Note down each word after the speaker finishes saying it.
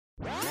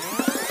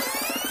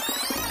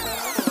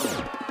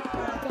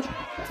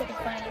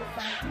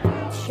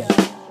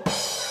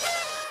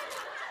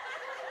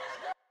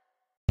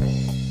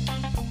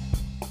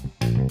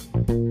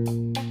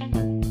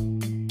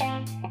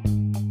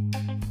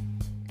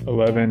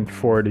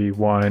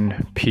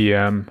11:41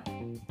 p.m.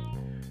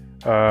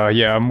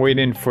 Yeah, I'm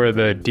waiting for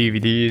the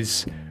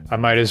DVDs. I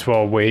might as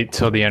well wait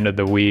till the end of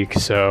the week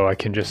so I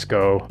can just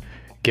go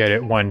get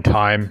it one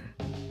time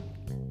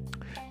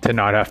to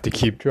not have to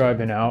keep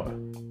driving out.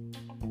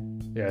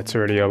 Yeah, it's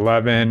already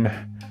 11.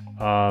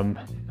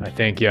 I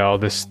think, yeah, I'll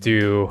just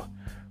do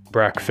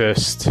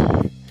breakfast,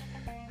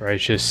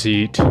 righteous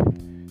eat,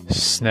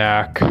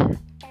 snack.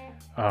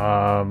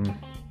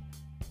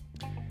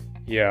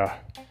 Yeah,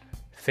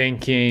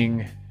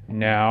 thinking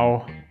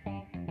now.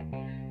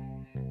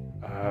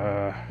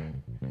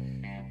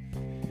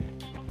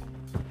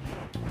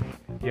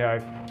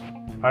 Yeah,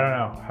 I don't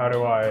know. How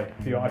do I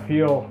feel? I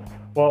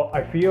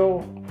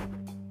feel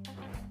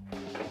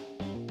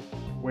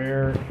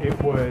where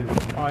it was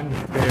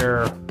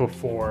unfair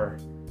before,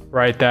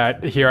 right?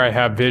 That here I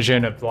have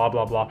vision of blah,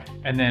 blah, blah.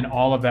 And then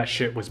all of that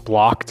shit was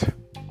blocked,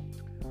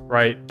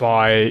 right?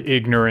 By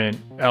ignorant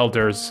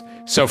elders.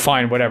 So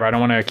fine, whatever. I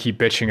don't want to keep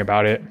bitching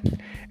about it.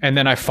 And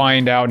then I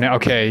find out now,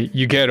 okay,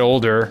 you get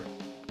older.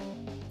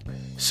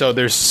 So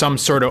there's some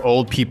sort of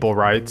old people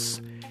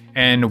rights.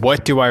 And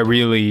what do I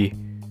really,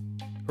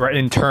 right,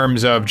 in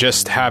terms of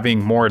just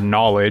having more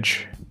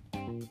knowledge?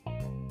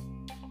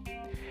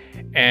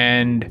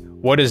 And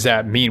what does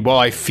that mean? Well,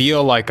 I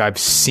feel like I've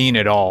seen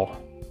it all,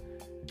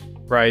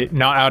 right?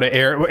 Not out of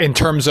air in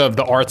terms of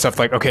the art stuff.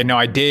 Like, okay, no,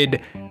 I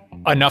did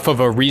enough of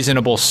a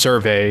reasonable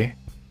survey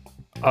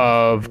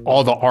of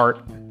all the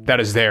art that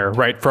is there,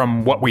 right?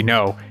 From what we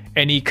know.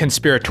 Any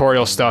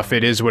conspiratorial stuff,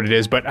 it is what it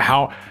is. But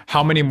how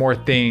many more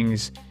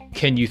things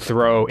can you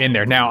throw in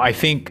there? Now, I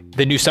think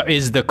the new stuff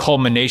is the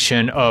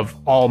culmination of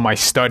all my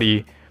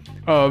study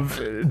of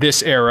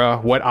this era,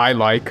 what I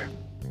like.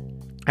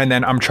 And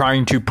then I'm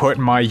trying to put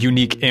my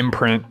unique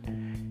imprint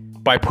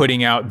by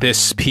putting out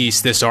this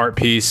piece, this art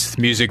piece,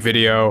 music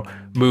video,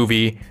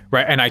 movie,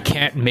 right? And I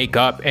can't make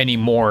up any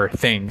more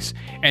things.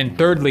 And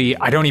thirdly,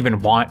 I don't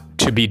even want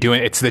to be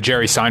doing, it's the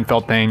Jerry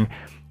Seinfeld thing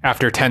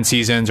after 10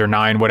 seasons or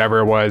 9, whatever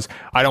it was.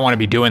 I don't want to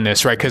be doing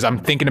this, right? Because I'm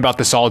thinking about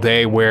this all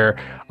day where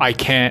I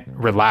can't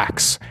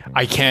relax.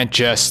 I can't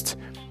just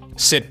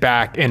sit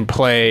back and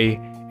play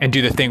and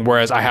do the thing,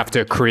 whereas I have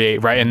to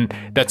create, right? And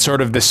that's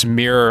sort of this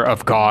mirror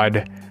of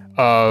God,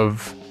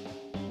 of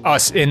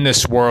us in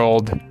this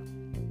world,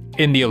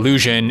 in the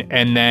illusion,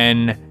 and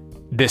then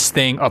this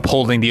thing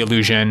upholding the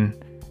illusion,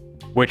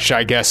 which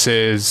I guess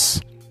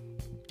is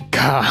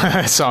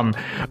some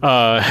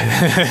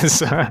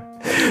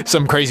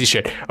crazy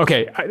shit.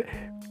 Okay,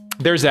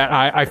 there's that.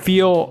 I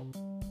feel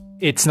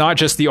it's not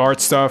just the art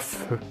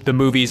stuff, the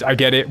movies, I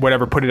get it,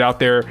 whatever, put it out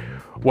there.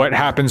 What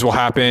happens will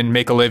happen,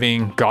 make a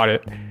living, got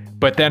it.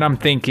 But then I'm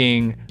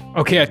thinking,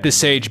 okay, at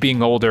this age,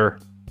 being older,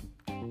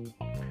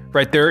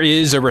 right, there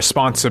is a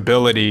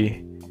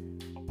responsibility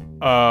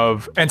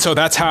of, and so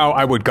that's how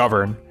I would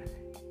govern.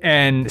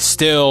 And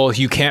still,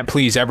 you can't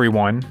please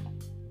everyone.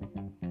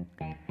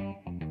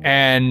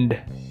 And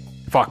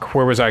fuck,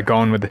 where was I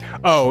going with it?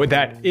 Oh,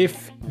 that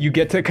if you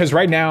get to, because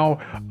right now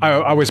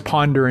I was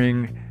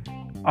pondering,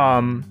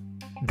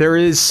 there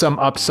is some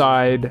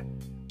upside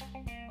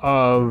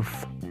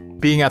of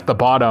being at the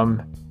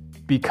bottom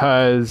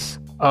because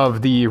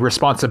of the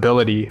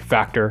responsibility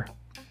factor,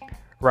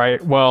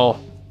 right?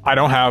 Well, I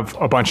don't have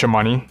a bunch of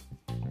money.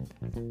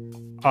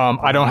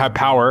 I don't have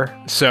power,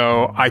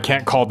 so I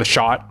can't call the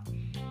shot.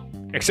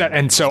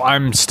 And so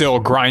I'm still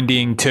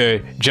grinding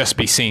to just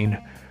be seen,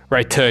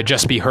 right? To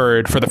just be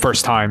heard for the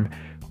first time,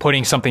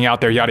 putting something out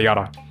there, yada,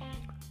 yada.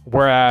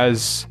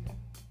 Whereas,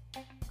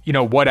 you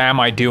know, what am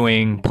I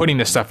doing? Putting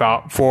this stuff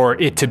out for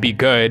it to be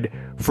good,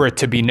 for it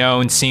to be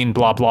known, seen,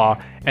 blah,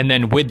 blah. And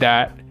then with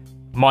that,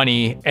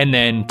 money and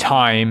then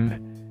time,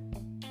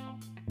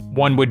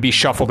 one would be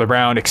shuffled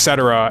around,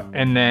 etc.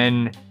 And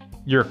then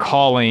you're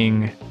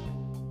calling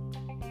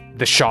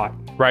the shot,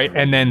 right?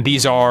 And then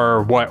these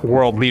are what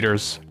world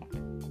leaders.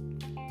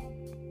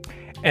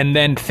 And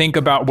then think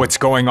about what's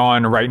going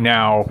on right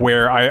now,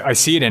 where I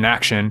see it in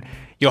action.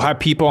 You'll have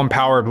people in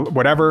power,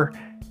 whatever.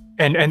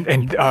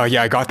 And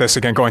yeah, I got this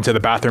again, going to the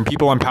bathroom.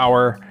 People in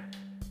power,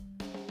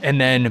 and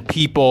then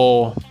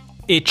people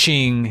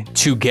itching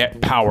to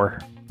get power,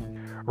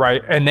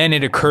 right? And then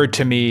it occurred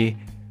to me,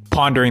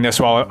 pondering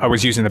this while I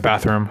was using the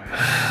bathroom,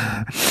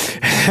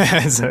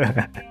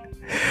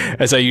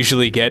 as I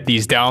usually get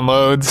these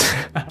downloads.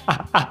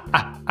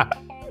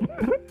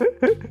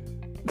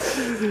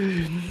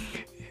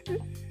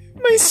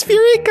 My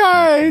spirit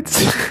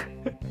guides.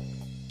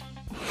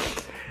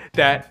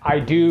 That I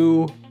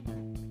do,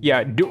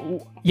 I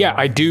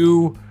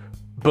do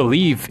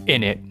believe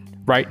in it.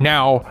 Right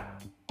now,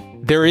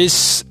 there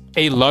is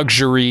a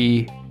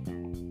luxury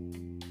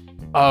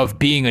of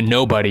being a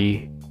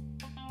nobody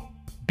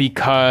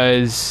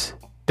because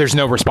there's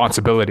no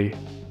responsibility.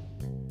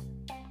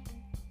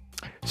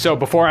 So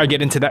before I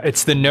get into that,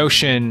 it's the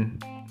notion,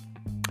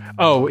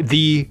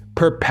 the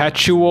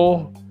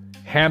perpetual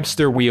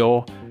hamster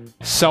wheel,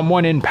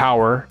 someone in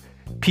power,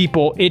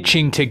 people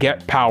itching to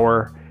get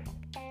power,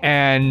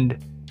 and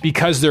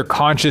because their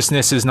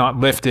consciousness is not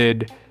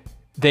lifted,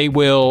 they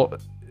will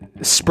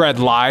spread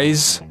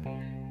lies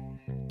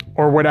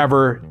or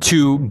whatever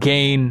to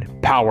gain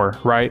power,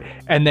 right?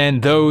 And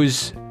then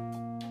those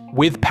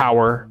with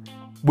power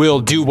will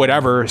do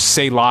whatever,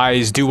 say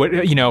lies, do what,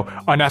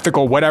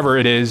 unethical, whatever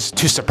it is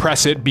to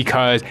suppress it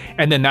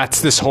and then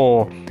that's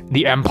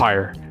the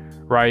empire,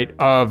 right?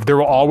 Of there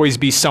will always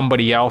be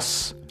somebody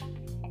else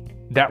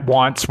that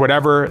wants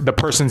whatever, the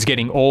person's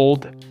getting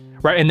old,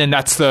 right? And then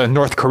that's the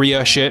North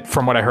Korea shit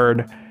from what I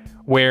heard,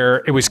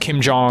 where it was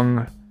Kim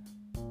Jong-il,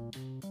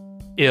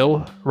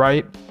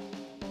 right?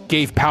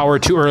 Gave power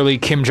too early,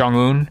 Kim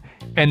Jong-un.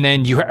 And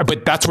then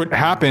but that's what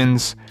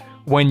happens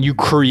when you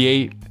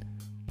create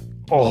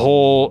a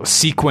whole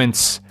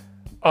sequence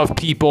of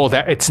people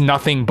that it's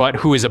nothing but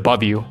who is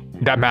above you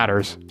that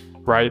matters,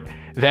 right?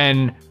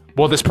 Then,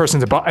 well, this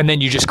person's above, and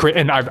then you just create,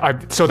 and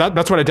so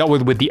that's what I dealt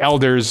with the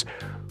elders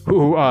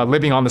who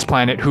living on this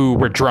planet who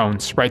were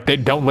drones, right? They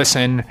don't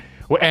listen.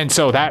 And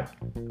so that,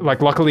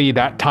 like, luckily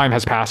that time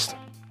has passed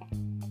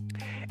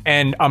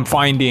and I'm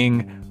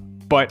finding,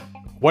 but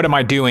what am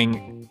I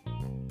doing?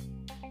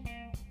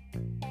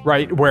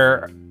 Right?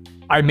 Where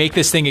I make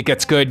this thing, it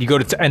gets good, you go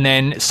to, and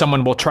then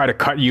someone will try to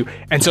cut you.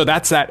 And so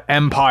that's that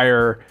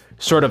empire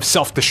sort of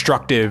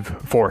self-destructive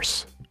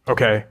force.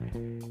 Okay.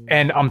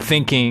 And I'm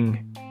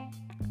thinking,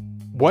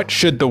 what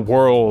should the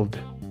world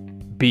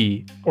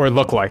be or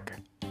look like?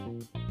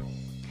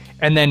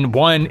 And then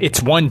it's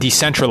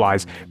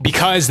decentralized,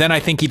 because then I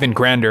think even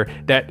grander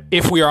that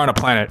if we are on a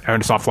planet,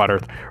 and it's not flat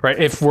Earth, right?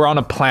 If we're on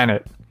a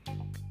planet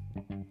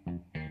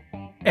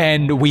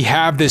and we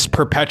have this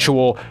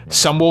perpetual,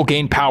 some will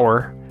gain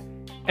power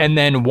and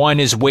then one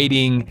is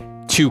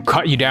waiting to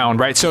cut you down,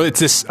 right? So it's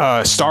this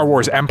Star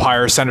Wars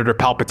Empire, Senator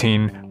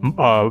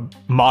Palpatine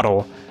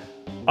model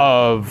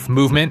of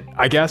movement,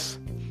 I guess,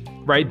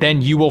 right?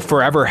 Then you will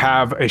forever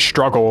have a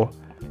struggle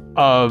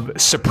of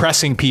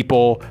suppressing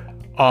people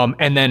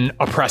and then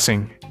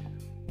oppressing,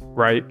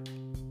 right?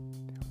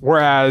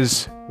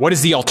 Whereas, what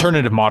is the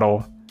alternative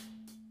model?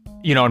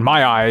 In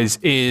my eyes,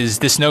 is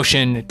this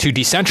notion to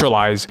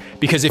decentralize,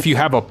 because if you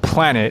have a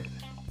planet,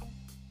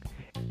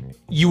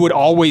 you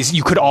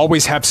could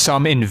always have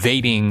some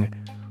invading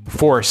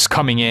force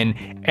coming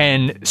in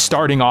and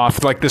starting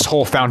off like this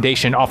whole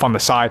foundation off on the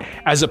side,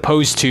 as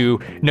opposed to,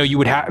 no, you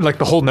would have like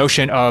the whole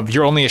notion of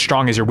you're only as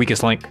strong as your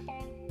weakest link.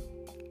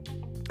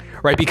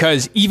 Right?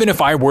 Because even if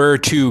I were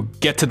to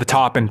get to the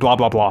top and blah,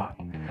 blah, blah,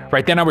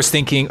 right? Then I was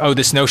thinking,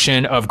 this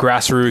notion of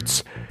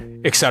grassroots,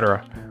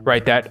 etc.,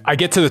 right? That I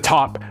get to the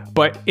top,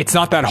 but it's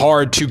not that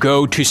hard to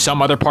go to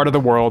some other part of the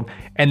world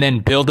and then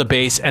build a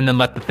base and then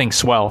let the thing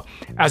swell,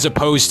 as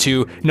opposed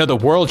to, no, the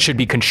world should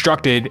be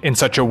constructed in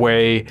such a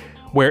way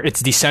where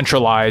it's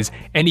decentralized.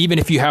 And even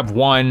if you have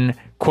one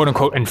quote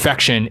unquote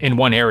infection in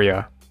one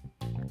area,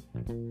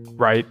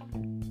 right?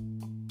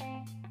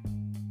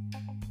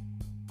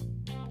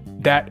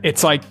 That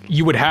it's like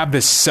you would have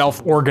this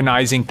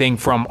self-organizing thing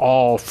from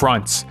all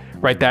fronts,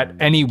 right? That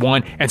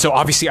anyone, and so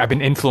obviously I've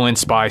been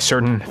influenced by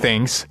certain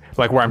things,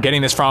 like where I'm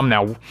getting this from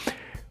now,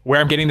 where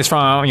I'm getting this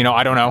from,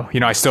 I don't know,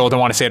 I still don't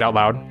want to say it out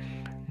loud,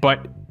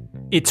 but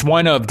it's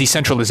one of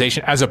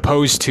decentralization as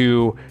opposed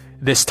to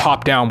this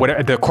top-down,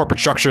 the corporate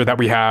structure that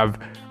we have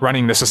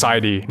running the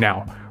society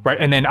now, right?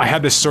 And then I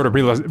had this sort of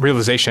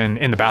realization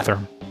in the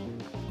bathroom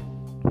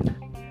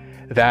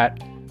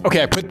that,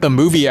 okay, I put the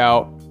movie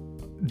out,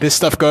 this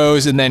stuff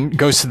goes and then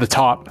goes to the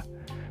top.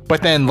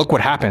 But then look what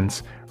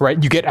happens,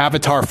 right? You get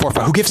Avatar 4.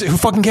 Who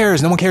fucking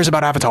cares? No one cares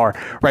about Avatar,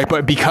 right?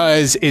 But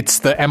because it's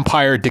the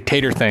empire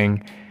dictator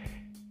thing,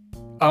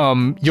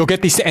 you'll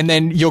get these, and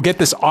then you'll get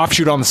this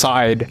offshoot on the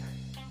side.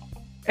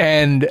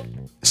 And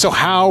so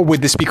how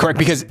would this be correct?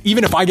 Because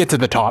even if I get to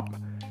the top,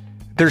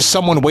 there's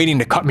someone waiting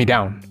to cut me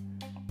down,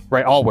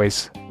 right?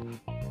 Always.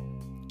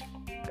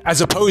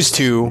 As opposed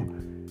to,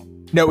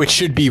 no, it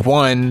should be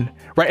one.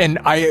 Right. And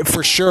I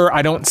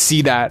don't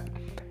see that.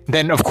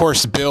 Then, of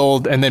course,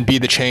 build and then be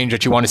the change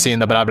that you want to see in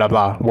the blah, blah,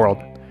 blah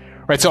world.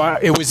 Right. So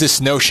it was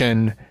this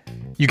notion,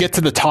 you get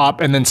to the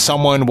top and then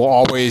someone will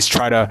always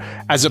try to,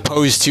 as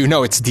opposed to,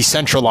 no, it's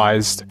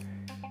decentralized.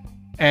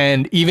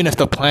 And even if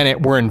the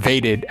planet were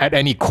invaded at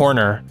any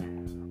corner,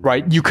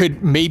 right,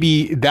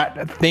 maybe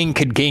that thing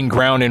could gain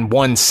ground in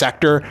one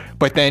sector,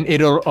 but then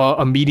it'll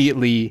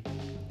immediately,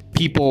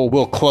 people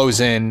will close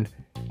in,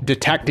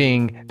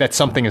 detecting that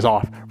something is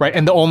off, right?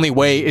 And the only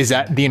way is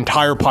that the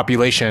entire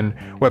population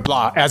would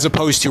blah, as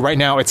opposed to right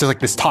now, it's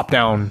like this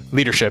top-down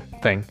leadership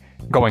thing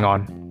going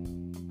on,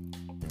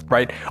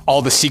 right?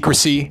 All the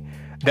secrecy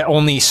that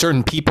only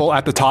certain people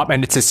at the top,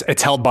 and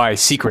it's held by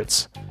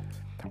secrets,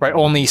 right?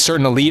 Only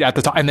certain elite at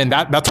the top. And then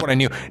that's what I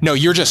knew. No,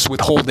 you're just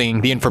withholding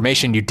the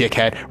information, you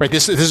dickhead, right?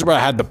 This is where I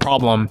had the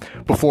problem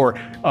before.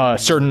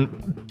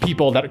 Certain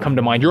people that come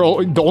to mind,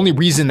 the only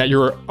reason that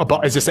you're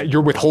above is just that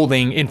you're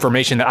withholding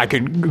information that I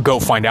could go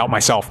find out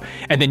myself.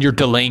 And then you're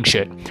delaying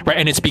shit, right?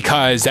 And it's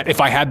because that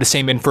if I had the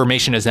same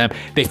information as them,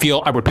 they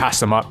feel I would pass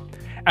them up.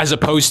 As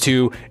opposed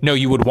to, no,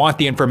 you would want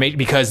the information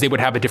because they would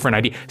have a different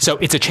idea. So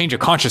it's a change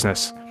of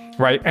consciousness.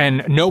 Right.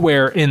 And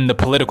nowhere in the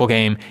political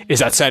game is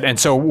that said. And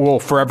so we'll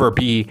forever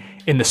be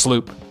in this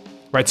loop.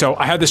 right? So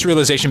I had this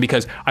realization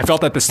because I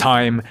felt at this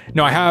time,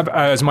 no, I have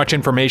as much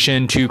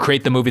information to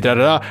create the movie,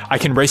 I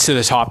can race to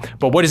the top,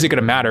 but what is it going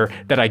to matter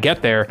that I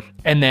get there?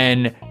 And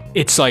then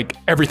it's like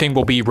everything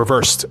will be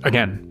reversed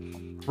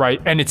again,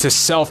 right? And it's a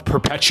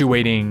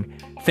self-perpetuating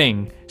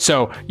thing.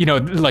 So, you know,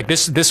 like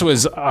this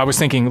was, I was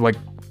thinking like,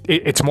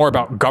 it's more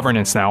about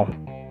governance now,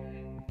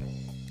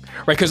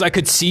 right? Because I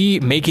could see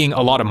making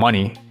a lot of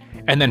money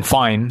and then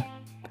fine,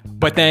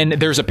 but then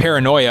there's a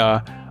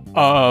paranoia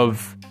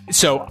of,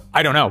 so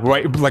I don't know,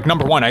 right? Like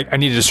number one, I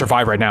needed to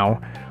survive right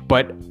now,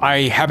 but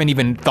I haven't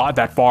even thought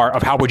that far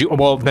of how would you,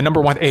 well, the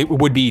number one, it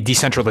would be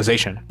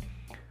decentralization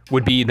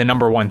would be the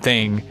number one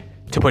thing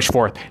to push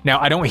forth. Now,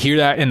 I don't hear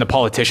that in the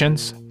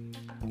politicians.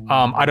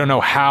 I don't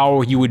know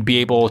how you would be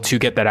able to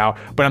get that out,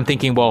 but I'm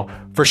thinking, well,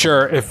 for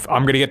sure, if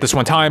I'm going to get this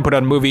one time, put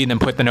out a movie, then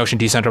put the notion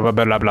decentral,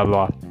 blah, blah, blah,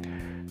 blah.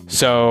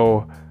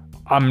 So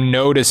I'm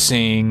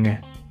noticing,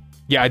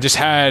 yeah, I just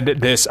had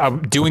this,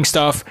 I'm doing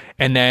stuff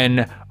and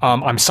then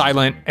I'm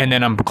silent and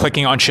then I'm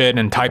clicking on shit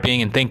and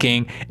typing and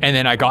thinking. And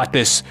then I got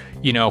this,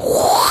 you know,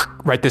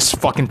 right, this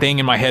fucking thing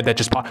in my head that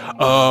just popped.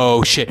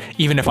 Oh shit,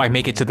 even if I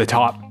make it to the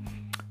top,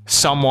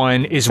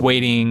 someone is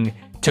waiting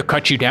to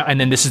cut you down. And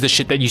then this is the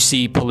shit that you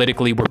see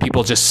politically where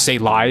people just say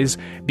lies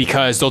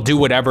because they'll do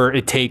whatever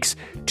it takes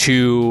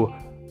to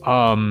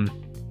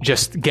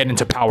just get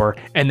into power.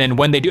 And then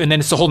when they do, and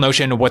then it's the whole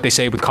notion of what they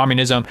say with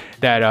communism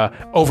that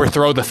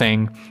overthrow the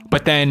thing.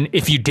 But then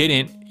if you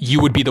didn't, you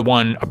would be the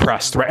one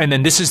oppressed, right? And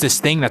then this is this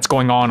thing that's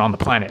going on the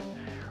planet,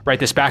 right?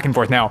 This back and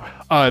forth. Now,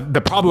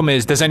 the problem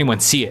is, does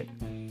anyone see it,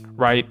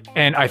 right?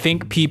 And I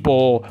think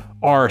people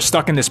are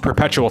stuck in this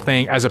perpetual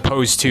thing as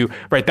opposed to,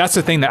 right, that's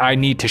the thing that I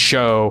need to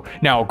show.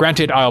 Now,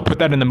 granted, I'll put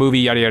that in the movie,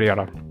 yada, yada,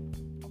 yada,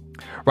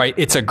 right?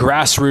 It's a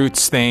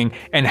grassroots thing.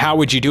 And how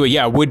would you do it?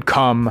 Yeah, it would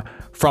come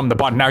from the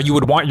bottom. Now, you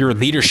would want your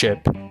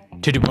leadership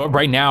to do, but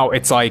right now,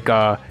 it's like,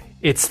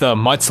 it's the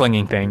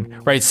mudslinging thing,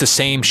 right? It's the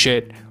same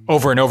shit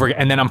over and over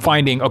again. And then I'm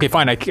finding, okay,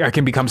 fine, I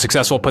can become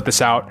successful, put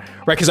this out,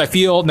 right? Because I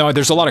feel, no,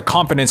 there's a lot of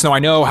confidence. No, I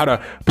know how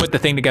to put the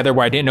thing together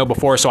where I didn't know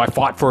before. So I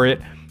fought for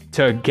it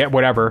to get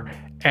whatever.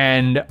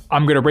 And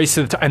I'm going to race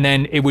to the top, and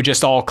then it would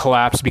just all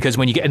collapse because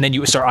when you get, and then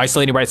you start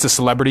isolating, right? It's the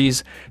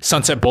celebrities,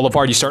 Sunset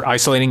Boulevard, you start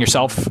isolating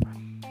yourself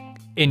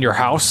in your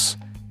house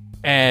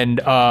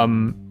and,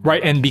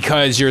 right. And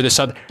because you're this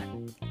other,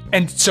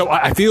 and so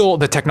I feel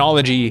the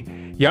technology,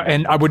 yeah.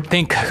 And I would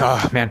think,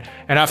 oh man,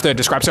 and I have to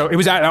describe, so it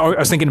was, I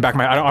was thinking in the back of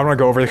my, I don't want to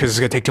go over it because it's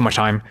going to take too much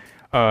time,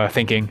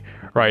 thinking,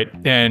 right?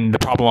 And the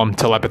problem,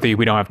 telepathy,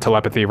 we don't have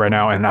telepathy right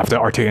now, and I have to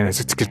articulate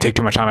this, it's going to take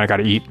too much time and I got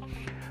to eat.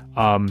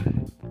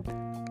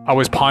 I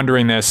was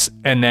pondering this,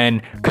 and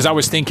then because I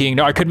was thinking,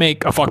 no, I could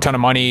make a fuck ton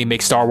of money,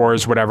 make Star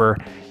Wars, whatever,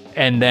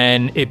 and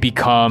then it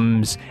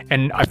becomes,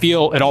 and I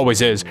feel it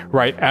always is,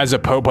 right?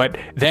 But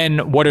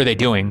then what are they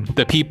doing?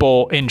 The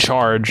people in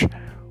charge,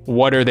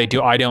 what are they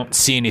doing? I don't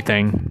see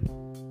anything,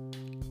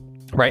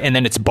 right? And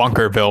then it's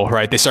Bunkerville,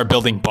 right? They start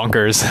building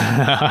bunkers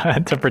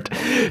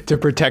to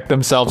protect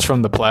themselves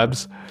from the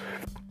plebs.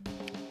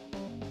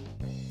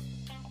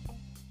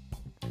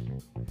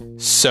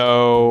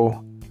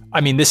 So, I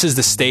mean, this is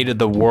the state of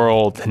the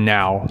world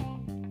now.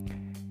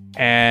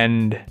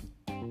 And,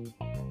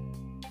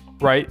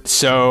 right,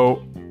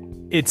 so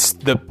it's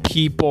the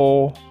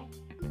people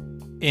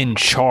in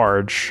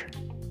charge.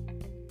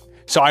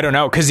 So I don't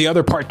know, because the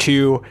other part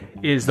too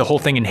is the whole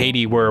thing in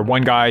Haiti where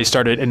one guy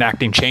started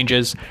enacting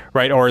changes,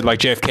 right? Or like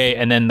JFK,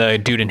 and then the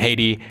dude in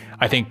Haiti,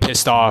 I think,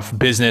 pissed off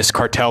business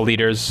cartel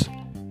leaders.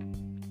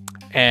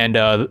 And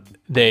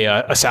they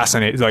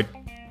assassinated, like,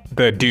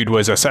 the dude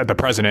was, the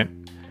president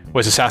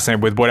was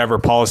assassinated with whatever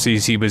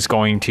policies he was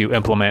going to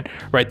implement,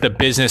 right? The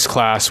business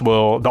class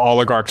the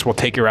oligarchs will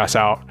take your ass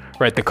out,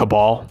 right? The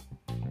cabal,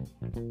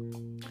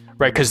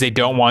 right? Because they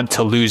don't want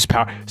to lose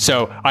power.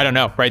 So I don't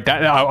know, right?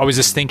 That I was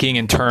just thinking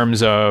in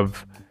terms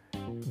of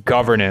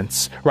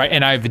governance, right?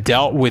 And I've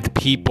dealt with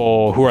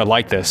people who are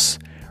like this,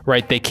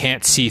 right? They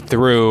can't see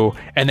through.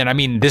 And then, I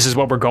mean, this is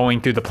what we're going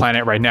through the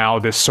planet right now,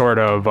 this sort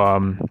of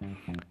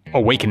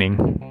awakening,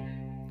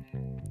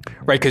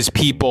 right? Because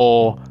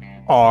people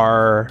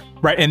are,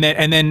 right, and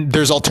then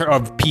there's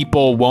of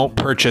people won't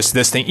purchase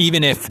this thing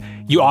even if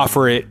you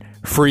offer it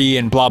free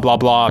and blah blah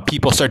blah.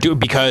 People start doing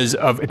because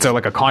of it's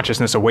like a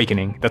consciousness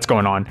awakening that's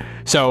going on.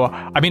 So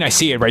I mean, I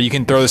see it, right? You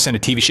can throw this in a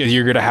TV show.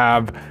 You're gonna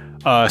have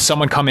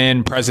someone come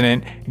in,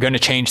 president, going to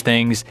change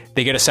things.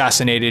 They get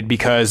assassinated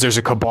because there's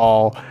a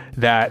cabal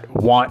that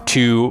want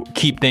to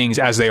keep things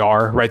as they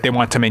are, right? They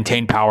want to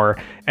maintain power.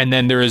 And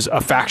then there is a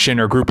faction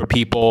or group of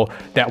people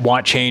that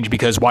want change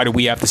because why do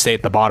we have to stay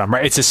at the bottom,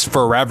 right? It's this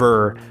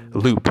forever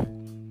loop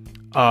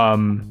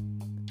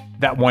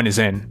that one is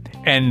in.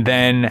 And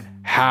then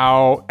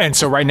and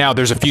so right now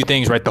there's a few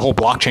things, right? The whole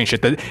blockchain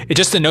shit, it's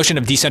just the notion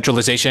of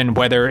decentralization,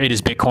 whether it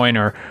is Bitcoin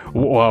or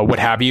what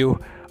have you.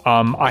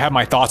 I have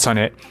my thoughts on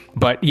it,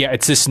 but yeah,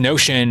 it's this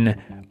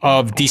notion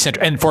of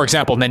and for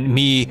example, then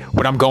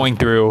what I'm going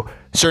through,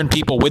 certain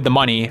people with the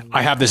money,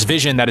 I have this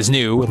vision that is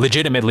new,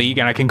 legitimately,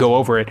 and I can go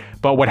over it.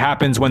 But what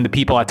happens when the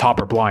people at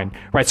top are blind,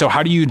 right? So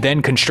how do you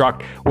then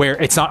construct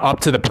where it's not up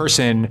to the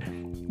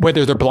person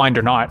whether they're blind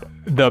or not,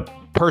 the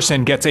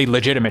person gets a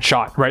legitimate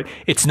shot, right?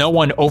 It's no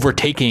one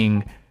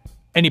overtaking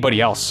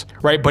anybody else,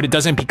 right? But it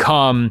doesn't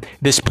become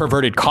this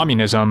perverted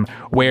communism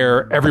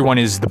where everyone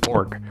is the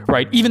Borg,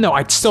 right? Even though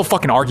I'd still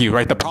fucking argue,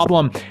 right? The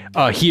problem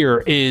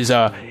here is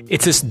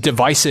it's this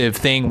divisive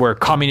thing where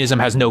communism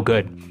has no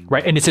good,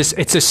 right? And it's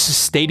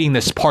just stating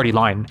this party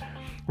line,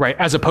 right?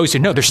 As opposed to,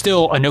 no, there's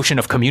still a notion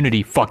of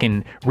community,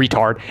 fucking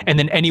retard. And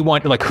then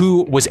anyone like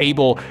who was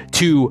able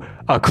to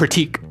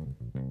critique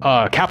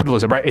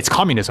capitalism, right? It's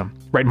communism,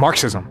 right?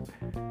 Marxism.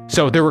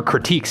 So there were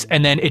critiques,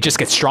 and then it just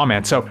gets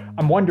strawman. So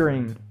I'm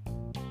wondering,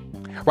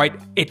 right?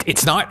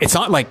 It's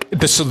not like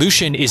the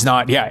solution is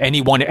not,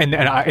 anyone. And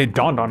it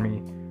dawned on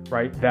me,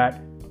 right?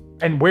 That,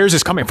 and where's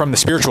this coming from? The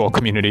spiritual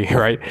community,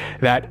 right?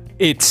 That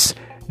it's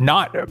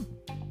not,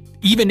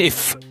 even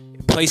if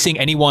placing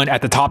anyone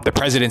at the top, the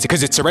presidency,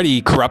 because it's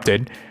already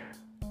corrupted,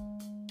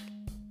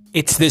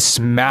 it's this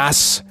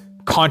mass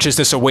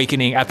consciousness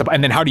awakening at the,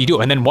 and then how do you do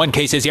it? And then one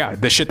case is,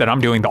 the shit that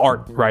I'm doing, the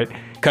art, right?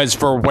 Because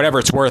for whatever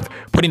it's worth,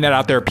 putting that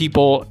out there,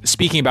 people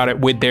speaking about it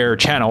with their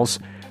channels,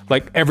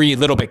 like every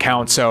little bit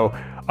counts. So,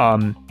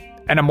 and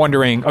I'm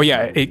wondering,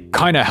 it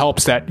kind of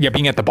helps that,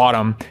 being at the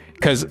bottom,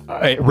 because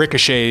it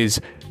ricochets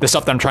the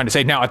stuff that I'm trying to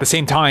say. Now, at the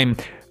same time,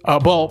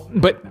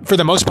 but for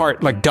the most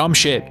part, like dumb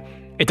shit,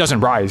 it doesn't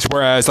rise.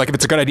 Whereas like if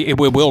it's a good idea, it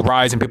will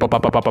rise and people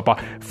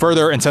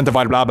further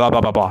incentivized, blah, blah,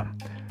 blah, blah, blah.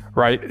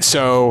 Right.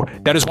 So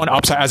that is one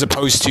upside, as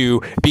opposed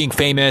to being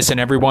famous and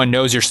everyone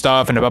knows your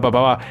stuff and blah, blah,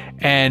 blah, blah.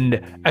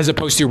 And as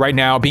opposed to right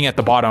now being at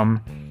the bottom,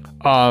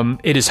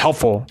 it is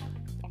helpful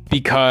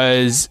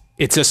because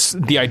it's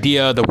just the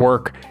idea, the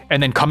work,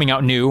 and then coming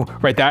out new,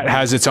 right? That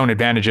has its own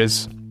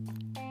advantages,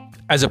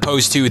 as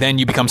opposed to then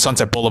you become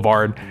Sunset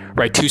Boulevard,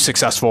 right? Too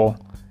successful.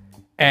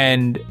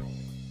 And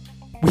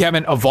we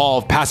haven't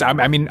evolved past.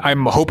 I mean,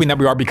 I'm hoping that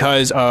we are,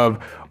 because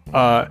of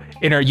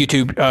in our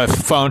YouTube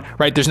phone,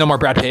 right? There's no more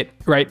Brad Pitt,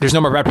 right? There's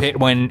no more Brad Pitt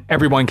when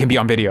everyone can be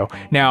on video.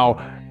 Now,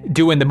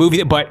 doing the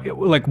movie, but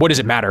like, what does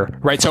it matter,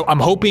 right? So I'm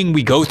hoping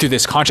we go through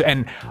this conscious,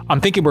 and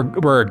I'm thinking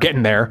we're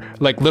getting there,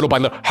 like little by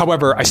little.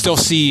 However, I still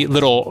see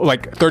little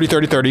like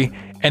 30,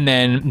 and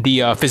then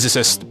the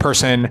physicist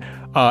person,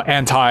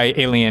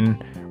 anti-alien,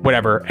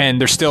 whatever.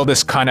 And there's still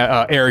this kind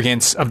of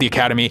arrogance of the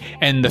academy,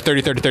 and the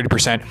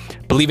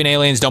 30% believe in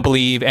aliens, don't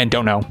believe, and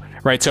don't know,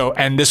 right? So,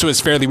 and this was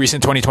fairly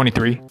recent,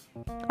 2023,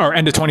 or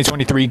end of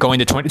 2023, going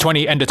to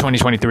 2020, end of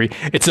 2023.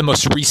 It's the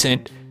most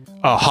recent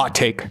hot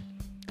take.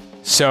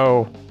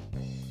 So,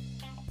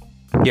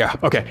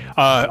 okay.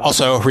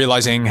 Also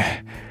realizing,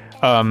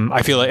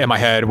 I feel it in my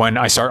head when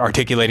I start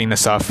articulating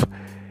this stuff,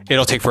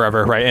 it'll take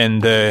forever, right?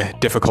 And the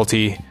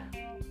difficulty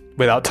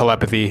without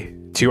telepathy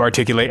to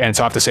articulate, and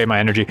so I have to save my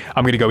energy.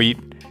 I'm going to go eat,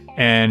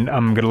 and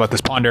I'm going to let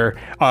this ponder.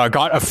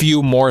 Got a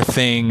few more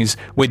things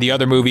with the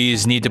other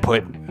movies, need to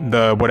put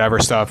the whatever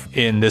stuff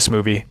in this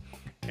movie,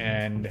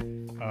 and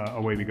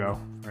away we go.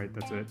 All right,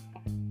 that's it.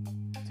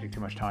 Take too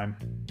much time.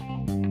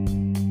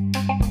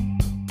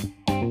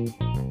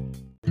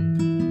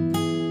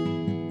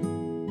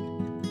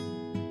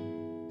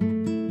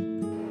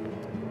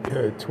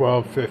 Okay,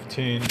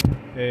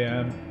 12:15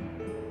 a.m.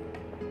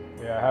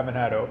 Yeah, I haven't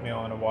had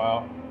oatmeal in a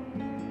while.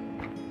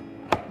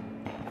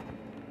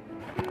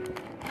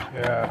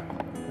 Yeah,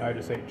 I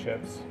just ate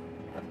chips.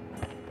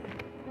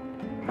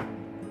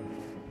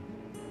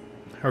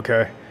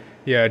 Okay,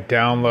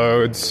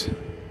 downloads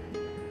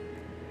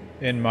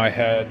in my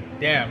head.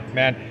 Damn,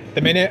 man,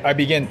 the minute I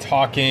begin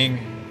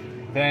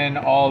talking, then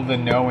all the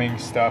knowing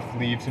stuff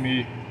leaves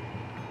me.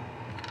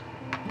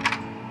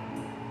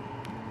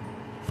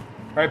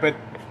 Right, but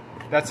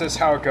that's just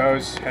how it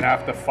goes, and I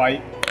have to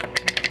fight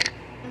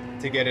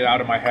to get it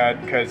out of my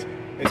head, because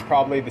it's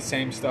probably the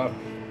same stuff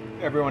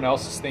everyone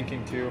else is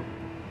thinking too.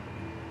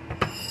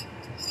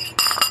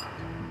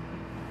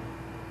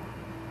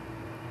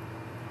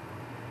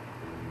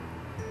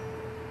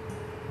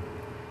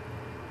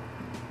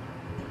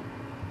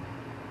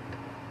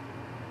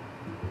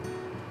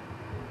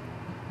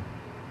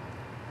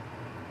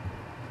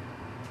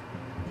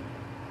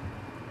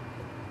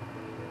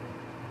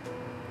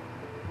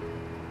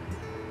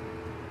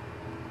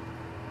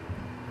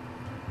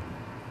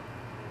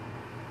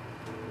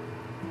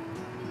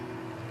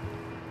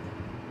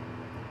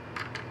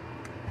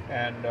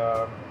 And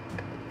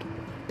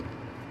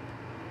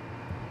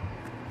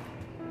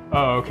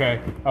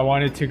okay. I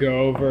wanted to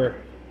go over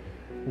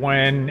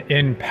when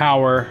in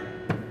power.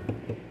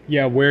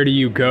 Yeah, where do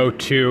you go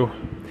to?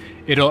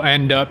 It'll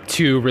end up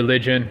to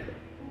religion.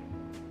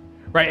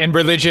 Right, and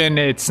religion,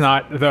 it's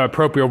not the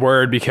appropriate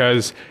word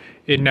because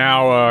it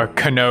now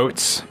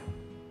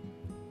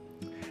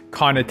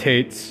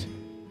connotates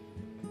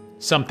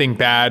something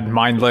bad,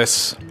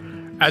 mindless,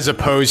 as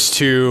opposed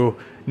to,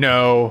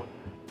 no,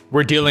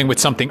 we're dealing with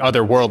something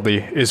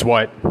otherworldly is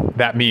what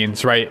that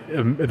means, right?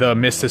 The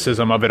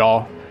mysticism of it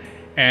all.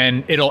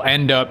 And it'll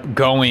end up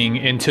going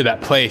into that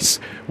place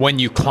when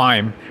you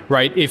climb,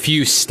 right? If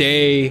you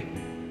stay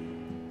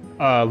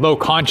low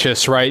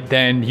conscious, right,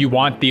 then you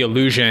want the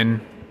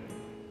illusion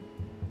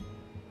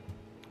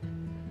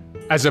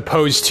as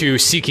opposed to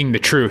seeking the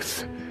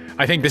truth,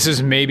 I think this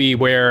is maybe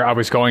where I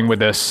was going with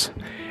this.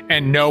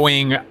 And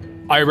knowing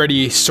I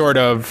already sort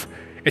of,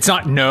 it's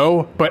not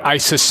no, but I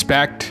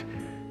suspect,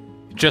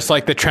 just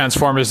like the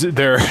Transformers,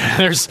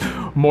 there's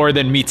more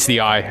than meets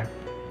the eye.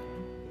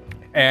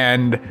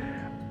 And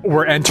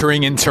we're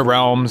entering into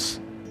realms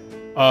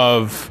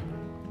of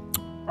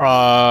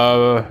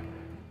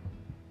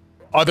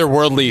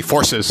otherworldly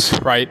forces,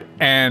 right?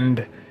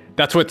 And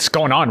that's what's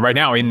going on right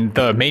now in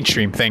the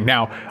mainstream thing.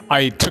 Now,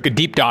 I took a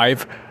deep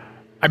dive.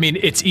 I mean,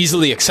 it's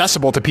easily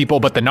accessible to people,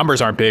 but the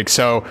numbers aren't big.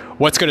 So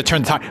what's going to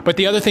turn the tide? But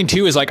the other thing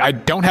too is like, I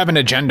don't have an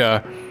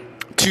agenda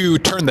to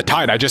turn the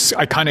tide.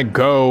 I kind of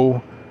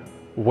go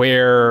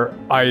where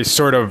I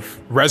sort of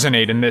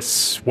resonate in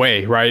this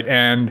way, right?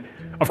 And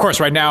of course,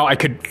 right now I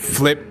could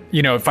flip,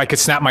 if I could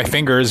snap my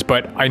fingers,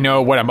 but I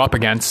know what I'm up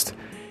against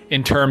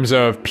in terms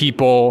of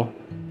people,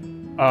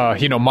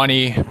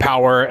 money,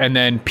 power, and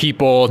then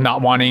people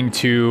not wanting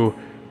to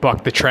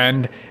buck the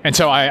trend. And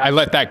so I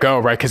let that go,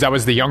 right? Because that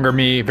was the younger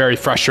me, very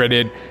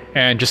frustrated,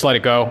 and just let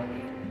it go,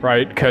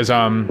 right? Because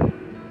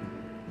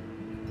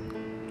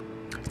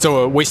it's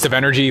a waste of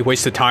energy,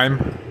 waste of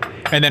time.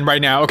 And then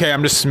right now, okay,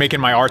 I'm just making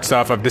my art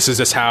stuff of this is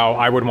just how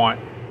I would want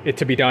it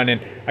to be done.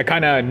 And I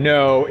kind of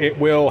know it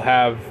will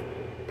have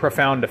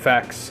profound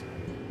effects,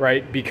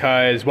 right?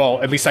 Because,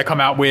 well, at least I come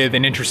out with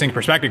an interesting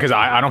perspective because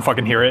I don't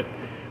fucking hear it,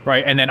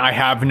 right? And then I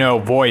have no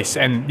voice.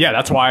 And yeah,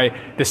 that's why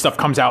this stuff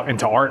comes out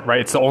into art, right?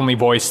 It's the only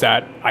voice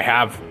that I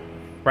have,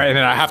 right? And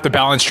then I have to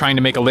balance trying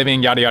to make a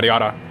living, yada, yada,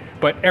 yada.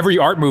 But every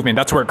art movement,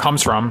 that's where it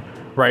comes from,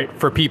 right?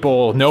 For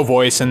people, no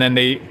voice, and then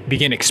they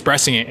begin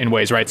expressing it in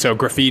ways, right? So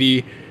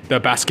graffiti, the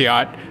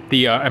Basquiat,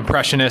 the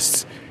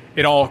Impressionists,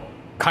 it all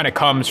kind of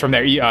comes from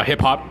their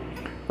hip hop,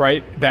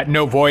 right? That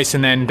no voice,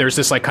 and then there's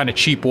this like kind of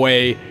cheap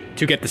way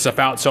to get this stuff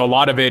out. So a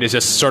lot of it is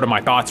just sort of my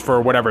thoughts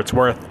for whatever it's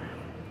worth.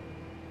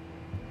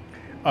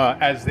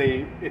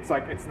 It's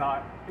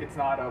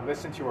not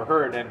listened to or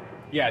heard, and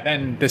yeah,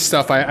 then this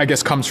stuff I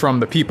guess comes from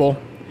the people,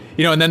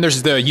 and then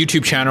there's the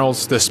YouTube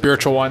channels, the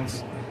spiritual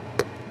ones,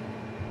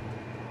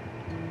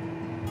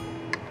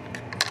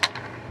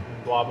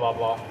 blah blah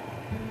blah.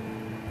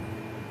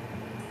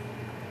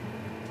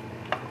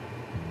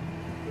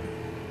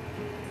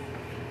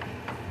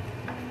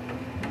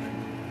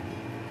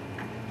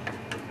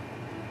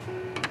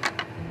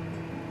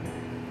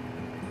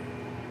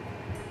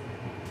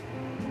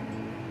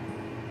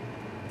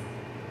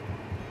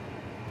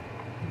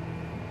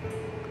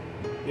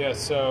 Yeah,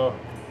 so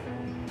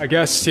I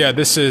guess,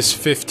 this is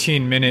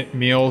 15-minute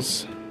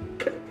meals.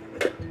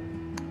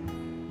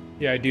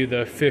 Yeah, I do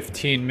the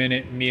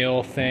 15-minute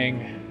meal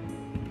thing.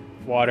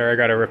 Water, I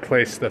gotta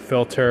replace the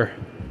filter.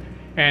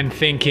 And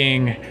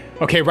thinking,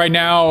 okay, right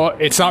now,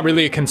 it's not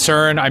really a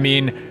concern. I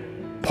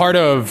mean, part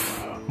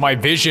of my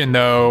vision,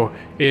 though,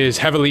 is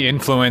heavily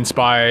influenced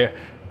by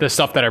the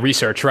stuff that I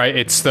research, right?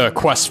 It's the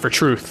quest for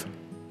truth.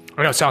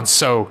 I know it sounds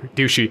so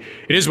douchey.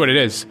 It is what it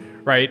is,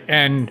 right?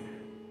 And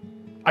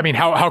I mean,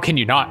 how can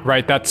you not,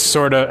 right? That's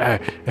sort of,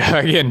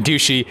 again,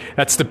 douchey.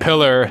 That's the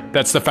pillar,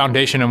 that's the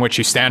foundation in which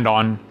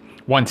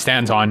one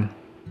stands on.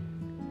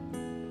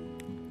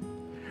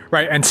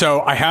 Right, and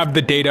so I have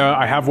the data,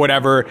 I have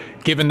whatever,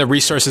 given the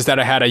resources that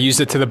I had, I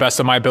used it to the best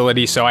of my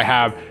ability, so I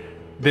have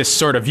this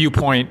sort of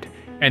viewpoint,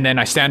 and then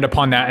I stand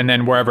upon that, and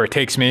then wherever it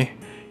takes me,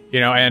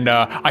 and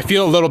I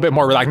feel a little bit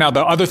more relaxed. Now,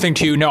 the other thing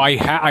too,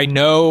 I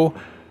know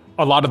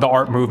a lot of the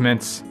art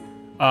movements,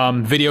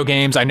 video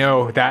games, I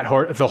know that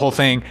the whole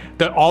thing,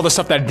 all the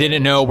stuff that I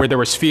didn't know where there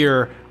was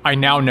fear, I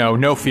now know,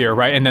 no fear,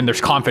 right? And then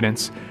there's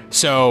confidence.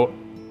 So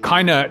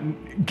kind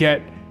of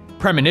get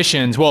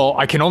premonitions, well,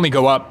 I can only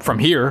go up from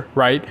here,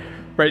 right?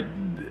 Right?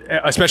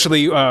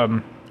 Especially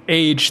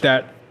age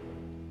that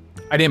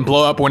I didn't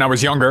blow up when I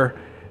was younger.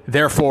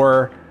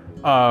 Therefore,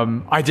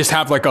 I just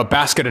have like a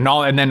basket of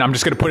knowledge, and then I'm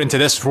just going to put into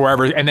this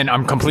forever, and then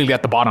I'm completely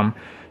at the bottom.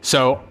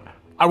 So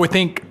I would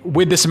think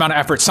with this amount of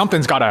effort,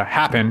 something's got to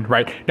happen,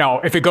 right? Now,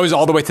 if it goes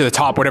all the way to the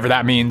top, whatever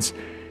that means,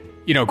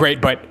 great.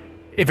 But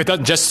if it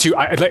doesn't,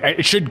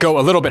 it should go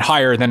a little bit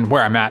higher than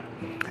where I'm at.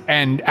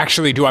 And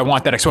actually, do I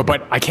want that expo?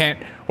 But I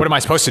can't. What am I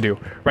supposed to do,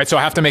 right? So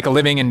I have to make a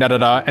living and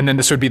and then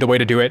this would be the way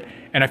to do it.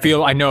 And I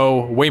feel I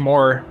know way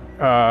more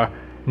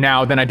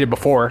now than I did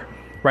before,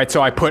 right? So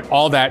I put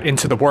all that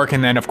into the work,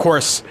 and then of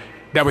course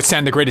that would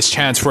stand the greatest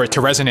chance for it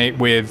to resonate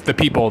with the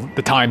people,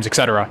 the times,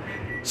 etc.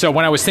 So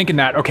when I was thinking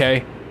that,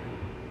 okay.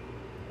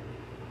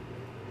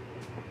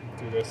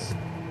 This.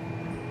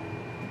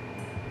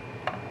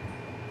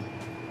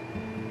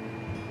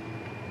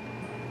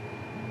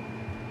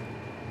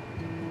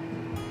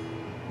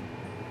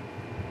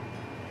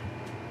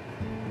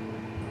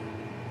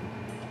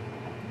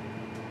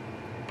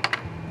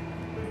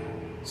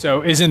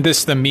 So isn't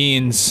this the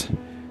means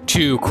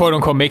to quote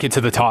unquote make it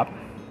to the top,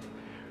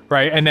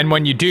 right? And then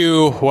when you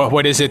do,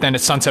 what is it? Then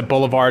it's Sunset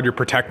Boulevard, you're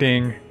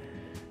protecting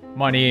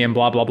money and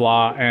blah, blah,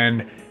 blah.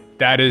 And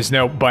that is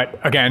but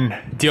again,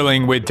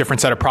 dealing with different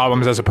set of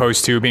problems as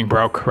opposed to being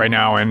broke right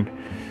now. And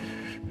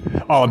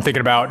all I'm thinking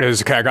about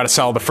is, okay, I got to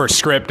sell the first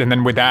script. And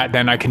then with that,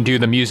 then I can do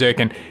the music,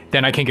 and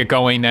then I can get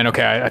going. Then,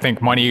 okay, I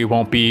think money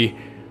won't be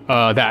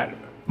that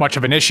much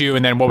of an issue.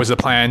 And then what was the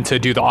plan to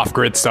do the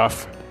off-grid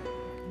stuff,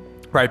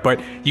 right?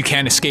 But you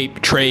can't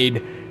escape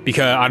trade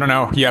because, I don't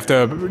know, you have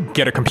to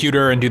get a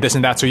computer and do this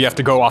and that, so you have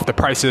to go off the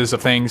prices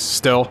of things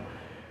still,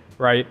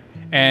 right?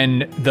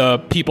 And the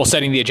people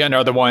setting the agenda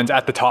are the ones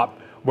at the top,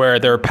 where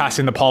they're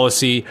passing the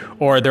policy,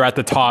 or they're at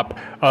the top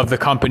of the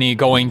company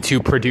going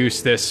to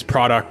produce this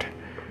product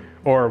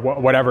or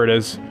whatever it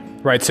is,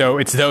 right? So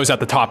it's those at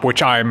the top,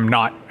 which I'm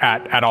not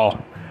at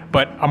all.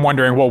 But I'm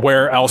wondering, well,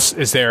 where else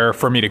is there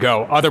for me to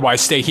go?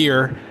 Otherwise, stay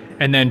here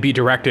and then be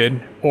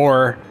directed,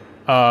 or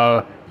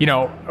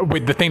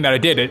with the thing that I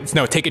did, it's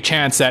no, take a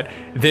chance that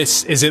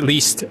this is at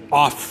least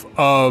off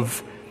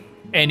of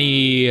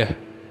any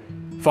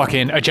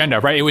fucking agenda,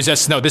 right? It was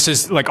just, no, this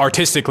is like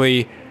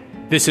artistically,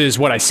 this is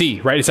what I see,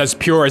 right? It's as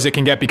pure as it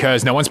can get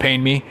because no one's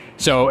paying me.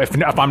 So if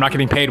I'm not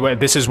getting paid,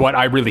 this is what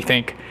I really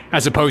think,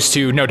 as opposed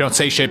to, no, don't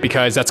say shit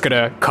because that's going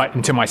to cut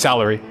into my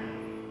salary,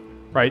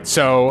 right?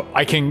 So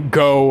I can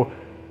go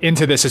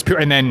into this as pure,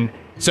 and then,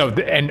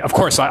 and of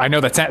course, I know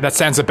that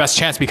stands the best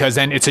chance because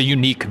then it's a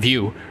unique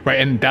view, right?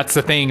 And that's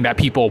the thing that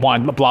people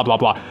want, blah, blah,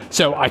 blah.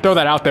 So I throw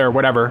that out there,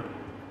 whatever.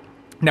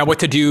 Now, what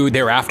to do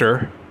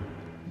thereafter?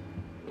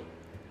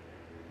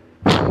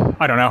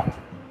 I don't know.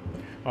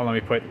 Oh, let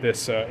me put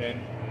this in.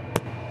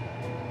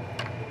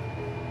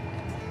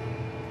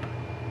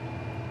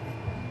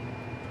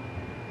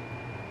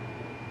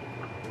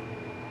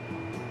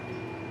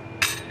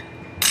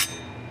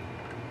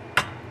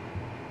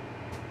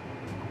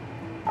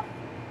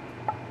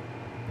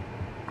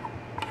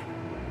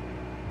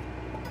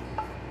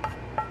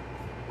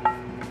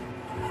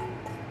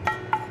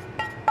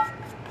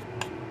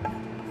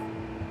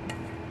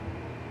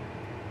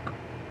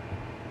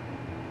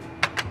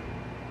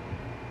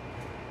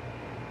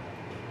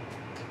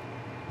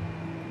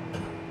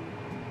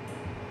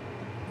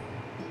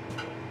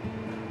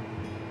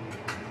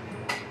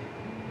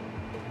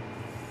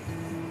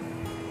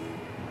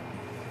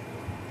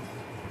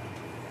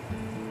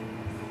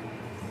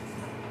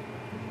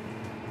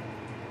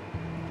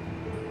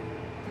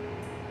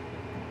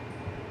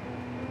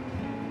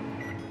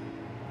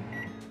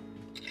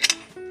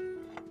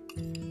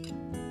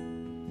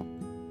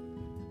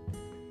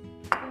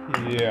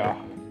 Yeah.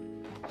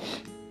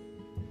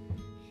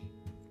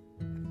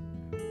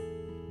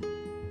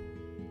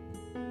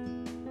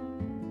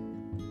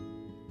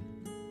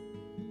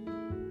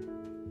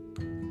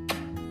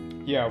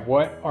 Yeah,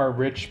 what are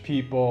rich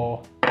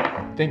people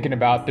thinking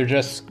about? They're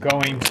just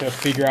going to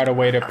figure out a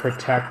way to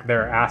protect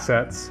their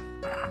assets.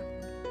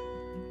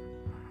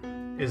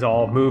 Is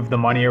all move the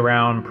money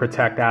around,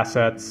 protect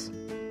assets,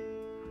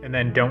 and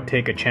then don't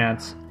take a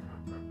chance.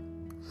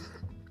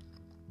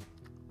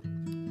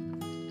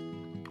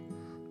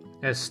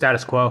 It's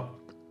status quo.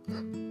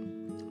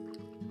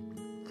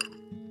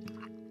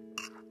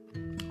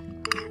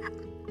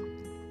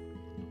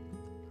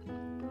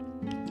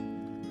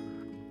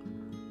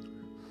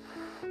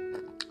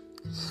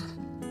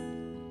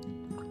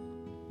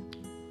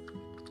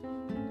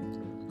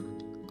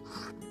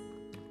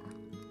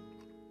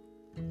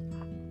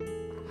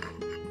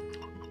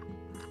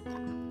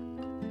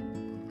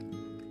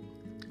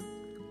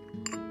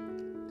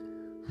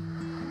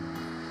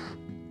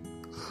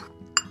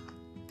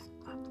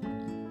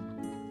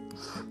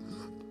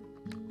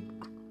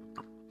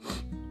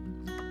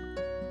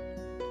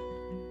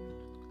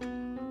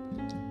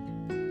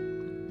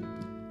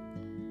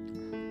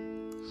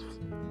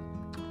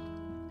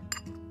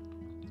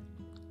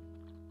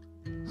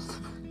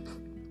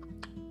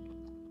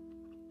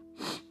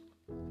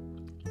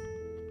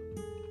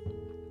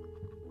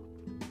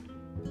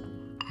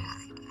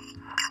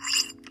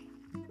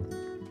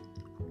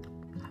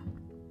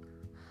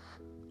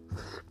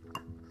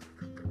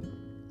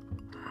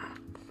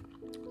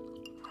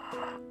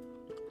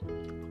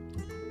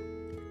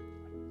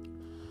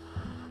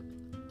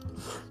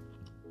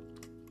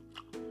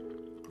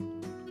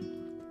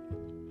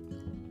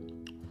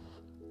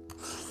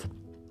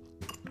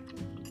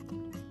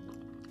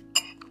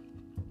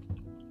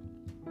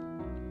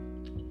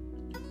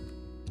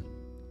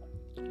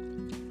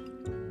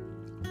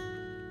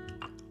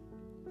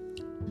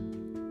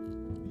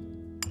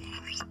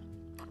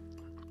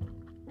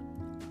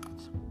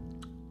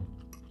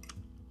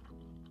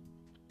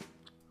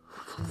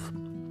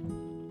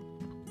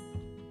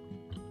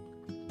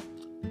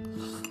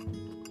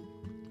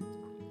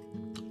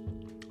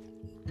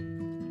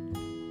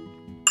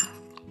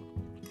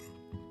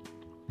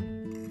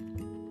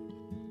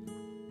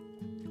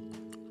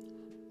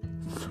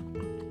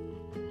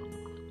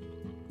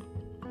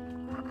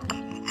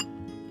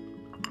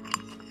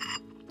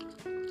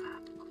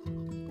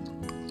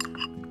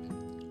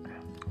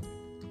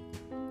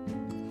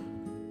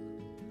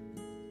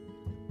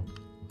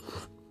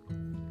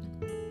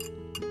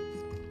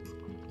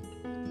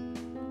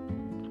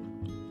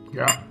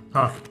 Yeah.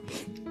 Huh.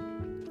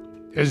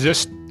 Is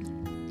this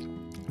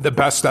the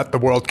best that the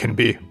world can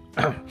be?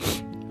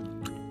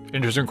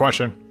 Interesting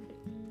question.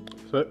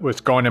 So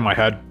what's going in my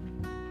head?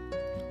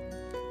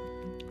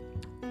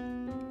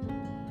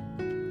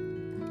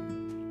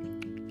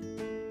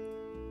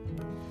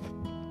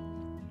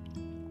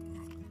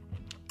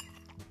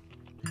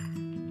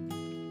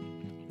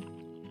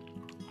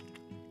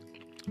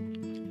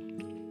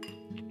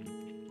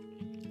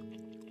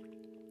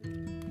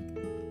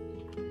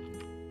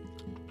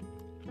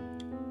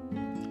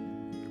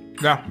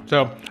 Yeah,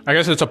 so I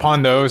guess it's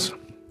upon those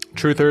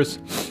truthers.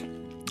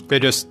 They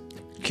just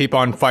keep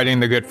on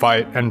fighting the good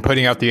fight and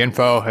putting out the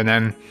info, and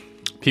then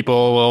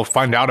people will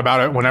find out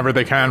about it whenever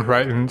they can,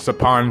 right? And it's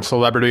upon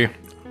celebrity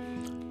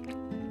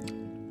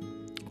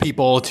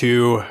people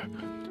to,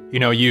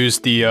 use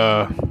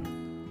the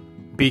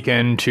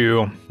beacon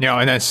to,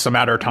 and it's a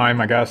matter of time,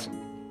 I guess.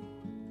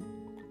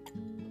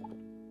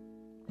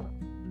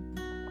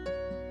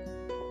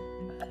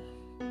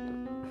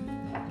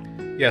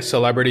 Yeah,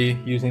 celebrity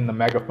using the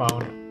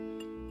megaphone.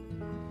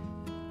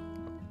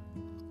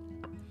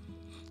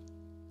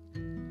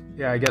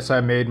 Yeah, I guess I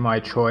made my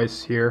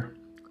choice here.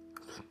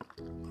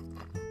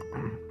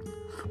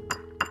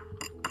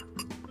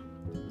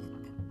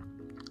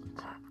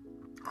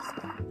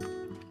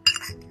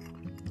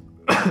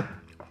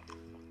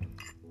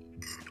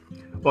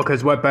 Well,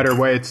 because what better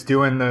way? It's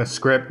doing the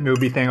script,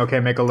 newbie thing, okay,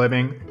 make a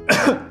living.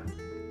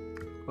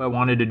 What I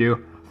wanted to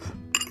do.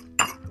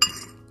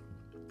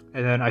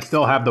 And then I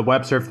still have the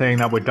web surf thing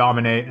that would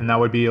dominate, and that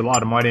would be a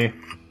lot of money.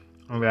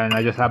 Okay, and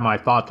I just have my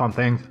thoughts on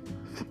things.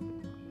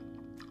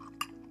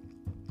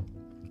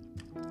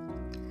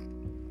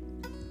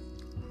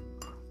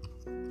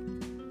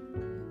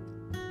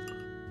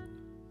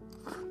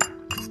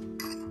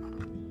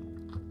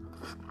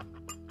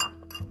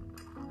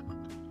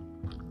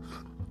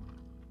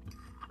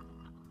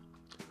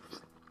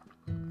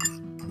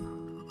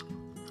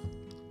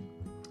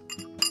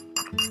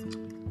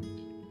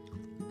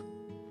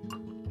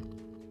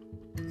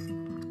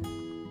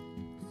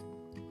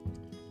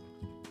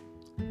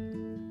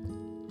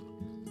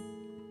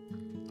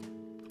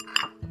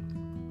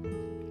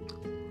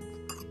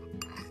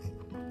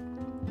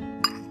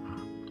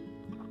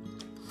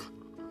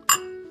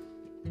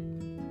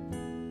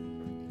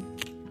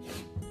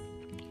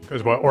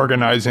 Because what,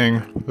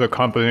 organizing the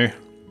company.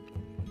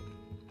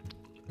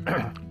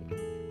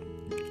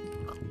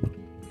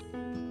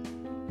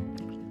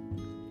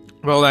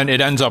 Well, then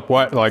it ends up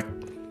what? Like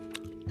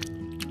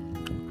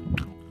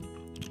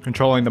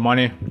controlling the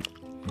money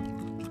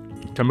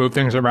to move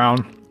things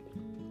around.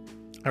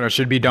 And it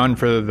should be done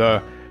for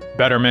the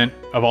betterment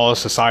of all of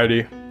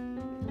society.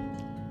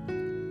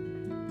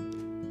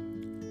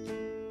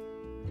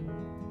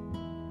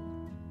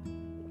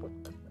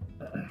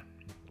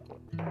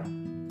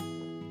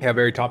 Yeah,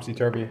 very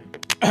topsy-turvy.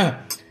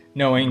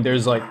 Knowing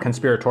there's like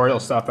conspiratorial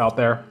stuff out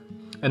there,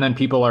 and then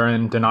people are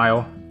in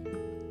denial,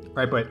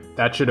 right? But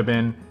that should have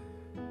been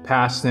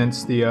passed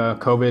since the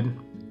COVID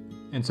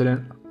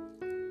incident.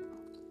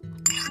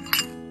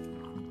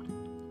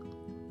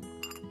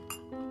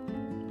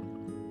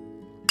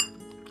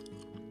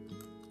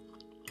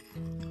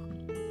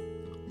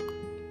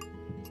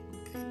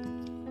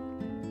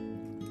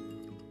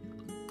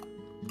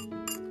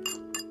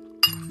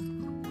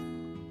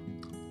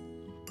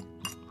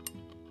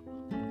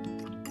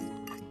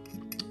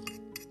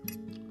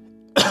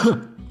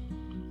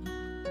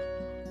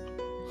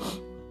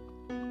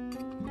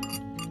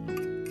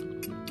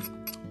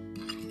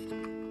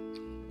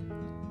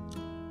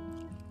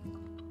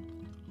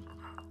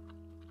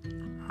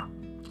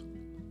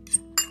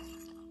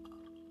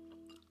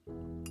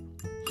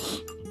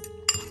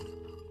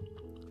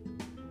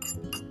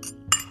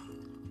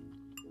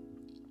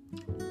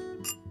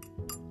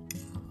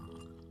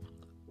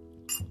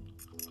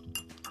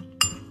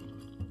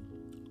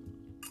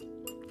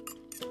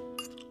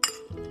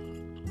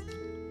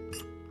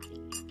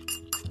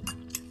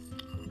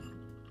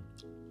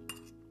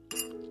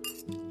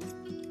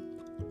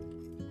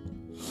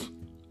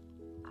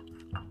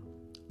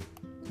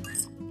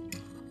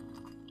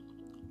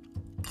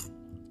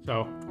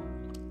 So,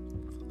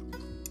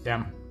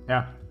 damn,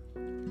 yeah.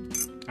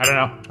 I don't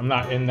know. I'm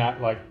not in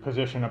that like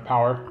position of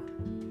power.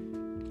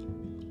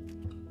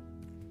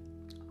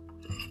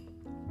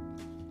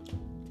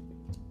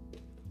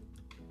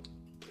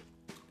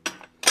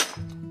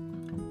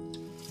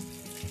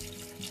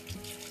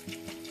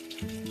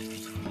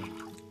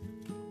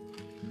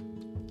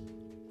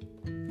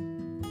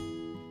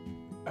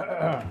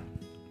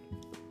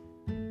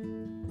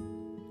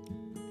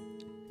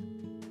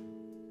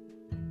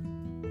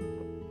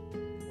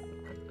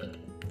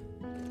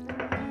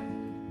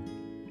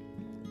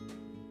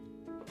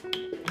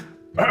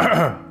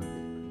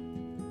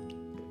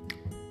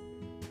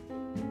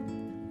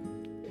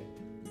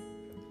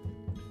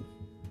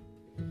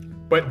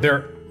 But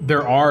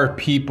there are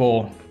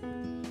people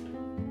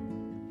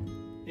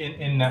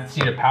in that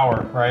seat of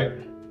power, right?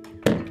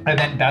 And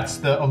then that's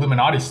the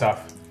Illuminati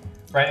stuff,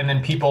 right? And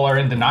then people are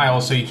in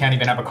denial, so you can't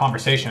even have a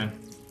conversation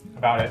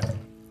about it,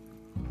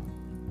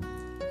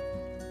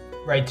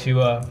 right?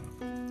 To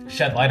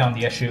shed light on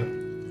the issue.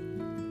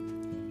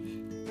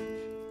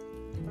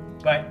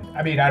 But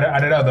I mean, I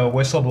don't know. The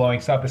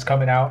whistleblowing stuff is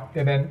coming out,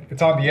 and then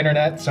it's on the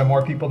internet, so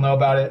more people know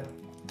about it.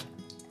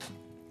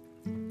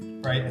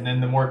 Right, and then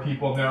the more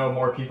people know,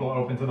 more people are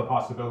open to the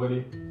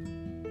possibility.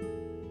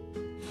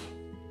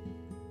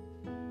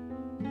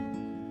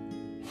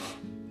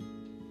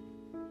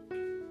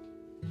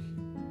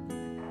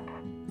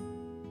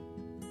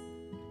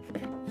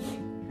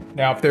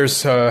 Now, if there's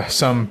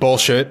some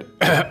bullshit,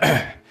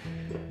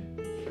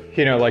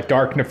 like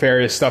dark,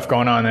 nefarious stuff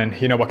going on, then,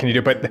 what can you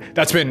do? But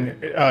that's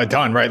been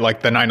done, right?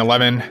 Like the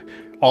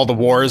 9/11, all the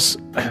wars.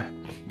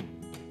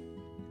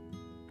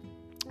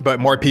 But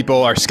more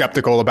people are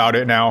skeptical about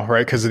it now,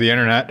 right? Because of the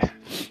internet.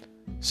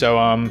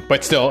 So,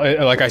 but still,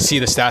 like I see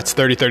the stats,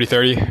 30, 30,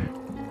 30.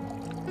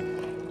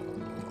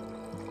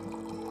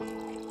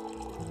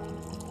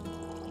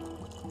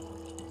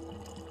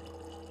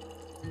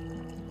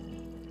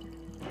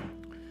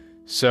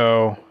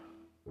 So...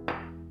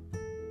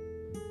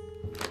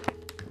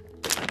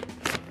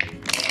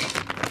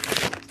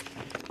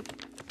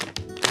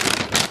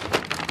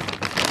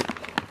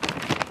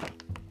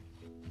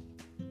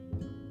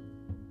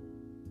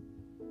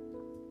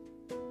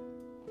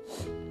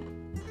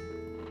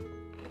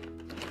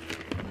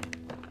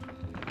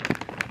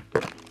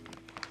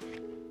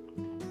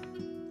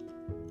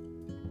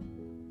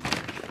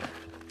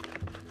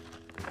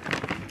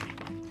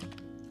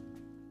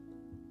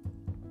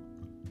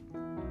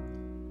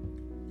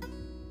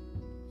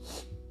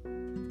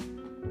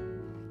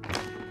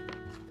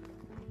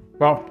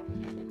 Well,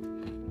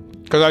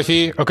 because I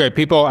see, okay,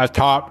 people at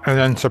top and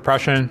then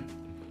suppression,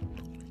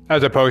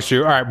 as opposed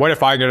to, all right, what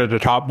if I get at the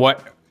top?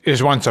 What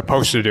is one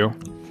supposed to do?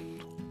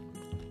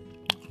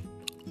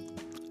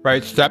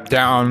 Right? Step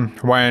down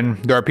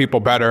when there are people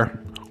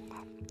better.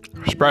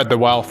 Spread the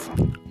wealth.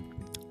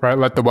 Right?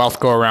 Let the wealth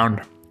go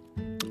around.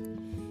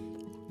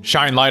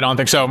 Shine light on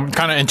things. So I'm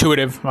kind of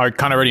intuitive. I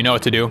kind of already know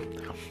what to do.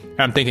 And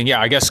I'm thinking, yeah,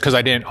 I guess because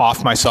I didn't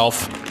off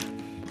myself,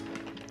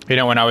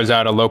 when I was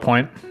at a low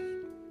point.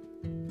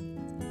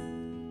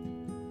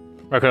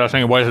 Because I was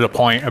thinking, what is the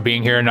point of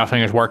being here?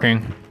 Nothing is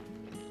working.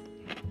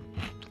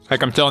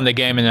 Like, I'm still in the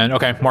game, and then,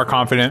 okay, more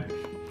confident.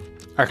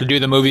 I could do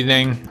the movie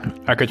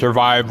thing. I could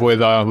survive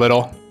with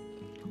little.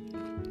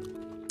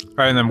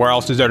 Right, and then where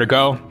else is there to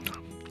go?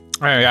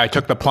 I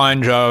took the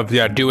plunge of,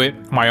 do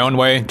it my own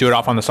way. Do it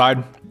off on the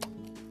side.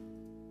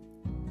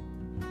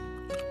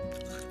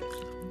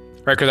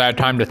 Right, because I had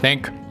time to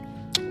think.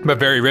 But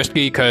very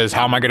risky, because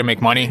how am I going to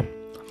make money?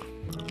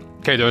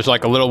 Okay, there's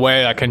like a little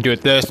way I can do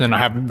it this, and I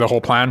have the whole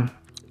plan.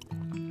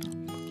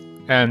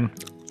 And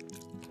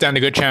stand a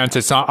good chance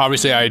it's not,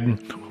 obviously I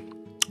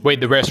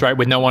weighed the risk, right,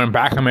 with no one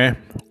backing me,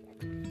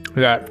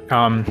 that,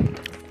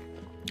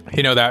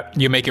 that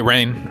you make it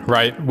rain,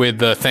 right, with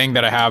the thing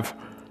that I have.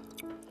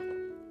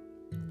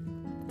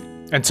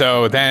 And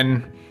so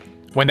then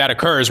when that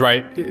occurs,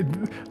 right,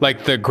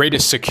 like the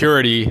greatest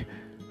security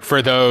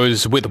for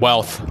those with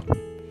wealth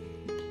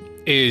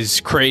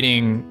is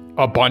creating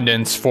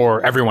abundance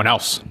for everyone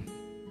else.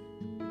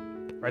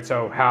 Right,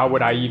 so how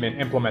would I even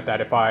implement that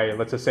if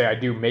let's just say I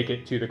do make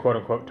it to the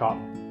quote-unquote top?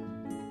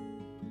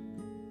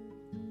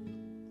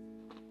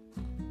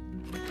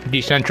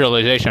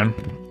 Decentralization.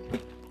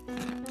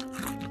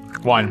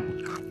 1.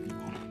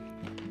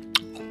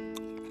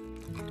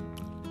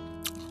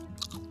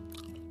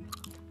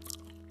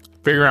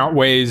 Figuring out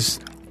ways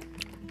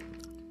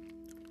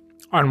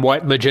on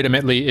what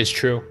legitimately is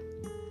true.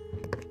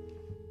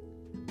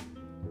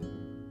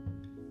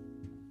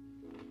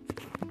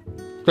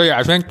 So yeah,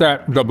 I think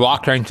that the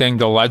blockchain thing,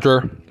 the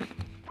ledger,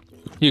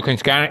 you can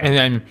scan it and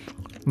then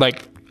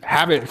like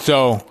have it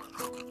so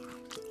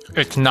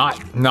it's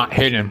not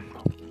hidden.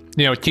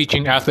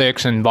 Teaching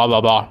ethics and blah blah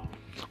blah.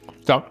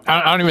 So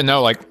I don't even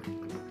know, like,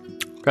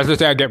 let's just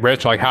say I get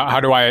rich, like how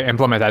do I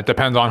implement that?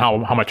 Depends on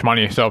how much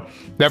money. So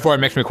therefore it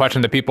makes me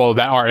question the people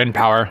that are in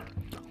power.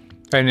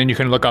 And then you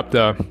can look up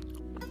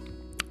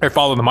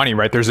follow the money,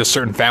 right? There's just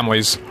certain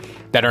families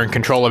that are in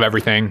control of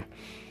everything.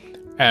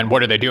 And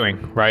what are they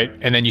doing, right?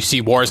 And then you see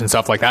wars and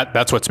stuff like that.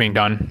 That's what's being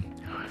done.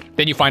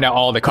 Then you find out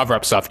all the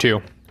cover-up stuff too.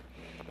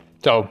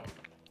 So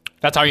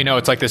that's how you know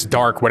it's like this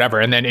dark whatever.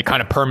 And then it kind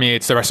of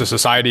permeates the rest of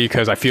society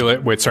because I feel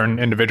it with certain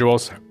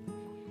individuals.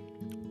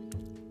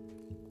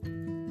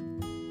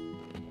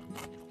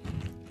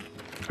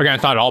 Again,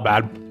 it's not all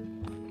bad.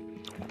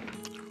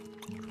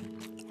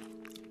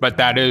 But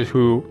that is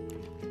who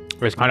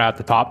is kind of at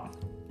the top.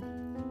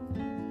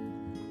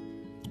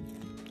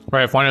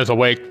 Right, if one is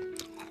awake,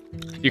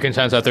 you can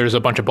sense that there's a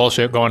bunch of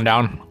bullshit going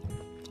down.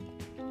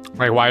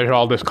 Like, why is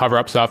all this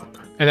cover-up stuff?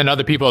 And then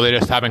other people, they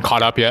just haven't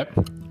caught up yet.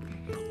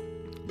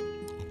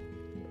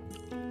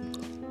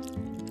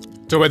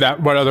 So with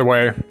that, what other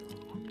way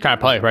can I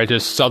play, right?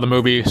 Just sell the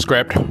movie,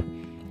 script,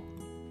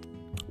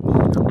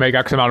 make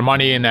X amount of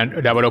money, and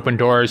then that would open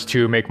doors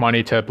to make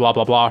money to blah,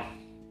 blah, blah.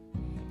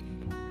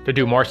 To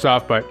do more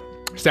stuff, but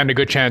stand a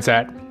good chance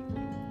at,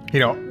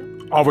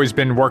 always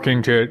been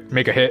working to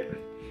make a hit.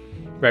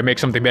 Right, make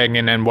something big,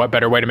 and then what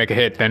better way to make a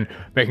hit than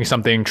making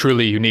something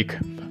truly unique?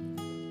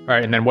 All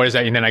right, and then what is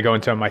that? And then I go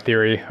into my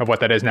theory of what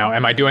that is now.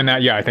 Am I doing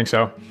that? Yeah, I think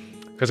so.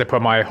 Because I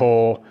put my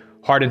whole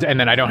heart into, and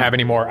then I don't have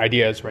any more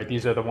ideas, right?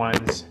 These are the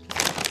ones,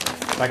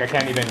 like I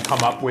can't even come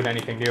up with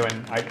anything new,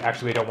 and I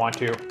actually don't want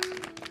to.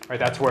 Right,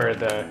 that's where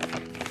the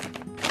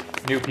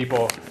new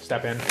people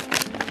step in.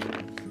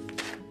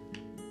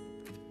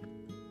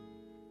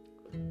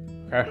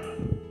 Okay.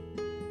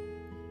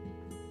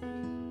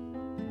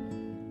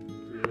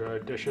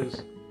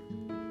 Dishes.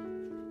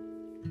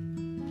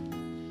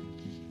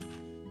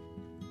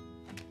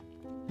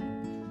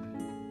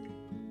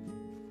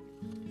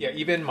 Yeah,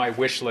 even my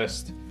wish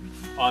list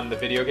on the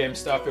video game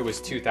stuff, it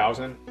was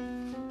 2,000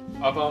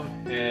 of them,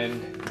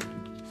 and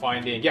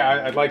finding,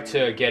 yeah, I'd like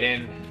to get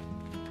in,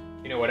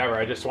 you know, whatever.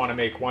 I just want to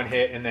make one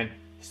hit, and then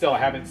still I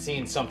haven't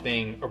seen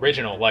something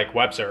original like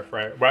Web Surf,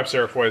 right? Web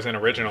Surf was an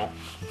original,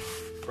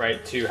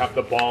 right? To have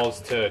the balls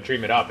to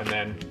dream it up, and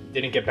then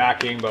didn't get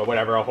backing, but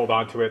whatever, I'll hold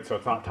on to it, so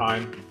it's not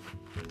time.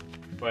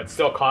 But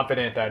still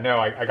confident that, no,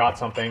 I got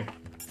something.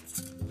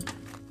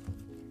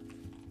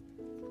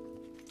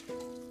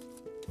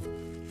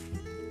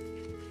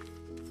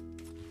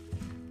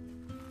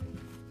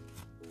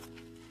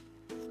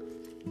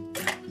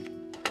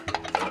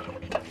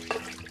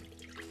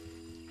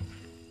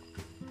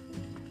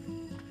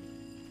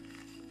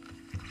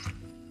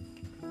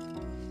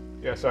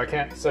 Yeah, so I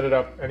can't set it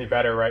up any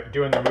better, right?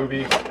 Doing the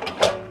movie,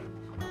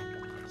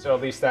 so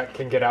at least that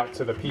can get out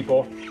to the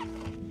people.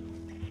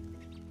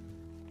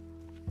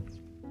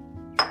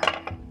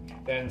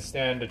 Then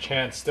stand a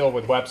chance still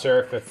with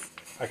WebSurf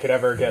if I could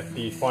ever get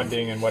the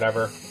funding and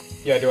whatever.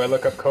 Yeah, do I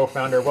look up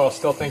co-founder? Well,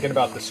 still thinking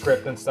about the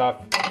script and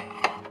stuff,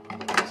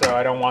 so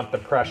I don't want the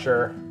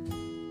pressure.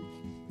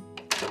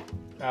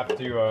 I have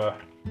to,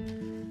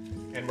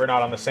 and we're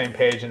not on the same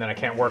page, and then I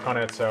can't work on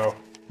it, so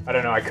I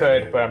don't know, I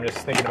could, but I'm just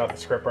thinking about the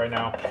script right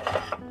now.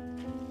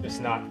 Just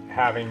not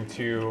having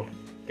to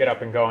get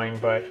up and going,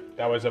 but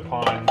that was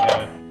upon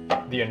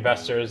the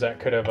investors that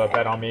could have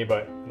bet on me,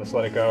 but let's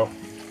let it go.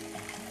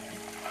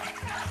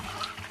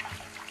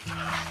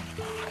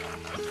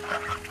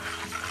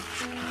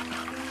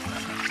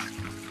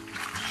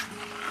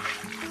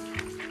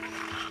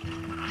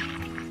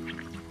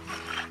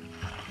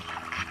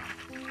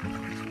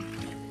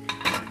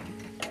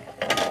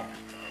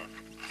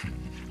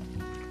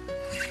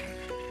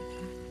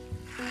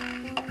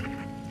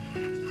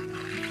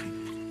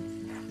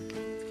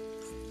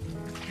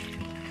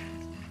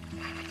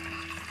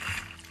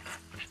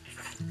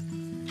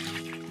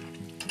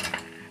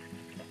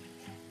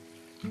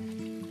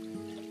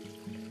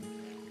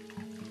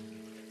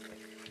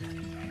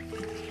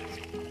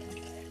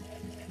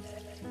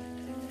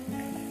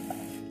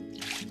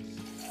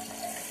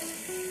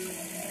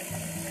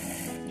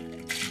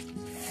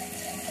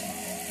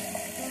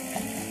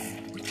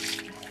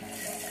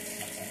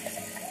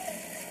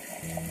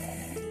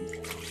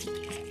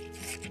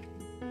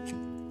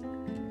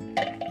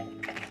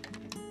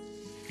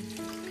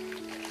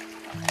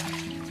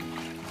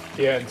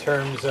 Yeah, in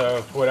terms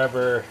of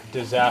whatever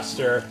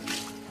disaster,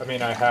 I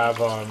mean, I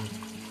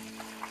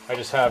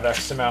just have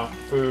X amount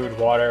food,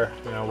 water,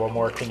 you know, what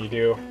more can you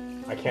do?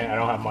 I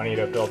don't have money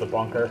to build a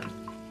bunker.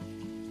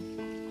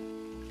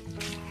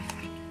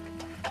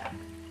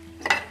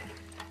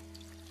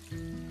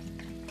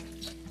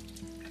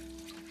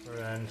 And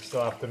then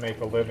still have to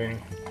make a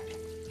living,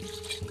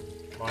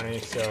 money,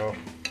 so.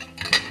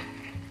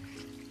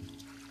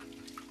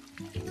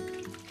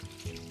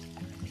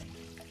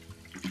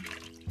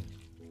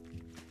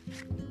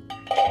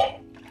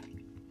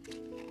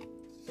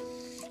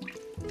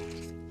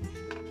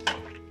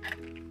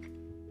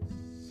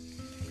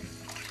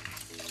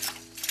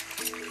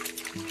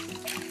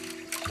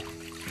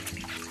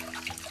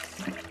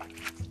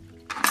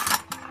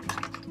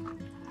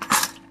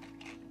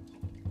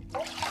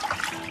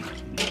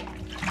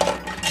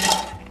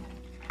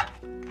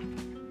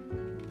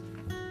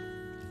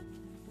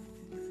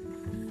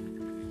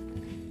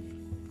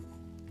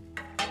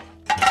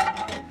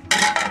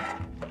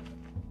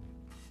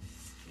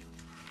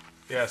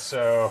 Yeah,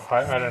 so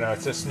I don't know,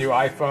 it's just new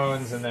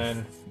iPhones, and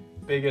then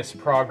biggest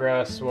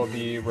progress will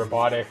be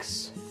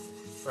robotics,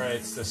 right?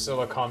 It's the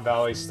Silicon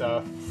Valley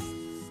stuff,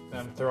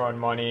 them throwing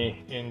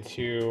money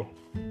into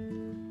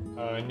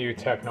new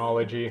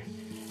technology,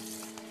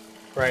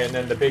 right? And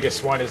then the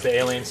biggest one is the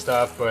alien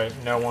stuff, but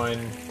no one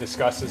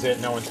discusses it,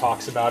 no one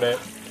talks about it,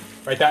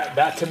 right?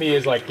 That to me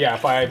is like, yeah,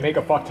 if I make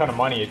a fuck ton of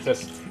money, it's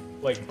just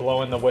like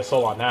blowing the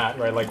whistle on that,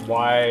 right? Like,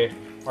 why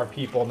are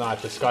people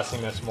not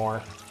discussing this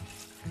more?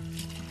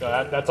 So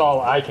that's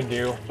all I can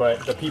do,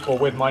 but the people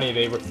with money,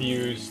 they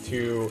refuse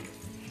to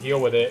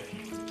deal with it,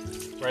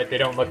 right? They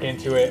don't look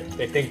into it.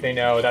 They think they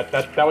know.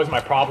 That was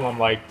my problem.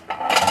 Like,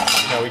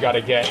 you know, we got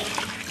to get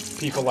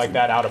people like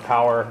that out of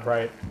power,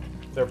 right?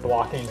 They're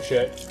blocking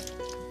shit,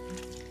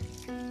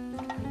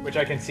 which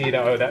I can see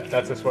that,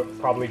 that's just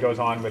what probably goes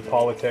on with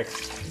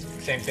politics.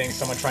 Same thing,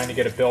 someone trying to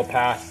get a bill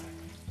passed,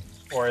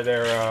 or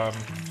they're,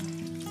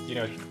 you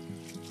know,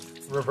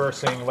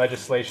 reversing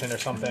legislation or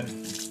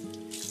something.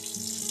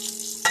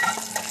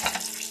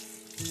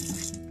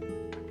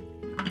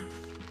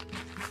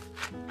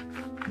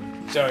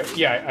 So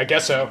yeah, I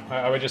guess so.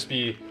 I would just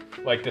be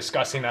like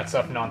discussing that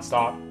stuff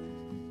nonstop,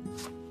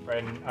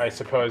 right? And I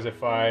suppose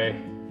if I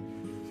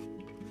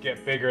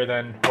get bigger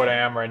than what I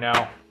am right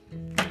now,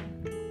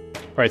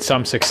 right,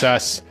 some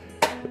success,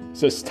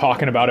 just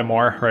talking about it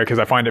more, right? Because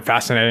I find it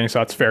fascinating, so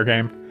that's fair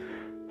game.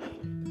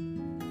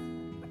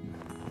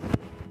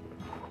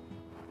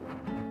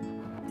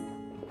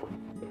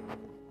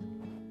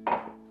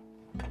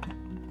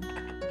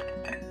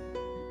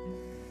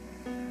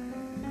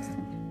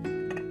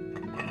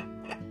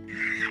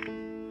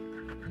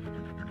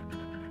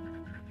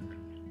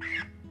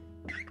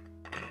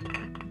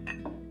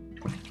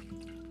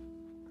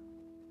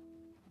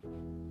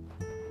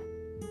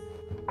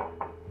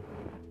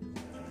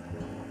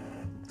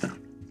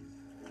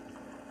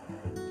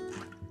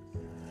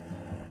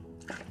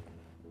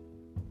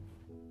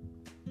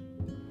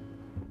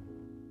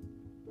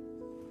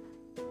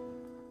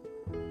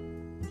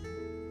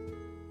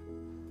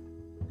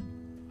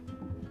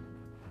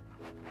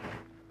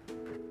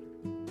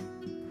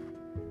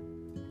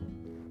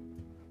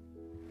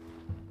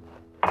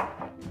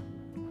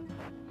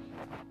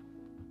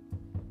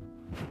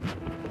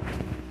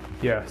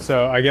 Yeah,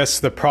 so I guess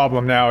the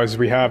problem now is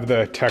we have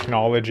the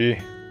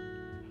technology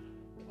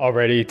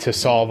already to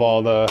solve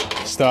all the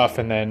stuff,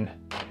 and then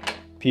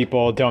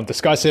people don't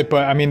discuss it.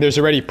 But I mean, there's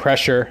already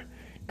pressure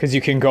because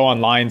you can go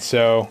online,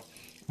 so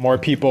more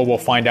people will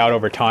find out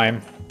over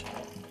time.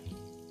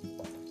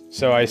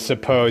 So I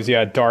suppose,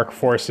 yeah, dark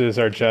forces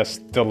are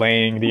just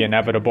delaying the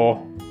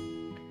inevitable.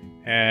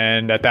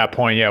 And at that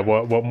point, yeah,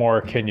 what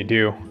more can you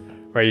do?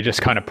 Right? You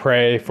just kind of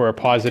pray for a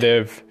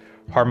positive,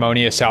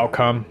 harmonious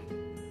outcome.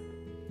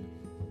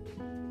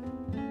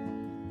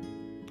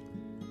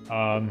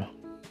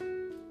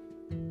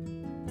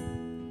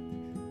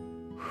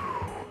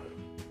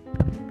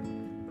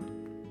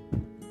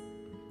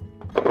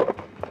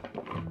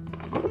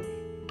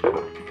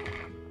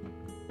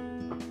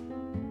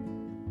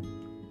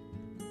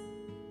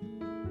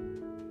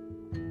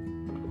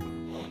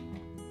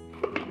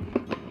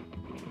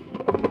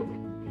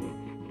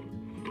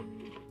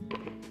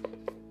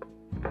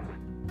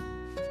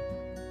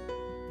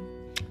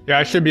 Yeah,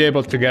 I should be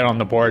able to get on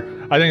the board.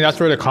 I think that's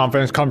where the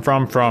confidence comes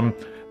from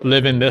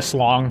living this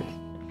long.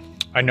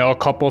 I know a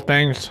couple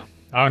things.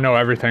 I don't know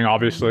everything,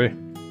 obviously.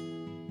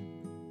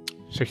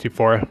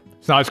 64.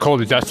 It's not as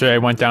cold as yesterday. I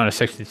went down to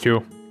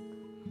 62.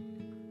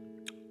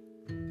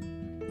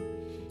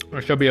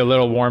 It should be a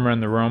little warmer in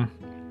the room.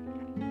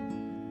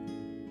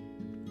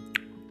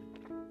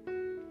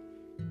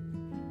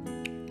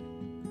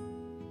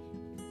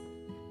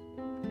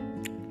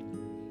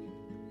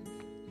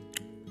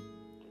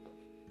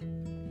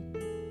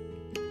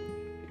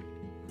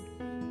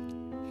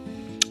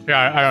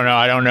 Yeah, I don't know.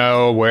 I don't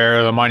know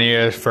where the money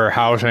is for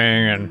housing,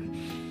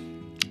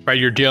 and right,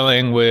 you're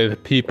dealing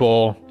with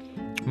people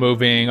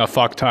moving a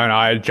fuck ton.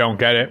 I don't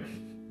get it.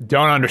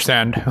 Don't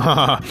understand.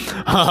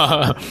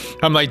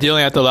 I'm like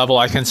dealing at the level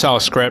I can sell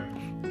a script,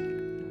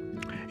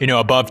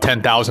 above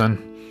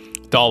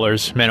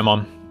 $10,000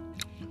 minimum,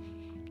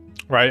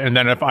 right? And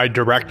then if I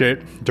direct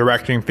it,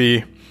 directing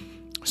fee,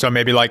 so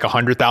maybe like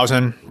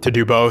 100,000 to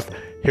do both.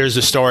 Here's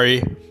the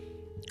story,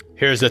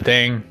 here's the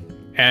thing,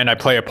 and I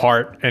play a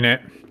part in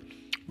it.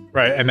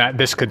 Right, and that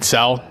this could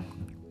sell.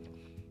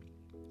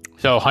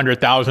 So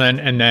 100,000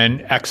 and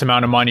then X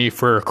amount of money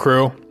for a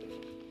crew.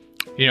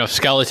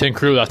 Skeleton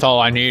crew, that's all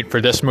I need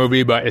for this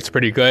movie, but it's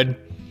pretty good.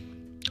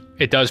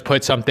 It does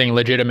put something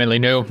legitimately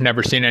new.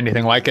 Never seen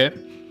anything like it.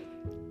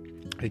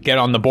 Get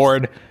on the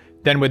board.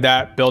 Then with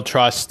that, build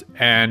trust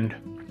and,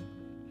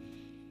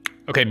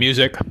 okay,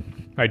 music.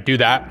 I do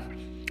that.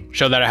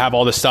 Show that I have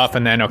all this stuff,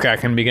 and then, okay, I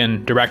can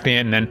begin directing it,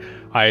 and then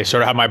I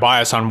sort of have my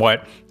bias on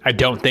what I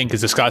don't think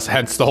is discussed,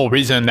 hence the whole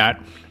reason that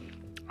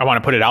I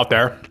want to put it out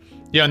there.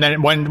 And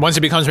then once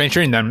it becomes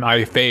mainstream, then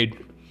I fade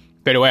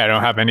away. I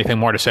don't have anything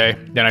more to say.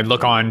 Then I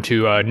look on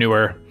to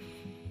newer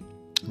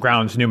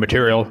grounds, new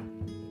material.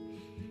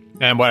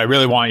 And what I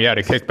really want,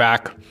 to kick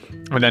back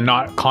and then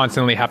not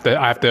constantly I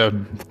have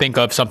to think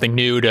of something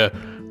new to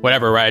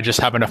whatever, right? I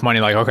just have enough money,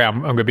 like, okay,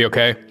 I'm going to be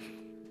okay.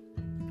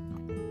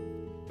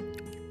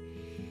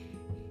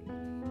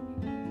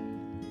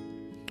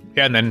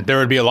 Yeah, and then there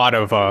would be a lot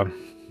of,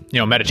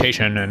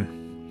 meditation and,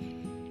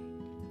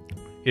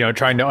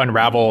 trying to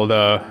unravel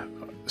the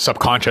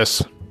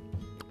subconscious.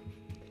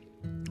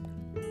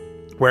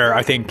 Where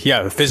I think,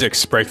 the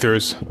physics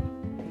breakthroughs.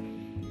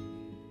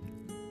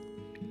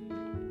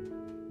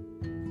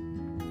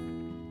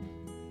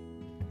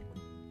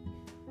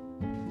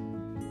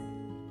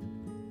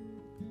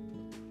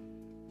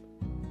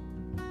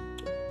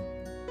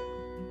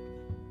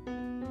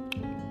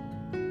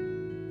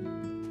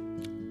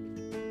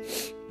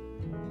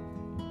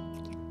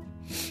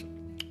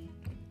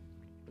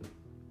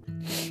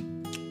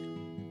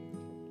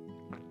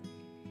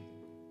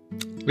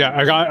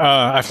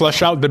 Yeah, I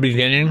fleshed out the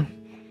beginning,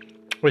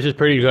 which is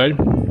pretty good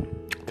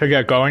to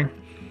get going.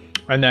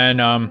 And then,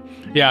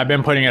 I've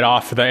been putting it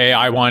off, the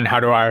AI one.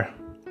 How do I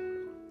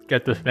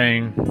get this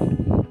thing,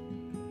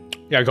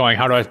 going?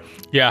 How do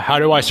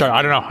I start?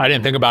 I don't know. I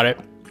didn't think about it.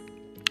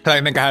 I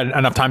didn't think I had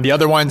enough time. The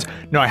other ones,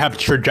 I have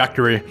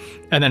trajectory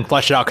and then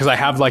flesh it out because I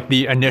have like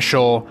the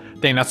initial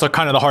thing. That's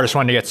kind of the hardest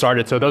one to get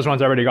started. So those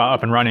ones already got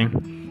up and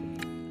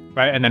running,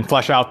 right? And then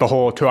flesh out the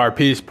whole 2-hour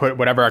piece, put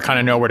whatever I kind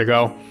of know where to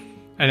go.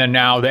 And then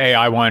now the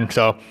AI one,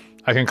 so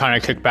I can kind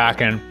of kick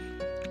back and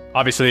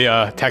obviously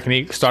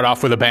technique, start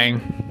off with a bang.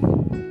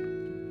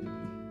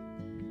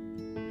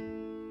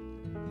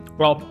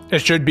 Well, it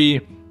should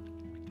be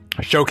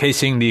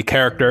showcasing the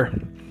character,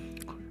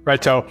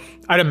 right? So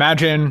I'd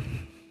imagine,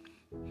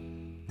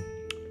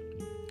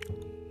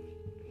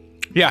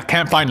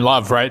 can't find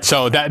love, right?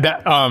 So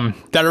that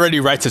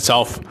already writes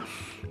itself.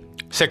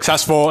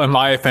 Successful in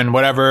life and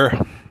whatever,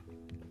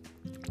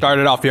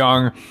 started off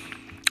young.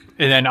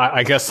 And then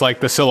I guess like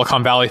the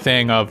Silicon Valley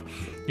thing of,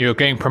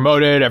 getting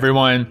promoted,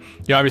 everyone,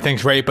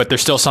 everything's great, but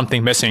there's still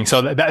something missing.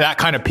 So that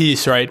kind of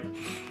piece, right?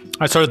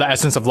 That's sort of the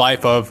essence of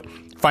life, of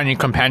finding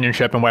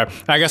companionship and whatever.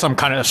 I guess I'm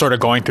kind of sort of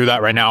going through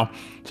that right now.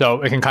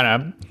 So it can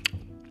kind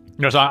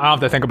of, so I don't have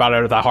to think about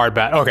it that hard,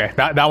 but okay,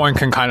 that one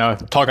can kind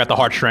of tug at the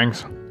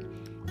heartstrings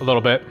a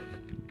little bit.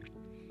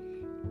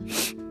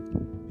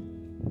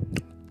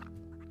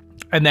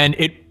 And then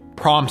it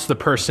prompts the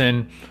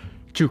person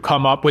to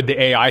come up with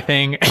the AI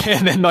thing,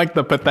 and then like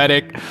the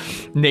pathetic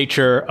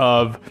nature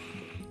of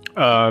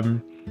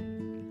the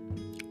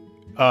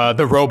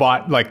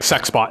robot like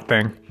sex bot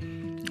thing,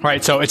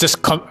 right? So it's just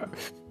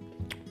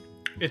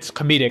it's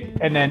comedic.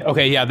 And then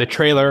okay, yeah, the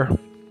trailer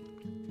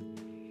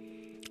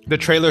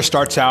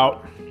starts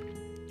out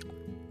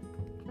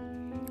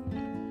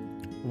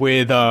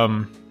with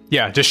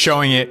just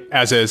showing it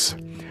as is,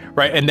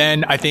 right? And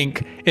then I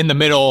think in the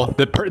middle,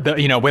 the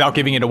without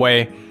giving it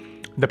away,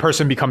 the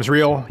person becomes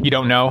real. You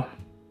don't know.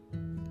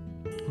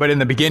 But in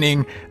the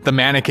beginning, the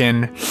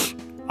mannequin,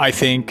 I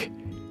think,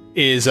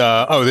 is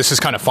this is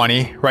kind of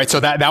funny, right? So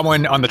that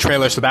one on the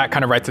trailer, so that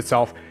kind of writes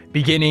itself.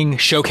 Beginning,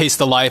 showcase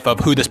the life of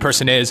who this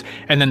person is,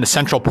 and then the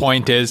central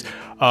point is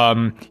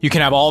you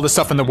can have all the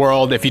stuff in the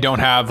world if you don't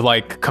have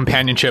like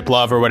companionship,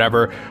 love, or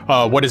whatever.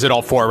 What is it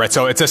all for, right?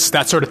 So it's just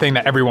that sort of thing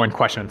that everyone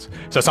questions.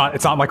 So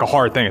it's not like a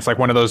hard thing. It's like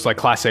one of those like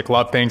classic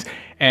love things.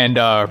 And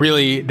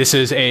really, this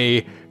is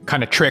a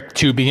kind of trick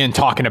to begin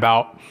talking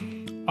about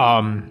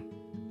my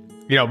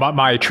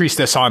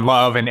treatise on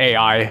love and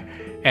AI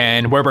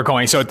and where we're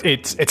going. So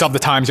it's of the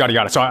times, yada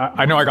yada. So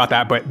I know I got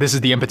that, but this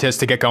is the impetus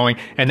to get going.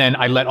 And then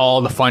I let all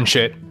the fun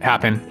shit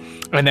happen.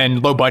 And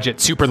then low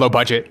budget, super low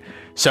budget.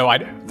 So I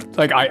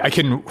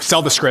can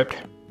sell the script.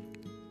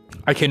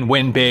 I can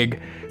win big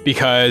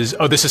because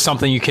this is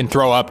something you can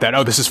throw up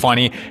that this is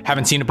funny,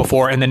 haven't seen it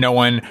before, and then no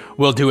one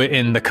will do it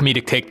in the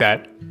comedic take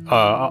that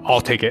I'll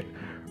take it,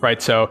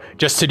 right? So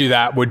just to do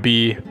that would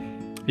be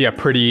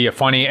pretty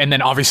funny. And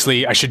then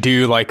obviously I should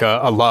do like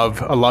a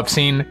love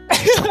scene.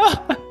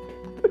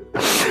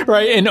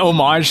 Right, in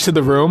homage to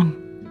The Room.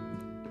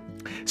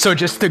 So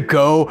just to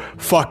go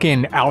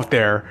fucking out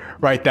there,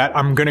 right? That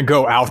I'm gonna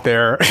go out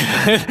there.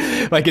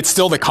 Like it's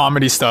still the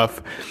comedy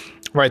stuff,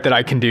 right? That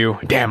I can do.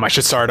 Damn, I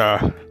should start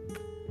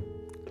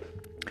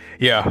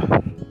yeah,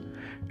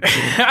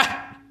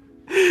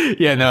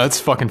 no, it's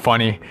fucking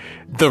funny.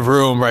 The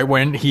Room, right?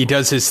 When he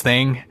does his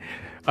thing,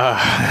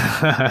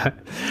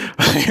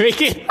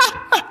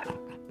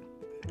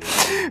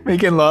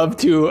 making love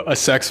to a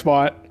sex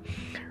bot,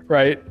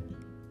 right?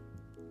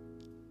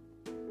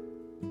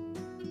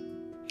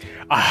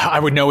 I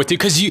would know what to,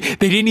 because they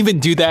didn't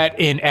even do that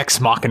in Ex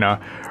Machina,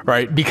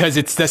 right? Because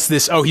it's this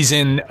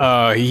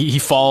he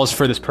falls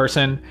for this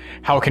person,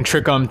 how it can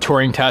trick him,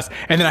 Turing test,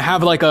 and then I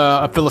have like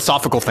a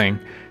philosophical thing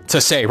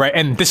to say, right?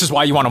 And this is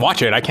why you want to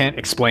watch it. I can't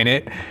explain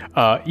it,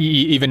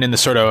 even in the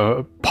sort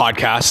of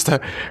podcast.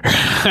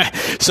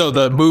 So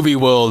the movie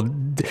will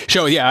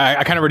show. Yeah,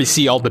 I kind of already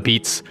see all the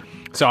beats,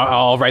 so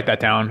I'll write that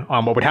down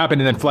on what would happen,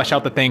 and then flesh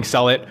out the thing,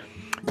 sell it.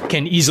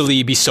 Can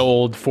easily be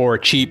sold for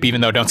cheap,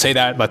 even though don't say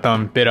that, let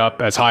them bid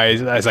up as high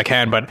as I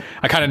can. But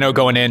I kind of know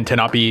going in to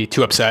not be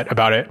too upset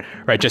about it,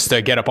 right? Just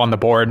to get up on the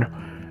board.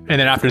 And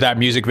then after that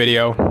music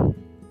video,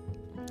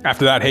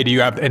 after that, hey, do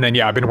you have, and then,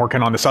 I've been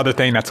working on this other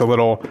thing that's a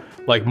little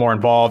like more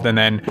involved. And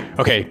then,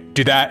 okay,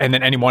 do that. And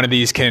then any one of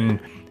these can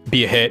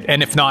be a hit.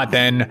 And if not,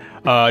 then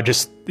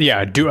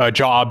do a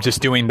job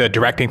just doing the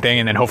directing thing.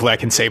 And then hopefully I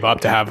can save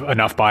up to have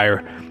enough by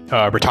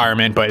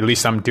retirement, but at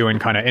least I'm doing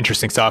kind of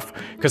interesting stuff,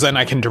 because then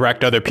I can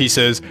direct other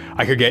pieces.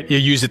 I could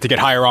use it to get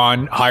hired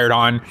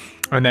on,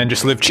 and then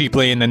just live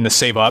cheaply, and then to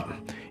save up,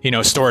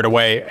 store it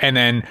away. And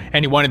then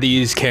any one of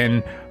these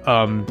can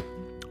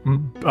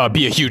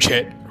be a huge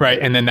hit, right?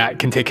 And then that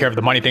can take care of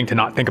the money thing to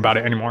not think about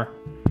it anymore.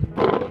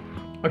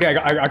 Okay,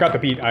 I got the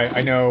beat.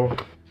 I know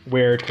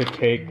where to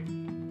take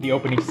the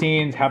opening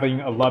scenes,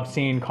 having a love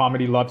scene,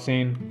 comedy love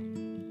scene.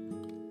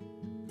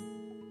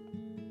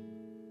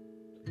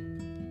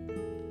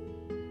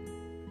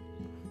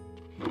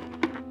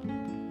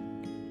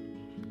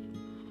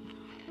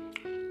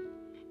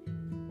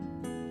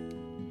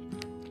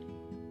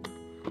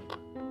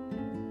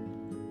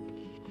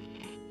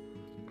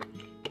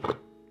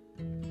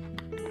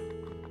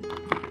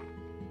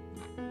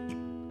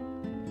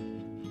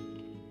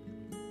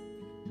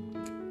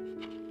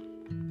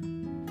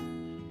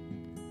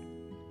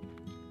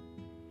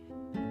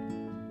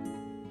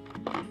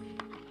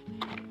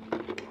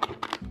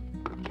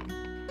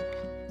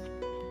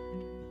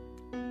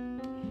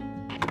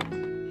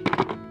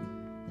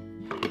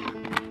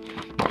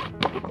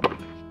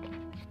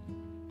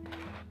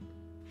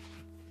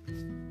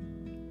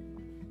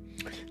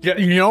 Yeah,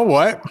 you know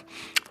what?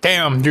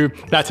 Damn, dude,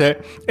 that's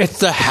it. It's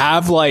to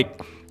have like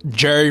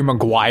Jerry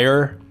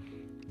Maguire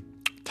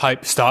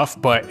type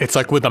stuff, but it's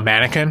like with a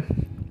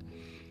mannequin,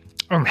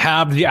 and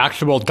have the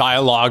actual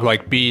dialogue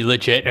like be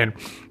legit, and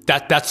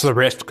that's the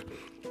risk,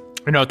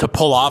 to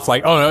pull off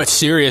like, oh no, it's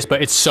serious,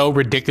 but it's so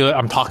ridiculous.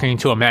 I'm talking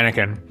to a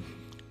mannequin,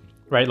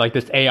 right? Like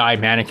this AI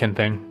mannequin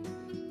thing.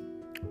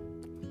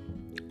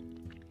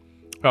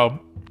 Oh,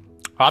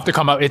 I'll have to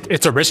come up.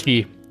 It's a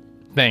risky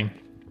thing.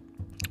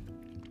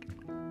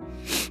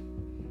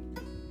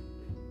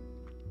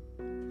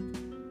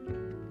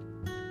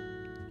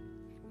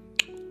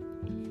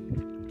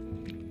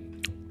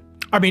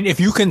 I mean, if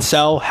you can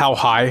sell how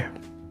high,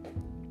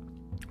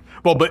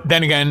 well, but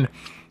then again,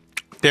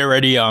 they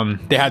already,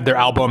 they had their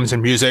albums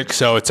and music,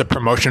 so it's a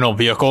promotional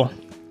vehicle.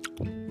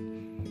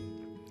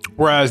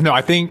 Whereas, no,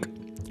 I think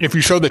if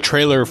you show the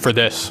trailer for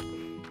this,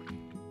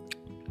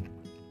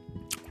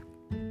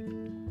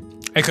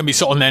 it can be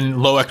sold, and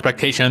then low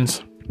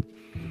expectations.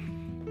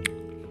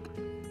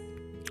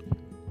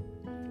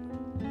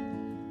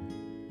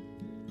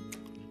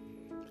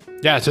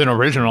 Yeah, it's an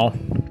original.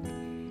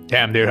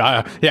 Damn, dude.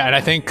 Yeah, and I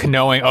think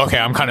knowing, okay,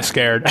 I'm kind of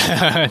scared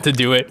to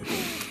do it.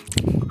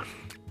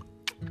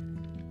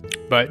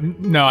 But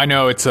no, I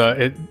know it's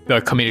the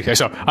comedic.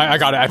 So I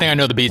got it. I think I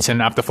know the beats,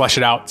 and I have to flesh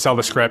it out, sell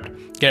the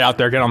script, get out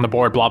there, get on the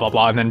board, blah, blah,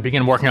 blah, and then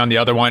begin working on the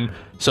other one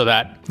so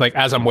that, like,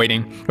 as I'm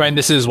waiting, right? And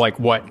this is like,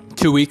 what,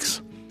 2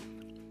 weeks?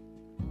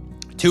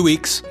 2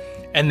 weeks.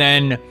 And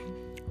then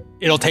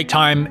it'll take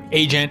time.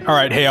 Agent, all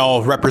right, hey,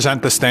 I'll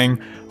represent this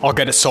thing. I'll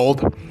get it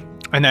sold.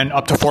 And then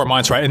up to 4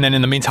 months, right? And then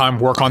in the meantime,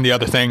 work on the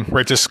other thing,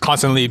 right? Just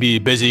constantly be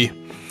busy.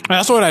 And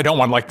that's what I don't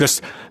want. Like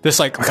this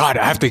like, God,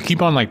 I have to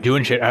keep on like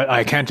doing shit.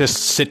 I can't just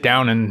sit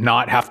down and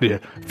not have to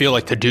feel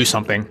like to do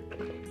something.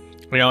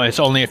 You know, it's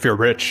only if you're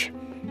rich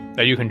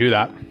that you can do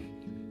that.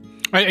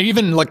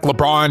 Even like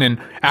LeBron and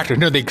actors,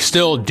 no, they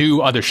still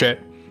do other shit.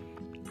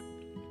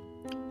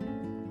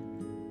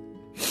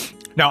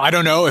 Now, I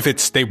don't know if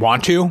it's they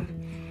want to,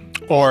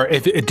 or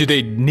if do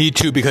they need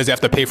to because they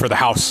have to pay for the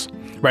house,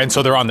 right? And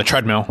so they're on the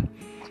treadmill.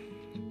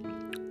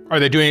 Are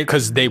they doing it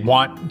because they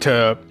want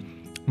to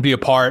be a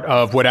part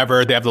of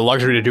whatever, they have the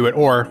luxury to do it,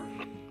 or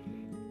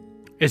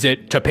is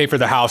it to pay for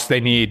the house they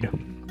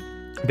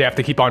have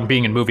to keep on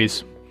being in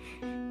movies,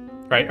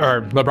 right?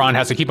 Or LeBron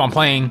has to keep on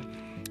playing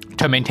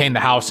to maintain the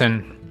house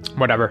and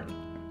whatever.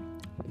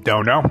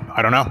 Don't know.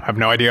 I don't know. I have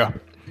no idea.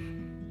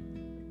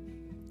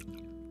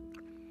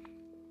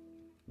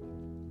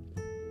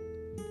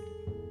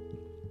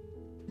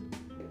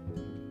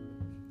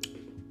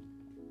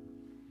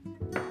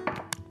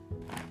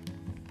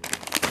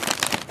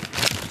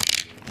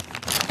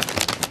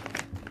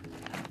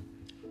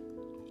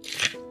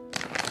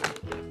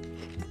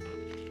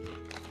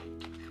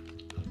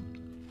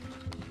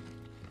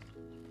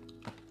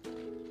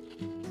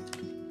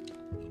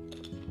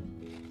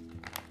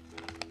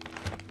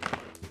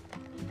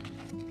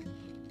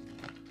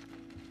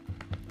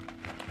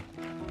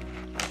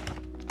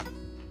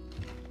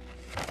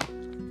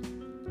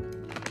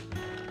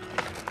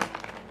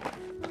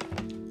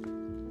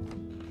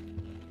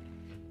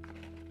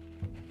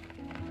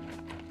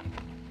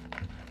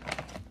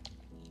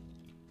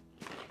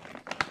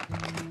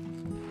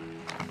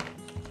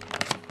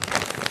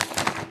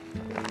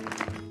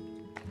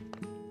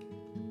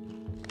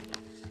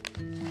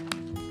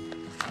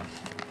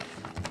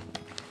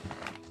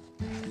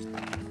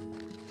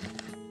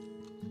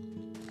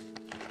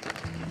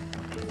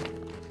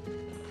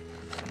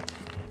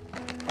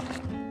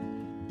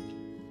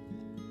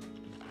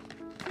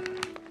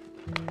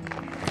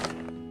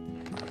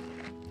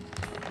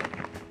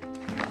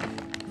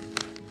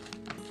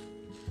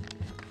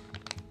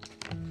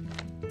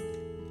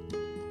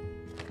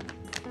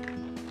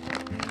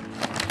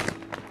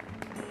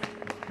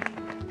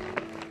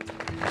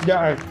 Yeah,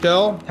 I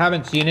still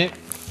haven't seen it.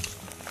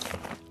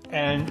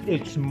 And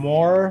it's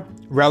more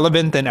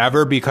relevant than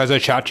ever because of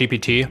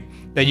ChatGPT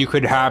that you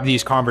could have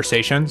these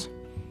conversations.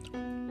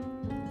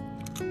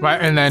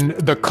 Right? And then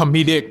the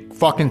comedic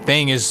fucking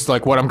thing is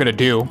like what I'm going to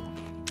do.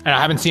 And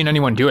I haven't seen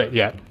anyone do it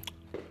yet.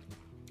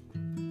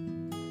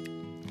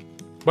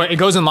 But it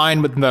goes in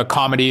line with the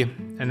comedy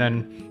and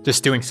then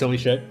just doing silly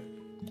shit.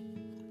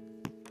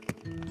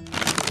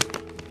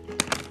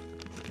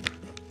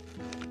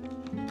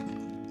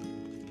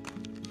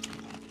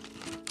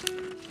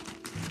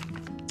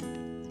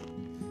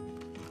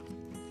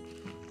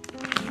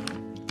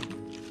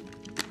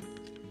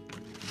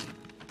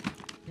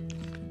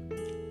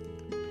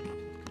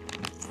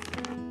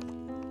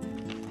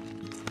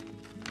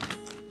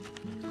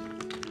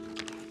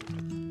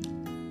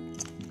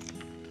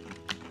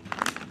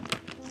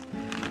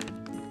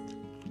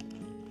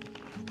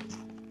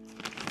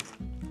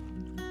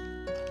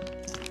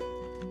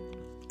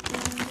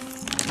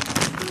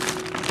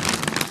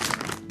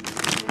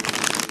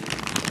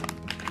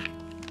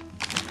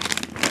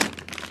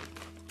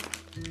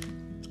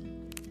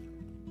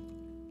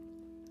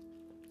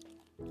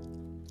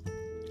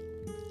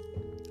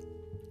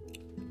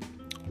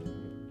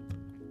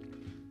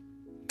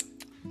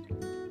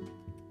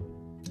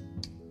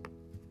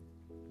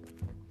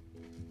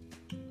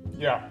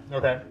 Yeah,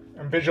 okay.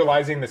 I'm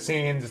visualizing the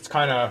scenes. It's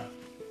kind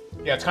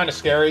of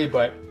scary,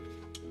 but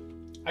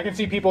I can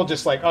see people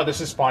just like, oh,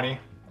 this is funny.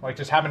 Like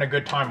just having a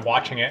good time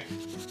watching it.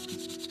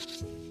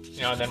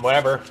 You know, and then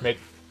whatever, make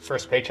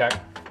first paycheck.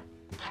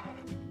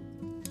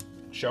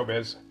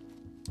 Showbiz.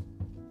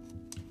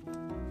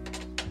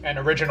 An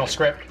original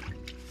script.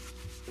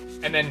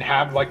 And then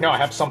have like, no, I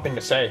have something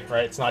to say,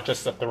 right? It's not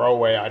just a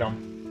throwaway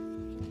item.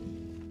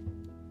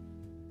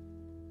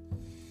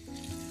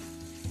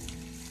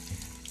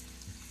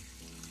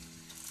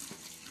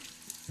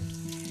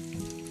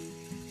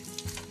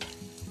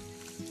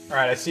 All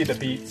right, I see the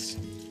beats.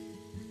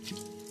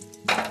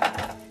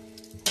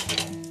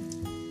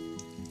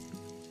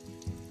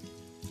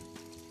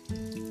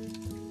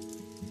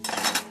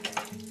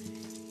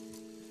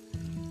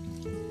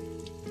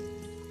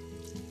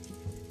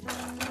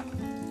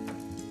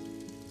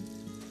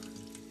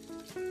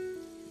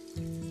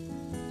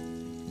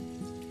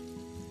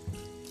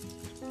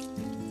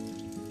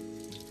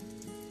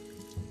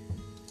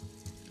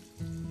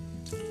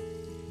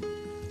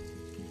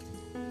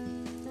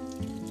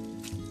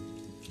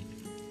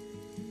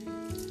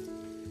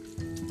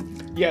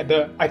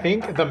 Yeah, I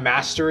think the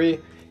mastery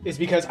is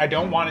because I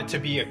don't want it to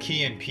be a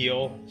Key and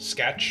Peele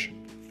sketch.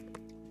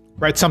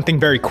 Right, something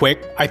very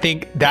quick. I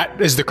think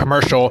that is the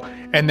commercial,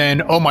 and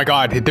then oh my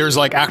god, there's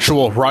like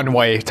actual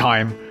runway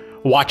time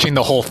watching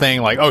the whole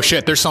thing, like oh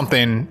shit, there's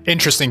something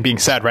interesting being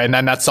said, right? And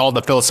then that's all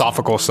the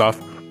philosophical stuff,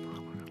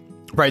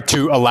 right?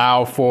 To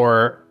allow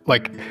for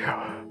like,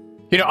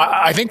 you know,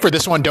 I think for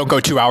this one, don't go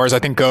 2 hours. I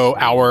think go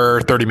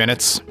hour 30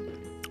 minutes.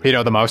 You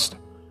know, the most.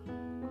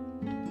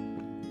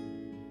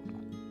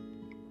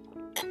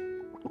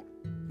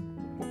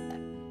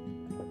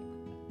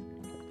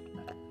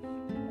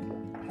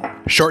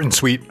 Short and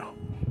sweet.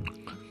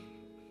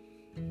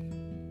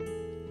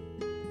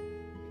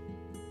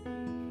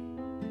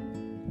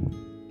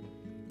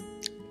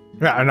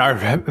 Yeah, and I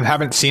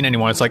haven't seen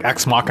anyone. It's like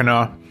Ex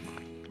Machina.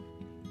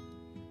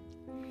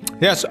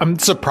 Yes, I'm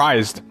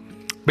surprised.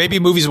 Maybe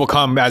movies will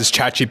come as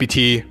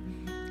ChatGPT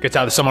gets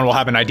out. Someone will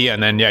have an idea,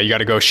 and then yeah, you got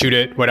to go shoot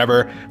it,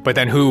 whatever. But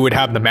then who would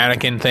have the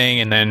mannequin thing,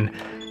 and then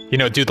you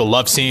know do the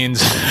love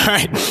scenes,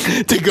 right?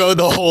 To go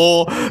the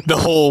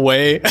whole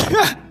way.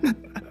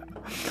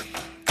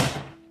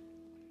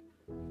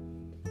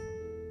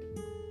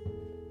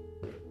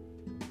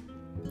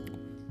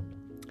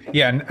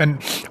 Yeah,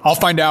 and I'll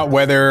find out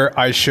whether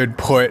I should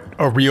put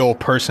a real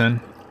person.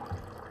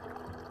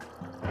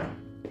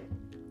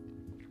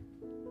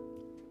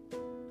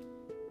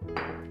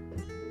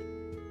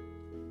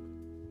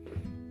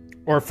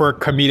 Or for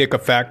comedic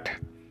effect,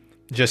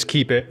 just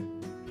keep it.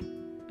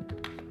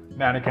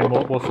 Mannequin,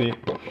 we'll see.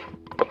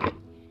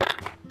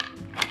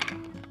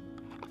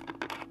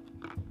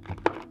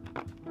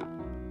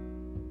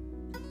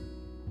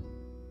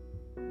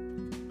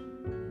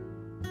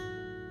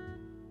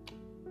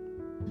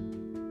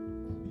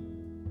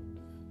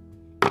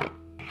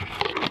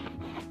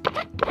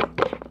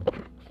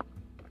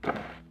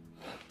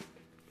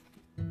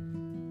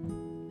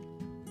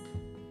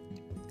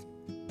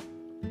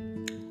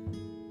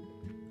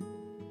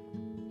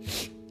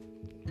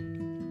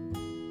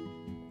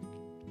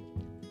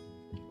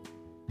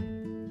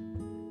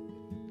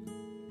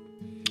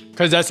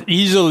 Because that's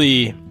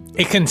easily,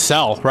 it can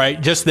sell, right?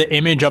 Just the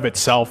image of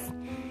itself.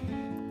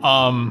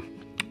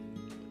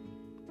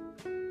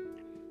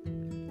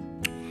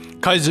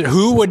 Because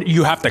who would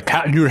you have to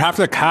cast? You would have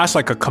to cast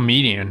like a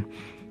comedian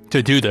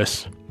to do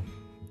this.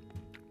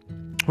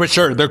 But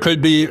sure, there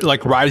could be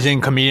like rising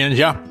comedians.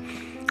 Yeah,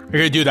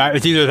 you could do that.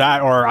 It's either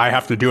that or I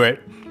have to do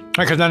it.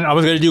 Because then I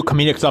was going to do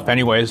comedic stuff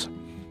anyways.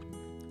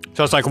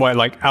 So it's like what,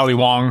 like Ali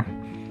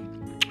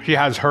Wong. She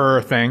has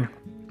her thing.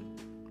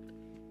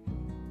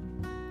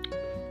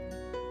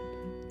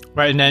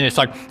 Right, and then it's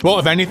like, well,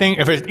 if anything,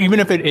 even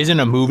if it isn't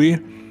a movie,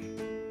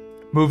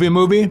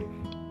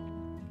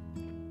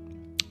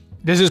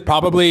 this is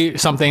probably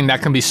something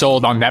that can be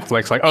sold on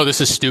Netflix. Like, oh, this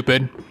is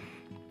stupid,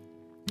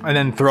 and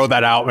then throw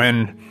that out,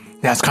 and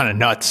that's kind of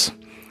nuts.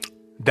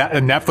 That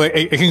Netflix,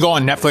 it can go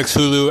on Netflix,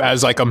 Hulu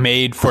as like a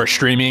made for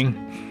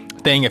streaming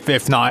thing,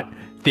 if not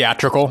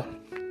theatrical,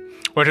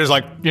 which is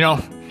like, you know,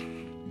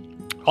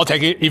 I'll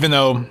take it, even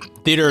though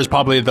theater is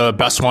probably the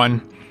best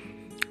one,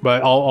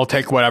 but I'll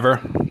take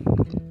whatever.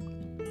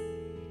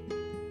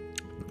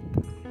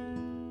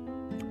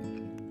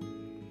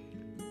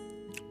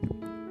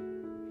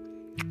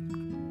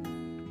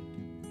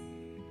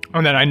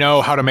 And then I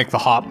know how to make the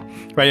hop,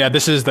 right? Yeah,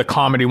 this is the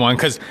comedy one,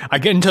 because I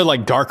get into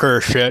like darker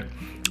shit,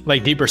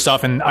 like deeper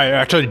stuff, and I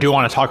actually do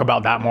want to talk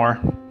about that more.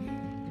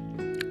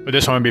 But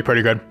this one would be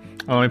pretty good.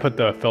 Let me put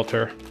the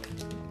filter.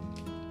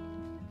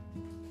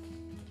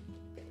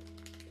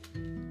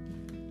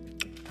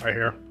 Right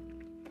here.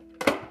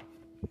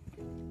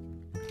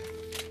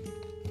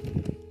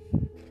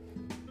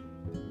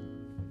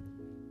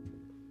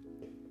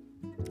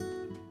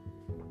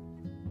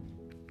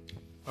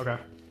 Okay.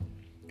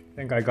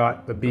 I think I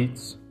got the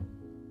beats.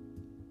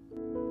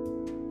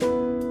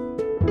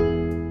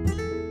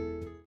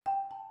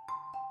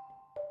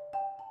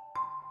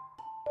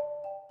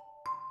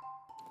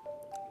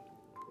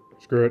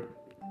 Screw it.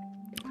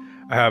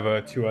 I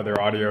have two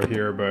other audio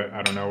here, but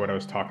I don't know what I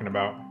was talking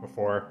about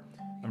before.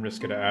 I'm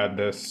just gonna add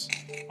this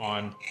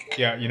on.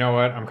 Yeah, you know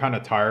what? I'm kind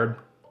of tired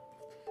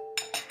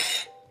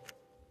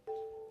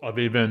of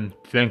even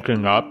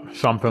thinking up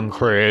something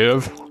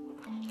creative.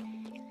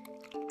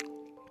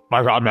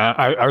 My God, man,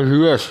 I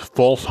do this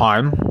full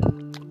time,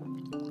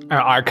 and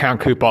I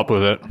can't keep up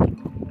with it.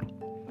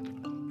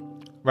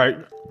 Right?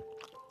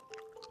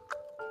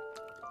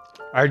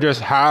 I just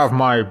have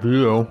my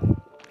view.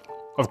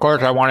 Of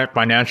course, I want it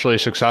financially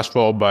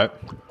successful, but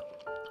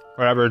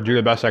whatever, do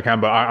the best I can.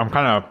 But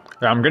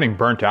I'm getting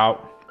burnt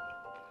out.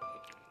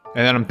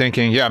 And then I'm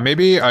thinking, yeah,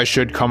 maybe I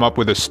should come up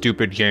with a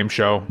stupid game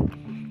show,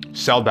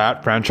 sell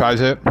that,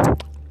 franchise it,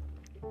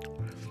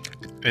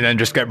 and then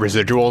just get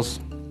residuals.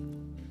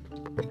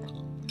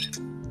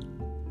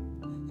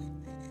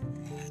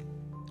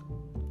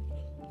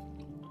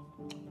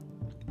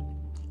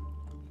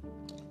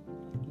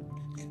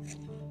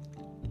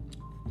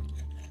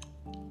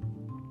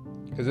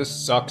 Because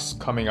this sucks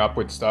coming up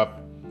with stuff.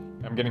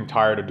 I'm getting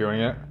tired of doing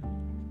it.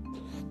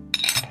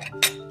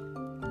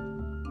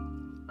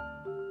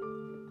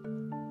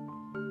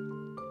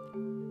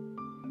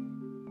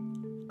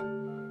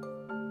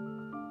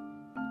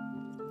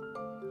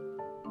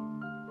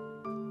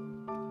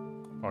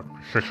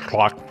 6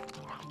 o'clock.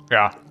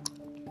 Yeah.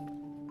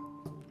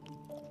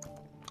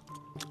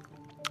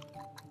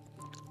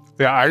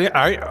 Yeah,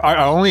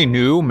 I only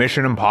knew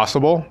Mission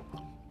Impossible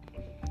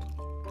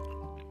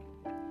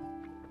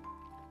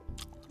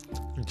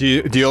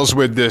deals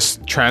with this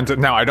transit.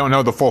 Now, I don't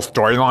know the full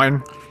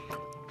storyline.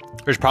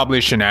 There's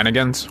probably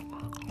shenanigans.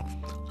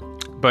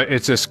 But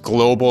it's this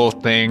global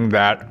thing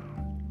that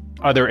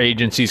other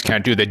agencies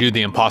can't do. They do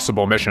the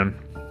impossible mission.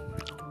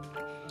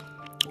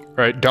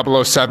 Right?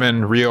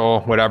 007,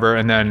 real, whatever.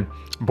 And then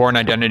Born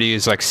Identity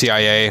is like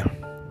CIA,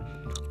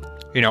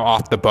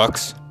 off the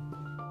books.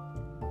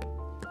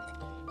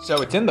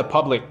 So it's in the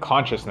public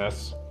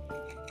consciousness,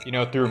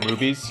 through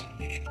movies.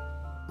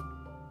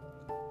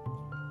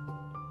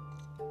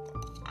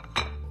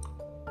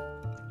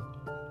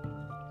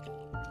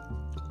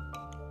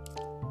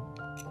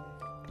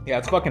 Yeah,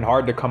 it's fucking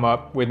hard to come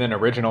up with an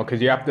original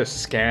because you have to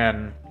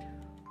scan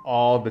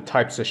all the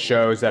types of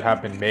shows that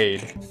have been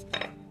made.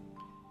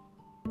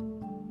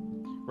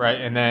 Right,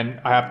 and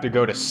then I have to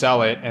go to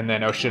sell it, and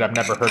then, oh shit, I've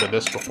never heard of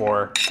this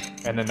before.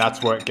 And then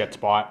that's what gets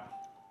bought.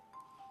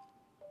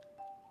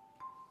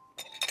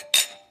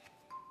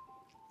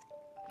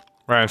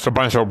 Right, it's a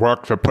bunch of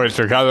work to put it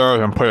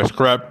together and put a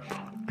script,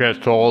 get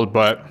it sold,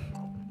 but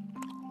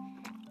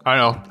I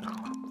don't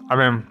know. I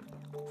mean,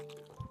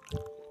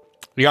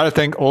 you got to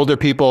think older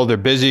people, they're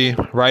busy,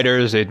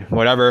 writers, they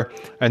whatever,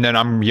 and then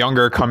I'm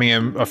younger, coming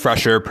in a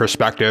fresher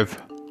perspective.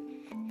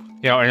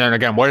 And then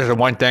again, what is the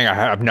one thing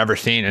I've never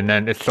seen? And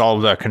then it's all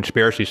the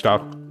conspiracy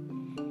stuff.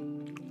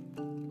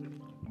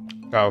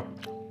 So,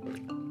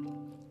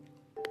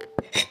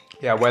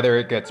 yeah, whether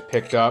it gets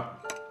picked up.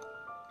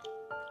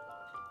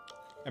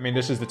 I mean,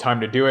 this is the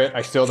time to do it.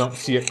 I still don't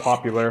see it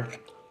popular.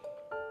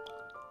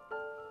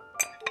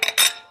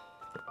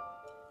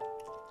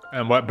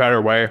 And what better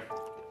way?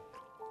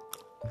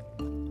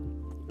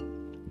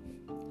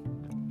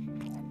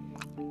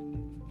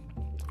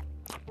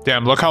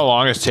 Damn, look how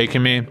long it's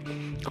taken me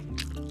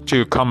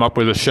to come up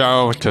with a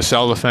show, to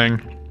sell the thing.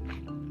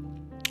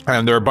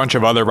 And there are a bunch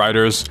of other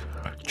writers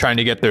trying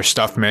to get their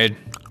stuff made.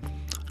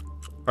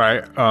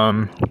 Right?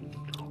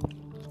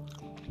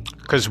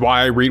 Because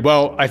why read?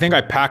 Well, I think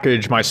I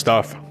package my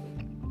stuff.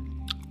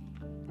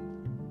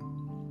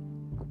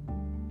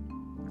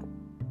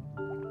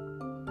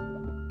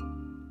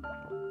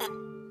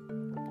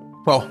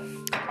 Well,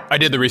 I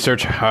did the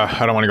research.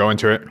 I don't want to go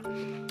into it.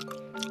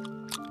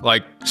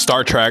 Like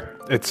Star Trek,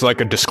 it's like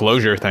a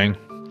disclosure thing.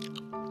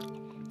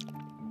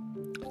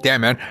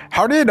 Damn, man.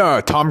 How did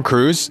Tom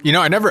Cruise...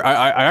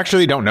 I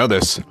actually don't know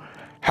this.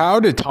 How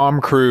did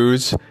Tom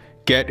Cruise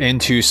get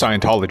into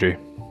Scientology?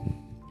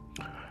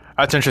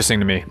 That's interesting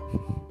to me.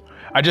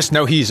 I just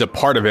know he's a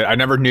part of it. I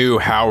never knew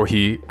how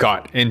he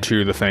got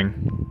into the thing.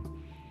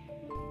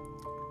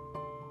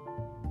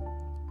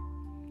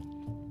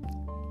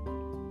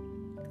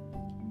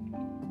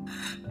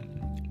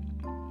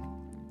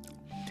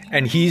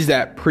 And he's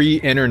that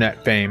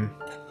pre-internet fame.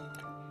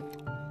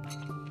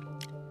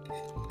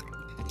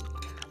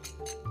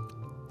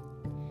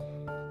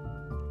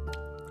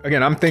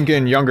 Again, I'm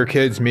thinking younger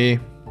kids, me.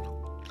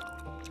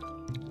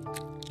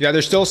 Yeah,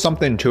 there's still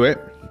something to it.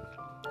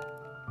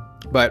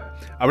 But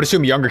I would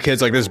assume younger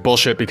kids like this is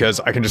bullshit because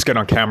I can just get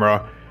on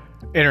camera,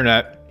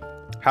 internet,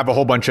 have a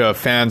whole bunch of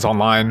fans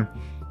online,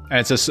 and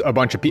it's just a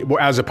bunch of people,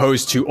 as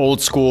opposed to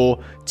old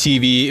school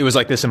TV. It was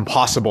like this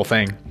impossible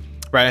thing,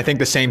 right? I think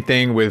the same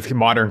thing with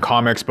modern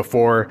comics.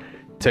 Before,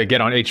 to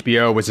get on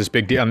HBO was this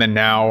big deal, and then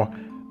now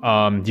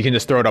you can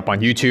just throw it up on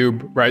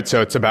YouTube, right?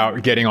 So it's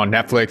about getting on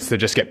Netflix to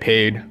just get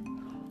paid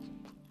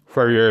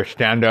for your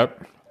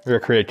stand-up, your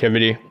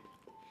creativity.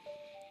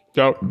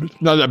 So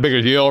it's not that big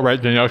a deal,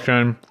 right? The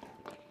notion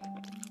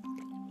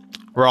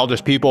we're all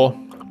just people.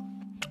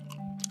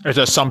 It's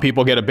just some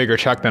people get a bigger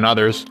check than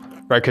others,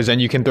 right? Because then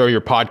you can throw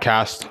your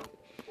podcast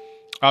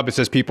up. It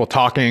says people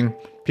talking,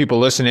 people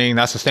listening.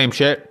 That's the same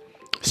shit.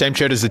 Same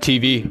shit as the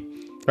TV,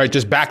 right?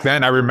 Just back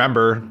then, I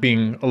remember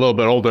being a little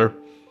bit older,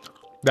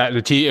 that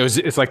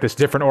it's like this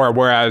different aura.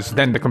 Whereas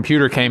then the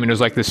computer came and it was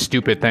like this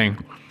stupid thing.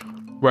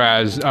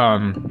 Whereas I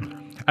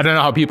don't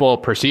know how people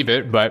perceive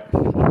it, but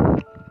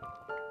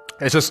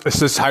it's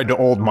just tied to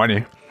old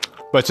money.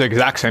 But it's the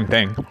exact same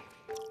thing.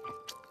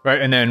 Right,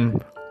 and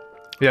then,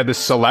 yeah, this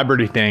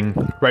celebrity thing,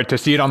 right, to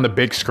see it on the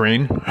big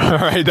screen,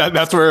 right,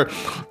 that's where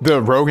the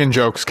Rogan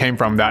jokes came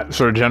from, that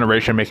sort of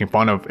generation making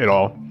fun of it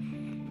all.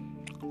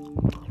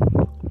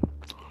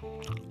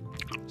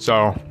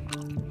 So,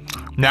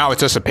 now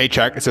it's just a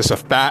paycheck, it's just a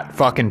fat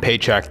fucking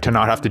paycheck to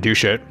not have to do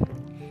shit.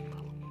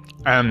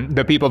 And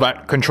the people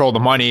that control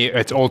the money,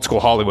 it's old school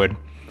Hollywood.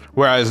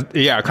 Whereas,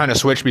 yeah, it kind of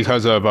switched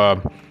because of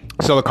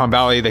Silicon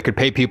Valley. They could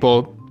pay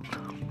people,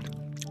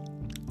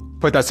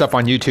 put that stuff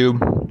on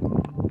YouTube.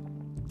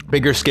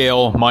 Bigger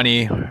scale,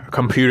 money,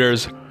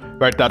 computers,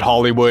 right, that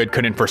Hollywood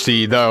couldn't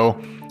foresee, though.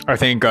 I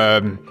think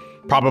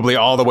probably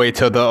all the way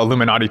to the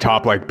Illuminati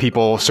top, like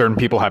certain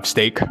people have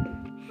stake.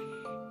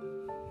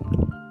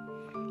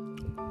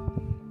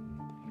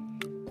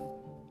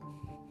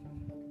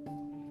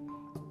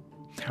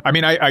 I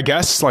mean, I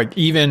guess, like,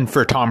 even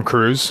for Tom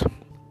Cruise,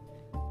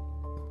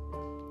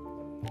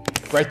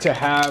 right? To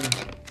have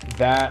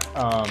that,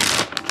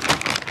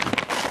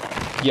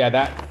 yeah,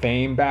 that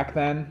fame back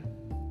then,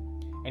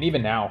 and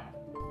even now,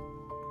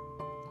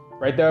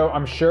 right? Though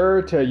I'm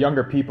sure to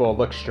younger people it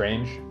looks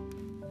strange.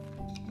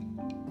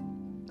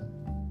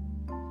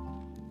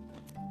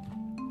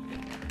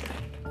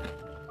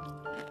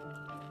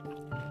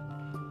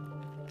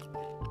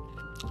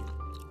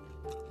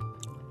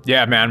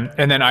 Yeah, man.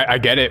 And then I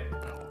get it.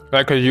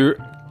 Like,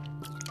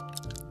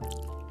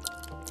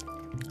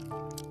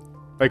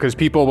 because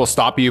people will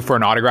stop you for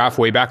an autograph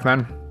way back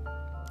then.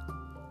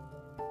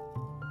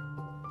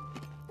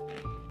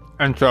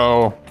 And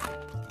so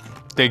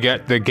they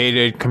get the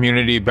gated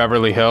community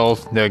Beverly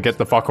Hills. They get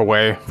the fuck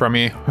away from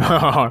me.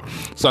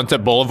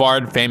 Sunset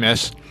Boulevard,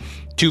 famous.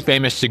 Too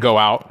famous to go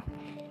out.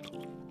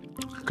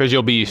 Because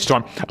you'll be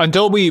stormed.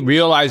 Until we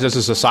realize as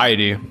a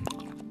society,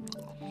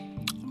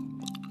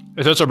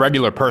 it's just a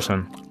regular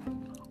person.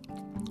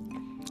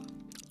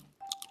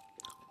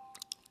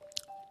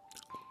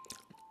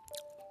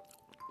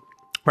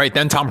 Right,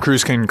 then Tom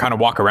Cruise can kind of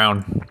walk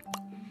around.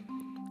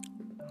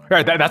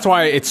 Right, that's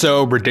why it's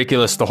so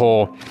ridiculous,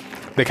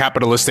 the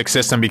capitalistic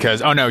system,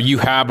 because, oh no, you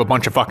have a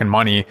bunch of fucking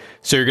money,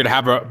 so you're gonna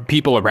have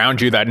people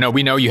around you that, no,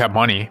 we know you have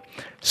money.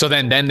 So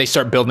then they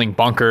start building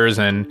bunkers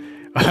and...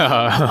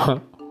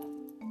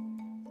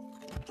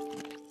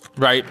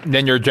 right,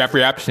 then you're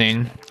Jeffrey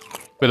Epstein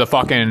with a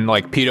fucking,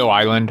 like, pedo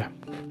island.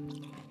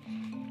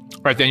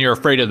 Right, then you're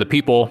afraid of the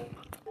people.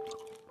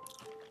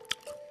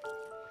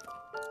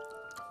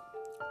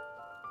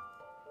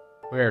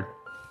 Weird.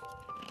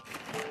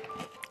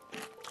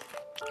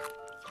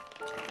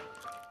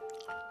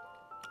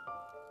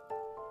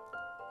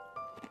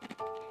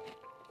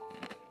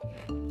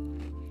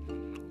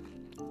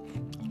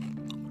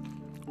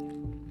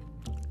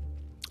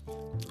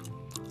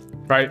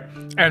 Right,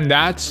 and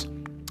that's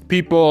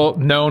people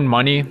known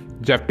money.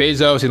 Jeff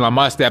Bezos, Elon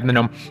Musk, they have the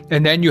known.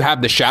 And then you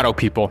have the shadow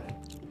people.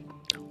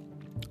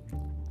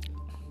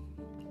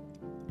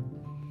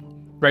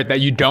 Right,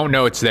 that you don't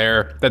know it's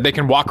there, that they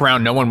can walk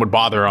around, no one would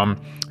bother them.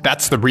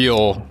 That's the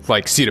real,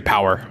 like, seat of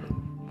power.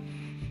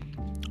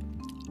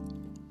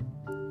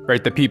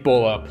 Right, the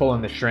people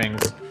pulling the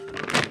strings.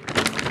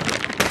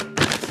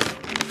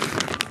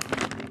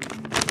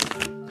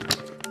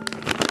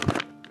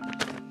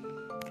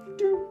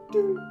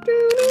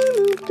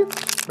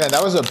 Man,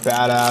 that was a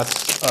badass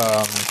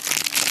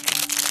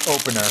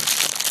opener.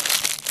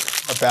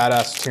 A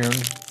badass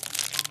tune.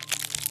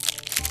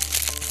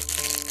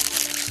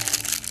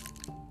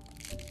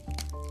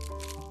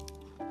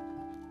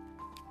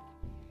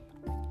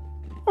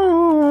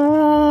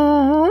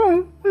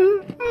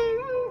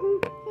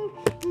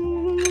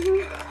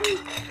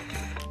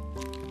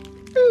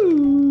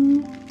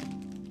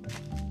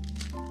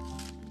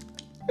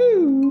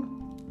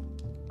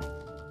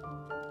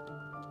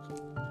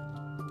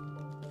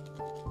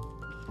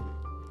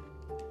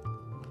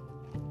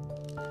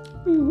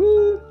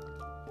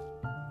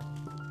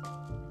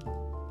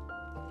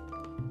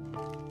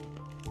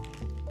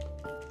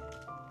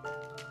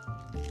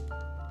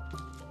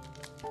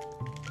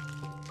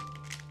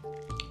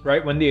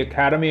 Right, when the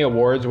Academy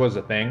Awards was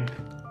a thing.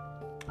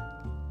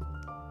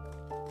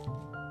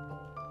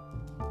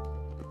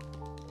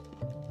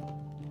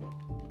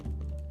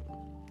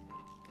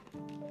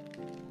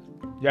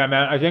 Yeah,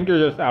 man, I think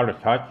you're just out of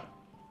touch.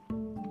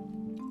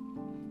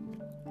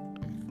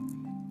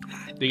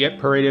 They get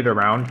paraded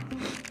around.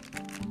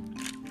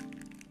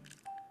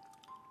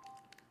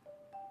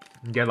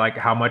 You get, like,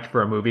 how much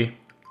for a movie?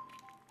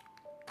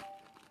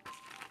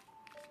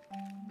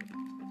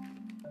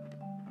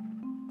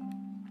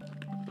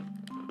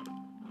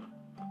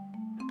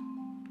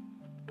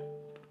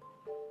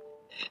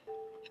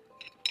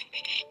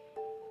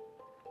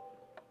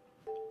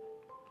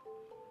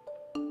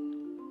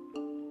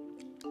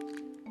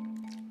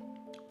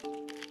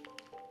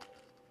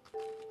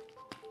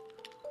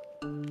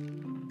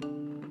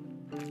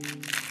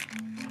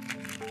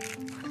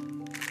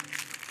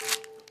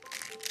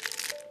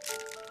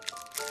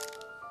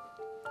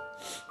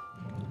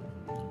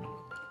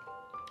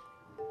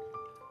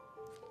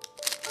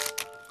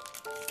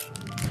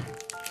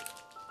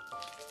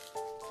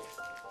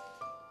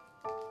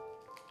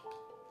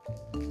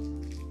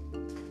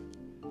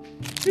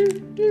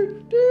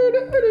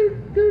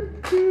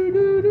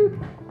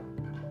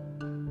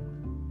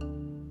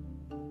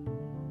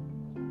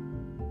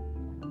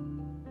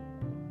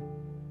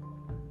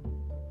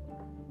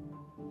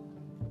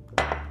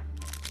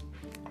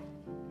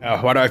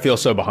 Why do I feel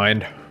so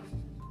behind?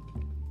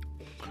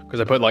 Because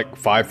I put like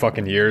 5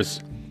 fucking years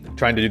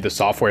trying to do the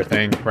software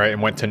thing, right?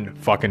 And went to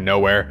fucking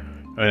nowhere.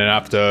 And then I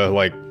have to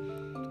like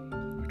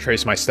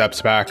trace my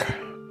steps back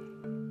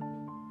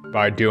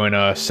by doing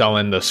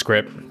selling the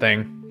script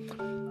thing.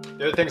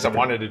 The other things I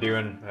wanted to do,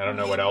 and I don't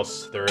know what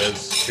else there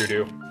is to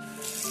do.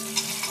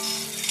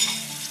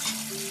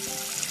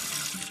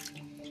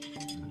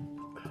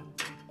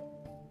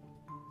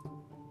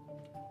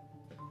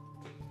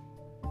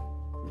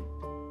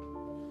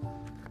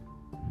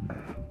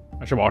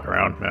 I should walk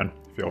around, man.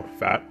 I feel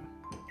fat.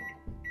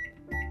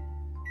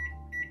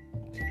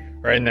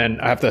 Right, and then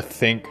I have to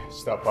think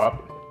stuff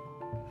up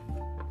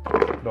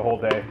the whole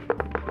day.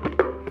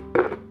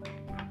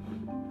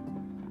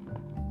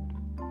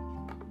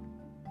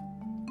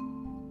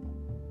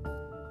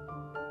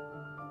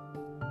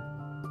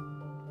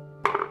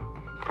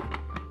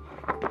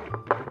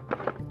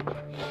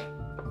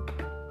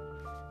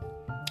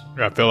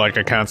 I feel like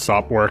I can't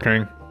stop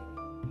working.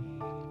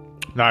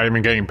 Not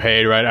even getting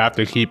paid, right? I have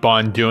to keep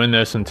on doing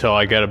this until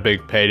I get a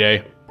big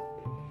payday.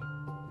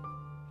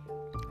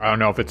 I don't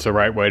know if it's the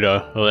right way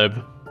to live.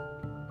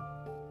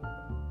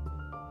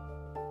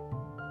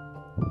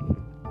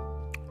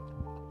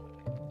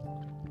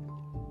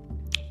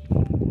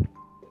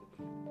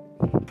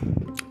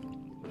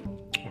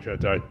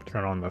 Should I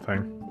turn on the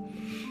thing?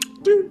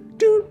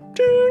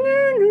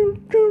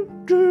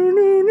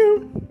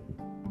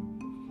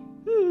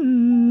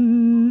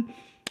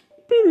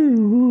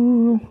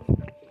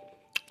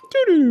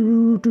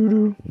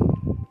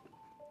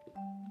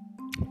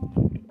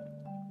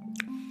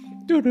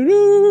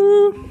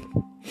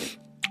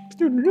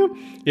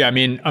 Yeah, I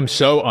mean, I'm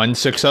so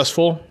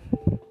unsuccessful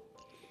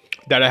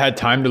that I had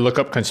time to look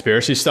up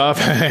conspiracy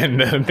stuff and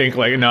then think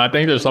like, no, I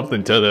think there's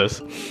something to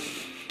this.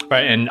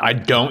 Right, and I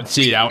don't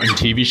see it out in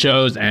TV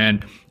shows,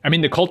 and I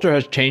mean, the culture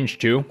has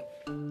changed too.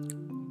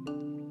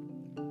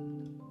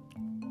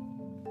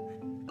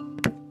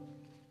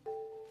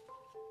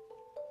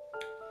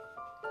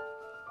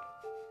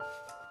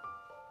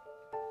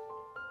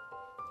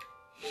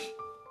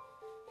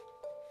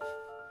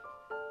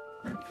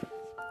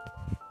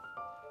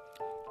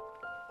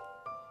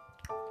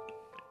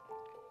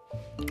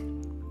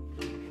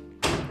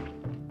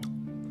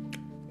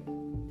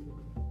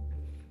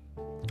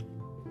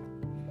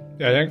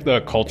 I think the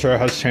culture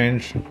has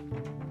changed.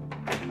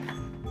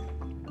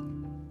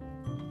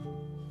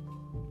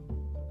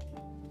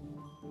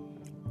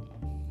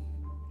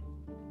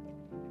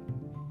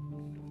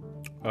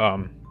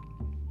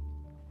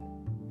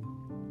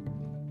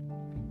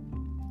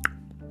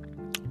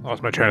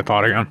 Lost my train of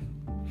thought again.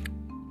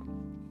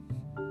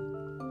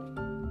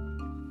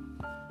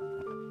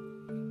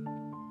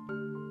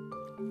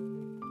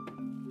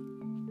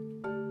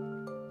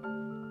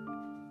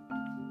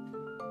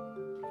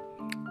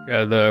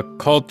 Yeah, the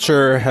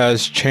culture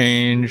has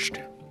changed.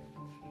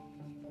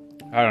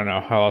 I don't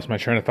know. I lost my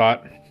train of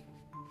thought.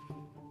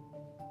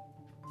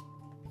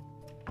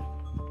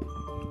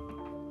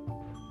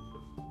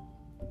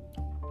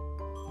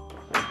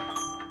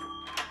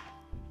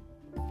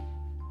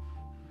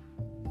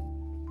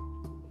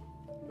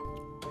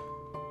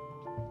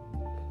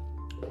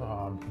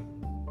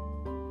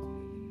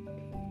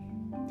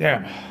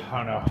 Damn, I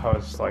don't know. I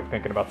was like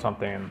thinking about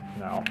something and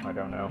now I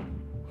don't know.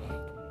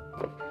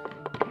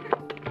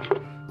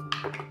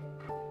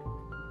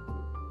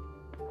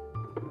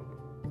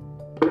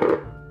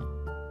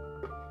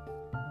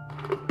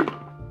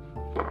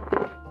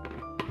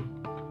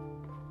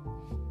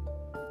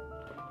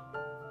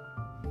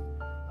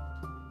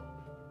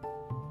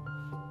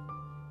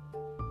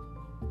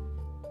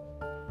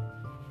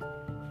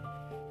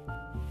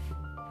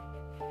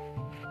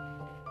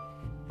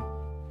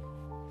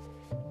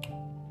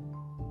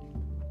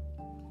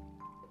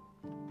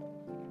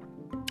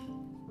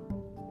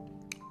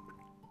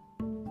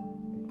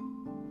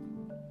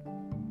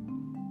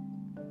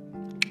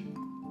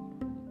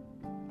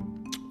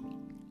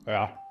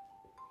 Yeah.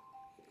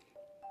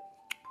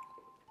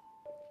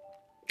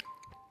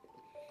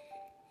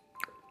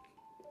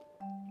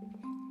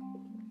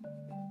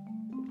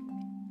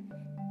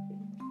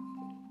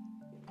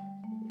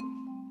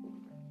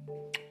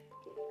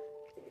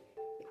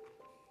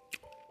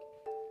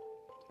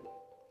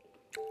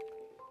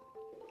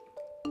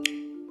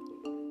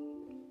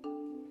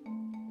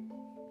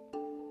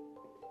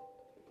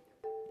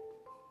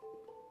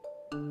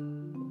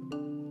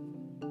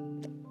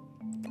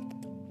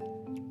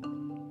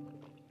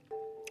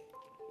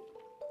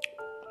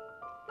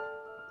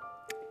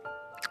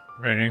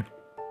 Raining.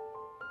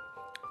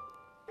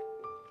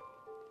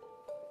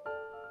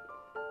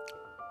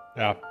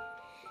 Yeah.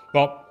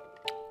 Well,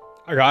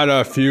 I got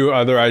a few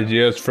other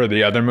ideas for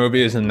the other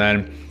movies, and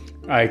then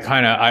I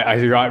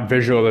got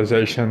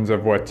visualizations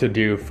of what to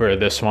do for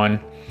this one.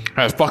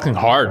 It's fucking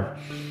hard,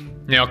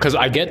 you know, because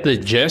I get the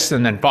gist,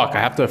 and then fuck, I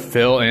have to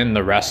fill in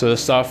the rest of the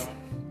stuff.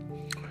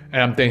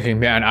 And I'm thinking,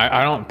 man,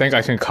 I don't think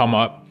I can come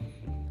up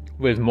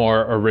with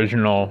more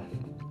original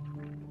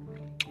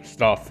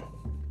stuff.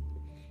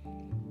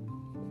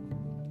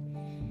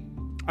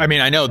 I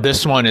mean, I know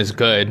this one is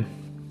good,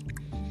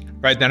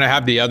 right? Then I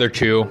have the other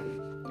two.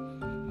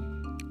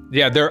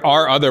 Yeah, there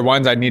are other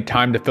ones I need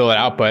time to fill it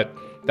out, but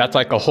that's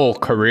like a whole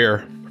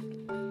career.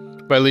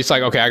 But at least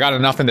like, okay, I got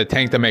enough in the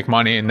tank to make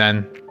money, and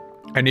then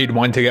I need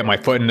one to get my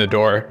foot in the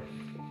door.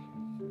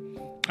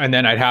 And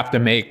then I'd have to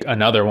make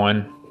another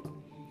one,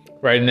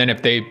 right? And then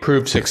if they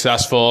prove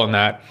successful and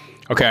that,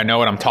 okay, I know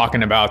what I'm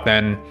talking about,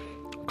 then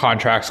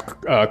contracts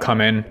come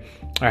in.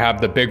 I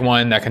have the big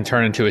one that can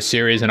turn into a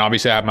series, and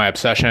obviously I have my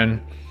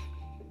obsession.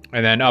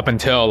 And then up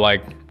until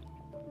like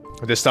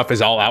this stuff is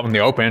all out in the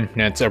open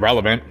and it's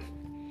irrelevant,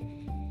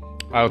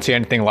 I don't see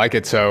anything like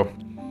it. So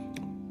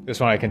This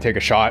one I can take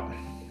a shot.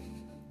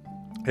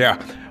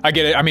 Yeah, I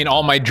get it. I mean,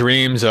 all my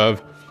dreams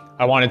of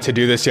I wanted to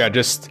do this. Yeah,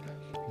 just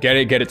get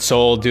it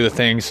sold, do the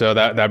thing. So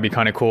that'd be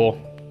kind of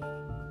cool.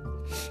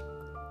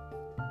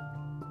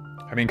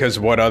 I mean, because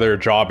what other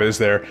job is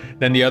there?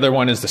 Then the other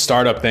one is the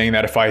startup thing,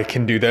 that if I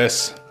can do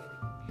this,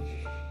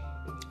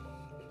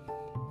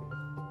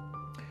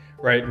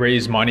 right,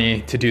 raise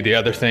money to do the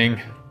other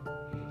thing.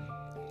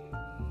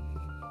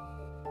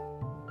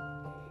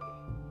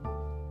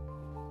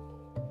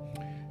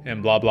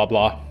 And blah, blah,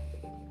 blah.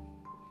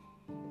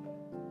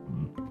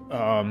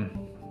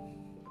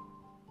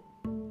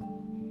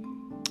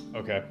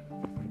 Okay.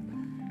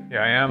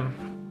 Yeah, I am.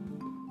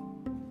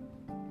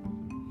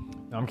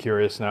 I'm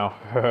curious now.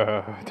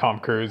 Tom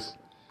Cruise.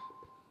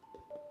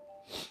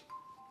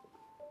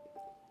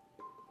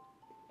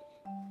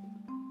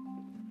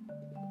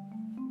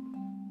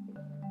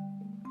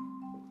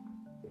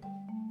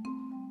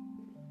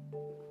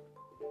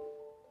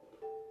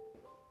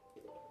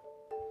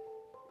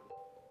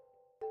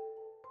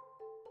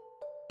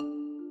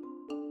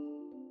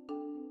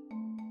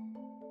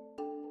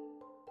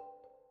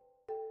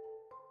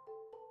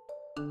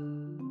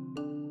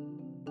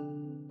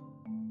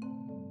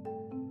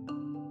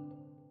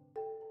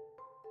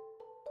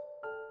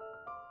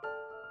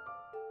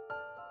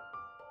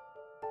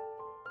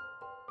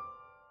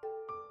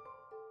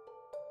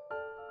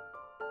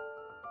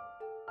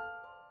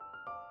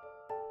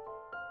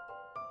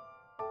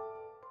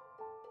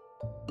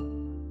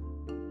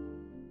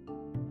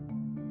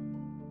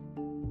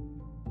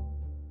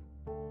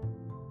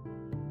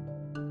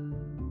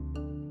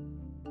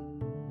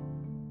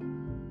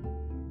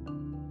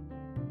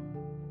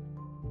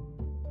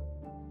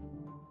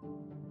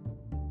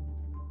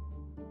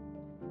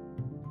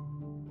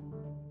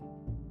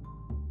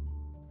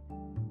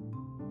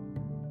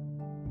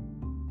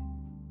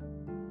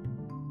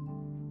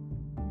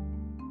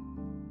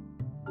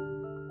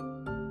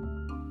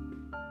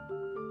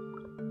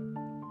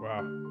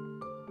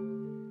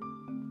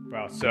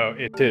 Wow, so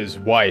it's his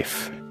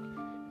wife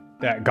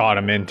that got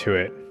him into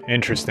it.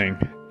 Interesting.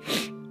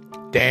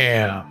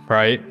 Damn,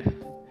 right?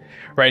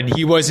 Right, and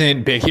he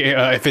wasn't big.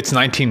 If it's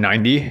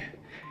 1990,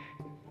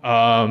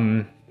 I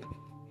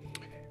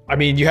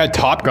mean, you had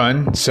Top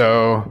Gun,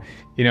 so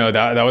you know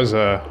that was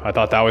I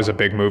thought that was a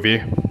big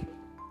movie,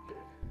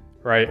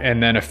 right?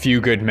 And then A Few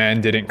Good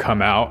Men didn't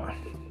come out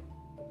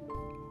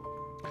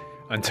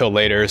until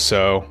later,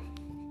 so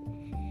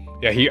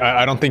yeah,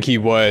 I don't think he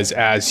was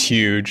as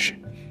huge.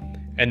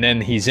 And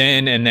then he's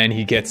in, and then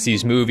he gets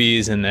these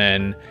movies, and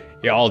then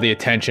all the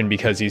attention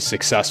because he's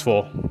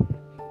successful.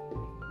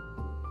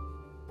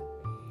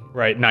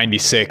 Right,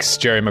 96,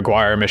 Jerry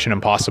Maguire, Mission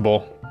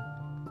Impossible.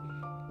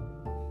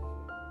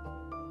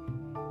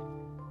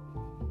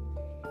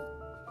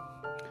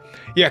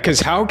 Yeah, because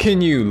how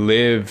can you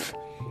live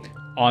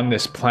on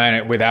this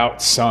planet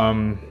without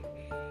some,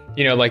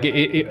 like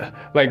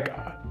like,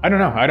 I don't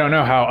know. I don't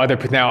know how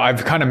now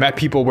I've kind of met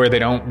people where they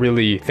don't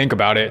really think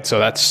about it. So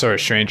that's sort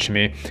of strange to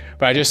me,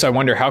 but I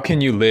wonder, how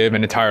can you live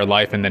an entire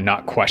life and then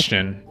not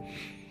question,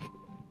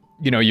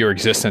 your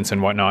existence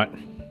and whatnot?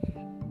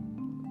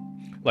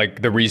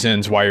 Like the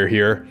reasons why you're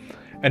here.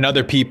 And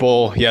other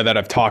people, that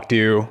I've talked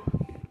to,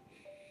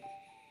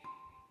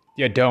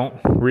 don't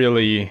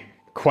really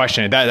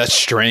question it. That's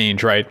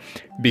strange, right?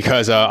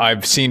 Because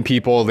I've seen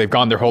people, they've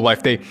gone their whole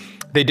life. They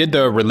did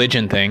the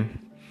religion thing,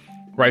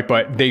 right?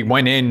 But they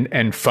went in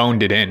and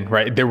phoned it in,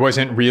 right? There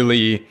wasn't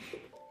really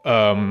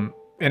an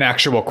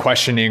actual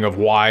questioning of,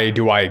 why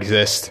do I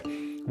exist?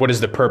 What is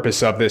the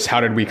purpose of this?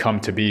 How did we come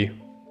to be?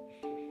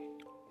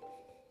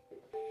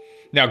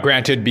 Now,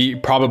 granted,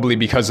 probably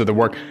because of the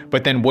work,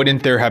 but then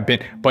wouldn't there have been,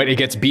 but it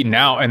gets beaten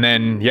out. And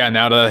then,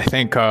 now that I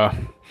think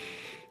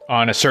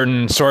on a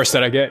certain source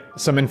that I get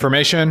some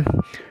information,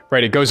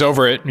 right, it goes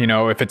over it,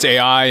 if it's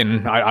AI,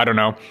 and I don't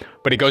know,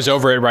 but it goes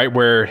over it, right,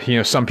 where,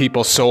 some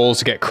people's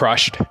souls get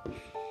crushed,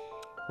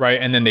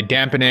 right, and then they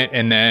dampen it,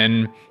 and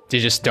then they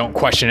just don't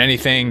question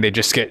anything. They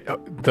just get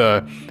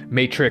the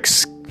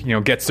Matrix,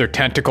 gets their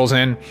tentacles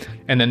in,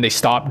 and then they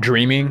stop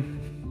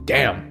dreaming.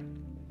 Damn.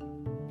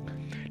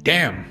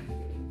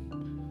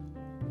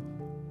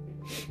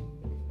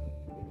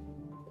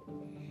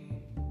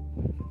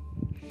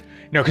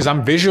 Because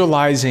I'm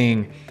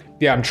visualizing,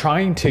 I'm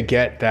trying to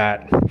get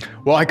that.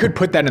 Well, I could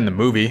put that in the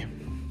movie,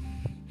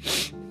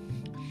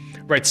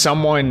 right?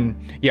 Someone,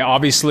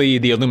 obviously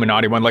the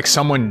Illuminati one, like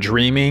someone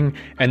dreaming,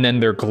 and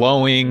then they're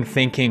glowing,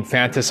 thinking,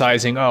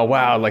 fantasizing, oh,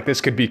 wow, like this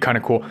could be kind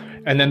of cool.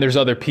 And then there's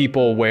other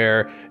people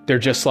where they're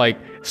just like,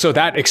 so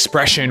that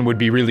expression would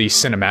be really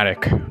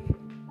cinematic.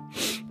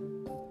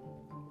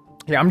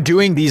 Yeah, I'm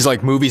doing these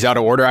like movies out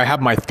of order. I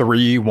have my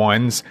 3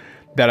 ones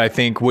that I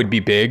think would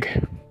be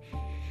big.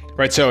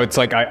 Right, so it's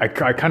like I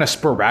kind of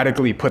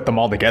sporadically put them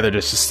all together.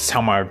 Just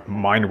how my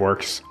mind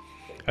works,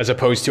 as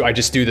opposed to I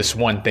just do this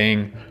one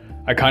thing.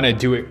 I kind of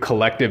do it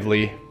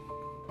collectively.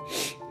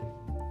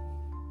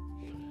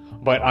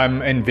 But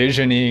I'm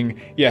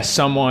envisioning,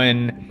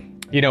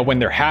 someone, when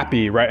they're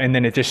happy, right, and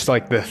then it just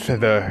like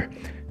the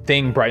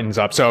thing brightens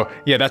up. So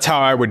that's how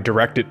I would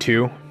direct it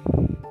too.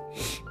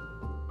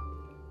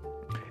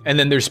 And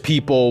then there's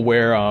people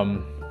where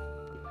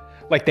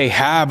like they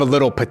have a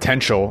little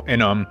potential in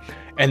them,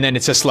 and then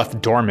it's just left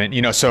dormant,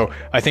 you know? So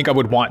I think I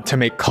would want to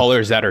make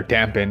colors that are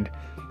dampened.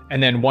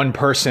 And then one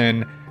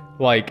person,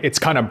 like, it's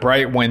kind of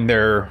bright when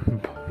they're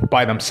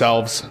by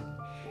themselves,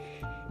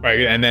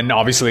 right? And then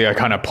obviously I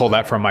kind of pull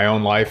that from my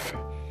own life,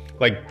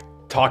 like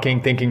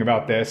talking, thinking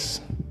about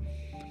this,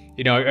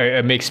 you know,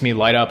 it makes me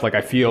light up. Like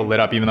I feel lit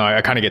up, even though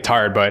I kind of get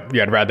tired, but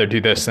yeah, I'd rather do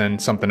this than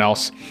something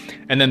else.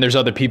 And then there's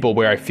other people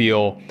where I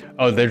feel,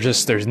 oh,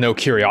 there's no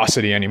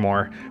curiosity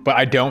anymore. But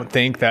I don't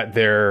think that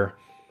they're,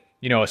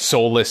 you know, a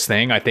soulless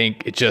thing. I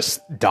think it just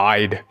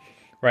died,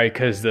 right?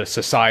 Because the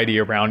society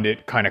around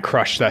it kind of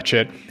crushed that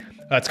shit.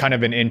 That's kind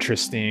of an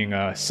interesting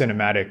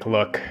cinematic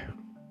look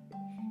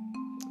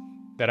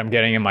that I'm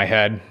getting in my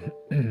head.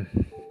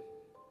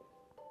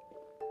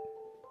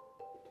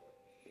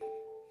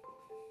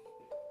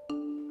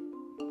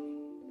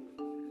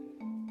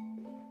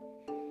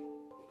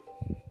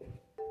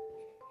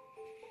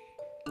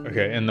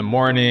 Okay, in the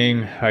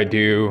morning, I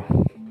do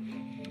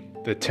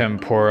the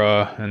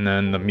tempura and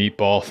then the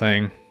meatball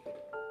thing.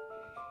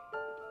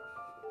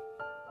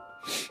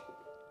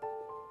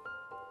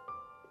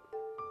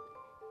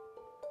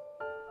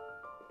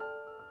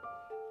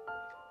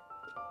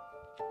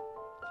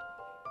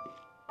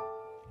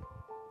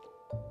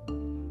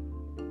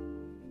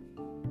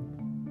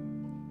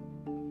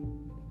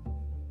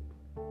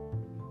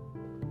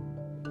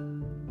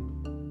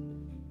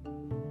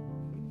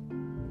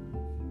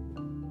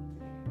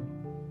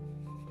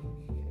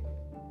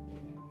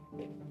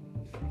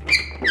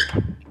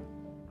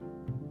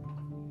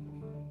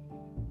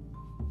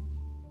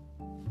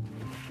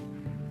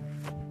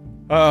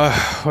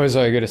 What was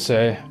I gonna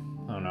say?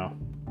 I don't know.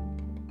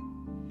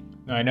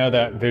 No, I know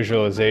that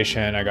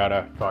visualization, I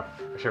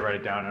should write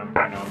it down.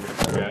 I know I'm gonna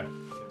forget.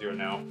 Do it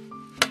now.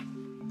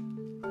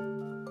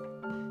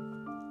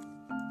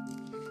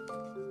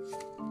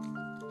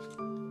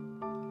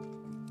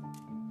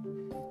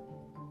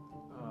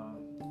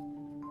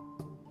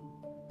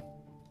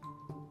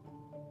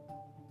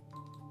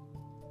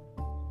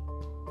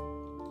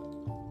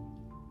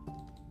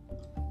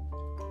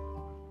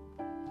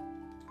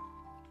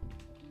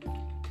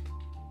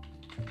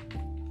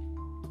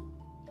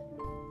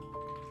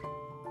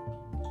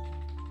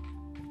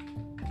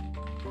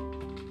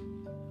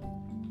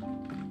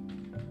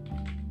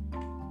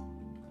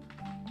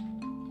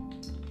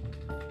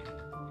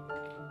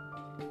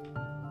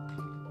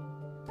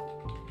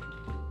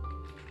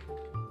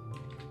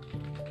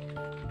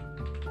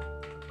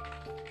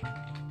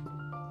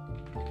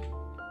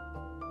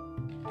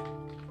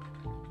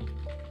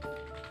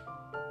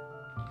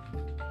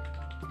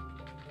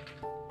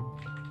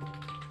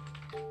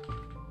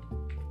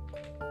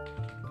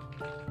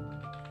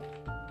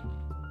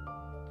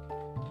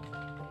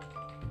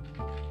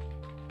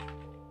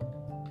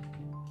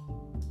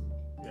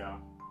 Yeah.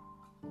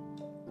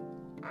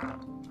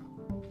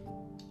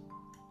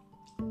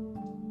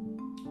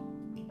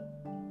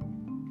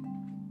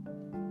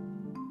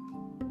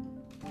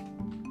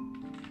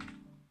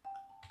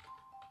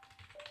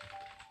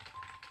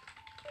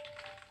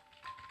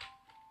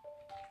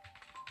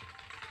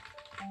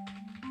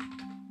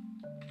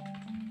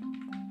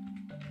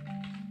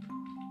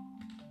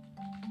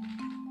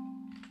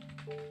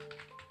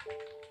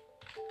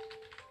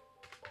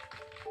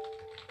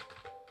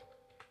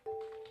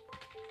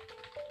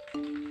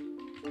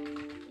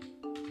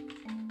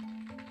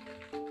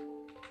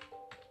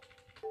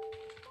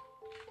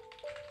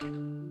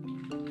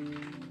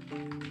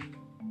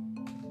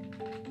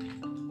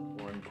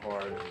 One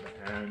part in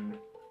the end.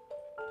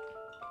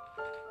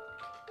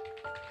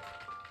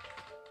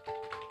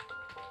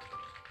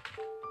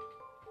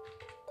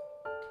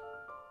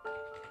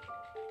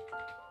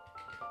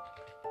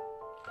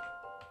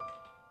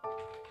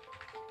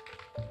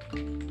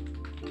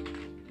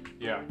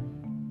 Yeah.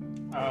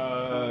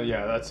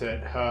 Yeah, that's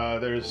it.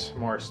 There's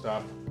more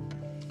stuff.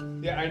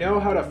 Yeah, I know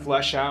how to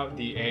flesh out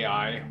the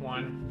AI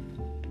one.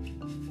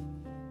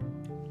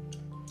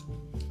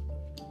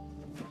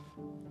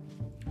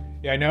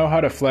 Yeah, I know how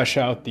to flesh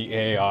out the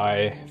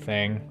AI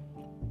thing.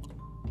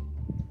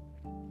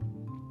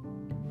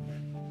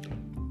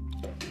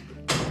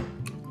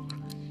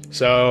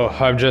 So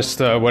I'm just,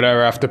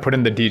 whatever, I have to put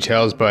in the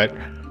details, but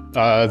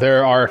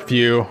there are a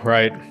few,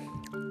 right?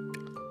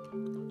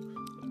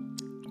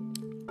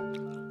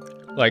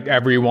 Like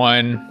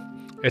everyone,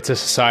 it's a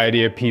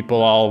society of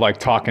people all like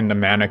talking to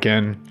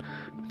mannequin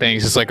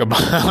things. It's like a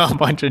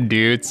bunch of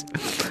dudes.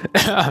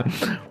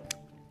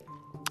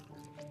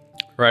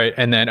 Right.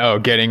 And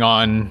then, getting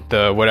on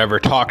the whatever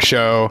talk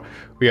show,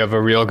 we have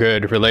a real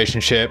good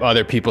relationship.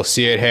 Other people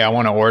see it. Hey, I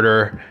want to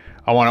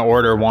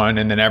order one.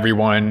 And then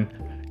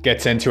everyone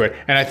gets into it.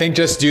 And I think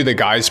just do the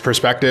guy's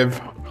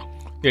perspective,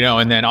 you know,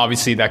 and then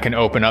obviously that can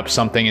open up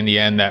something in the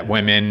end that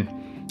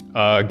women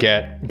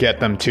get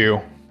them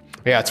too.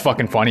 Yeah, it's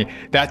fucking funny.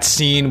 That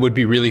scene would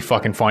be really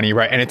fucking funny,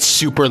 right? And it's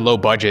super low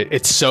budget.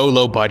 It's so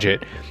low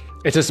budget.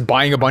 It's just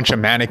buying a bunch of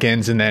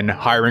mannequins and then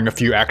hiring a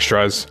few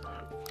extras.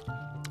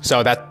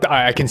 So that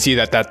I can see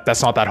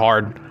that's not that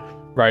hard,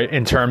 right?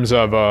 In terms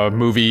of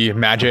movie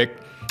magic,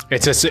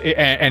 it's just,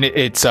 and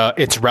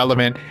it's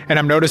relevant. And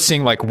I'm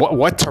noticing like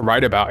what to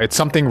write about. It's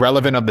something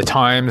relevant of the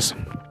times,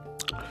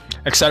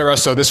 etc.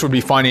 So this would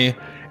be funny.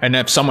 And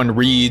if someone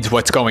reads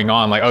what's going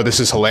on, like, oh, this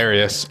is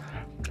hilarious,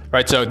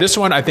 right? So this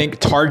one, I think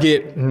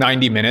target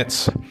 90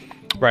 minutes,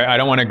 right? I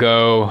don't want to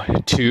go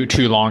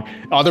too long.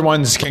 Other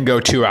ones can go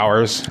 2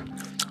 hours.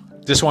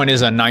 This one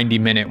is a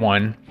 90-minute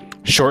one,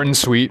 short and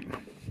sweet.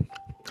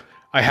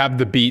 I have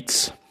the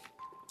beats.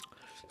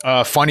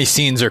 Funny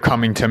scenes are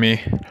coming to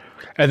me,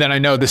 and then I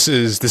know this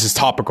is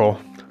topical,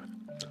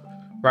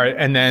 right?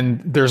 And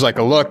then there's like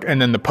a look,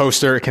 and then the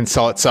poster can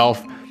sell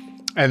itself.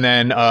 And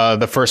then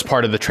the first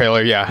part of the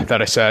trailer, yeah,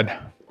 that I said,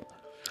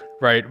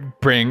 right?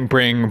 Bring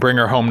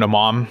her home to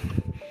mom.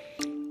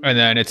 And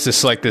then it's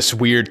just like this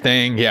weird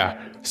thing, yeah.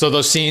 So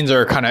those scenes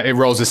are kind of, it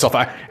rolls itself.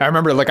 I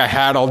remember like I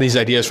had all these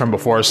ideas from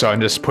before, so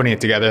I'm just putting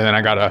it together. And then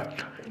I gotta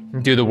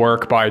do the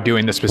work by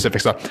doing the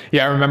specific stuff.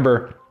 Yeah, I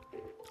remember,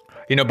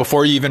 you know,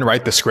 before you even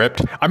write the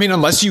script, I mean,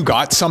 unless you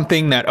got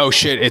something that, oh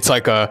shit, it's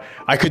like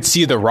I could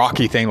see the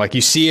Rocky thing, like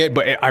you see it,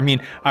 but I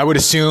mean, I would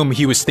assume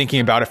he was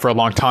thinking about it for a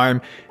long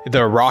time.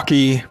 The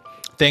Rocky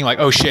thing, like,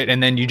 oh shit,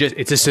 and then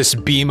it's just this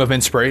beam of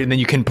inspiration, and then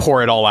you can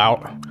pour it all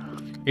out,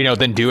 you know,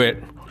 then do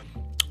it.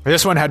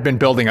 This one had been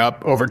building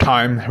up over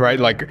time, right?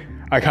 Like,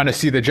 I kind of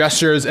see the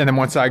gestures, and then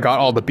once I got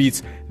all the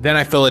beats, then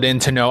I fill it in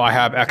to know I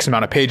have X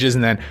amount of pages,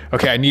 and then,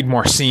 okay, I need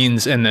more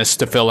scenes in this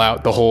to fill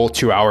out the whole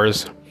 2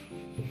 hours.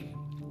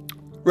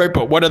 Right,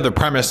 but what are the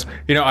premise?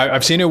 You know,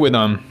 I've seen it with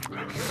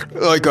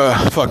like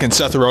fucking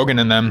Seth Rogen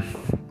and them.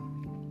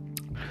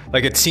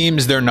 Like, it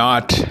seems they're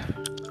not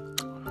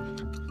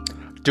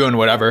doing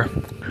whatever.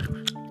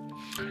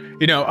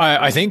 You know,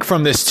 I think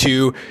from this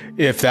too,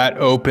 if that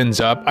opens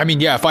up, I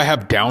mean, yeah, if I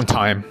have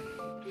downtime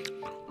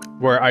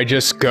where I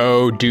just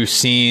go do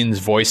scenes,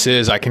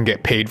 voices, I can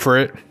get paid for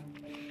it,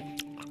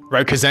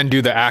 right? Because then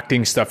do the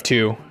acting stuff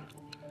too,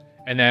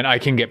 and then I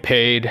can get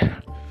paid,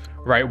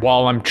 right,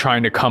 while I'm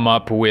trying to come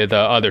up with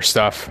other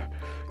stuff,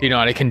 you know,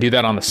 and I can do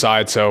that on the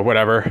side. So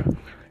whatever,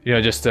 you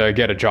know, just to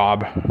get a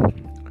job.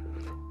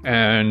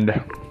 And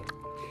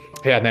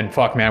yeah, then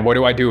fuck, man, what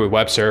do I do with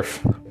web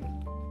surf?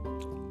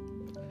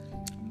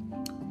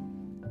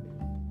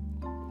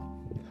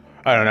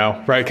 I don't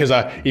know, right? Because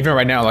even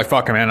right now, like,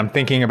 fuck, man, I'm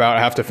thinking about,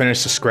 I have to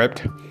finish the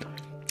script,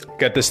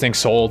 get this thing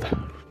sold.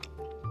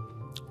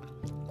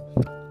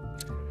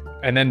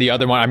 And then the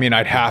other one, I mean,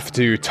 I'd have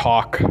to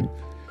talk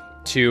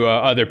to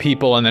other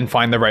people and then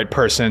find the right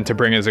person to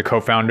bring as a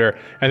co-founder.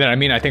 And then, I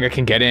mean, I think I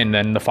can get in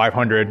then the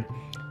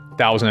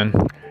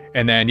 500,000.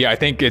 And then, yeah, I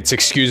think it's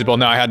excusable.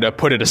 Now I had to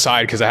put it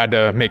aside because I had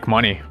to make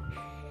money,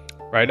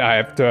 right? I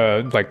have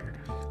to, like,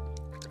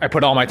 I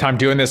put all my time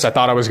doing this. I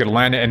thought I was going to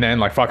land it. And then,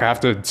 like, fuck, I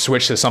have to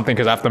switch to something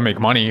because I have to make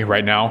money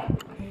right now.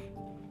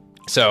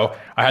 So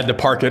I had to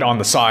park it on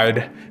the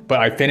side,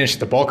 but I finished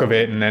the bulk of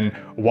it. And then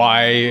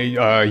why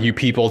you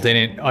people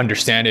didn't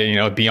understand it, you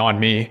know, beyond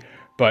me.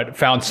 But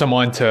found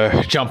someone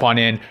to jump on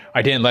in.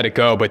 I didn't let it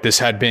go, but this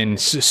had been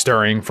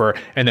stirring for,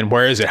 and then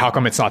where is it? How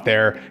come it's not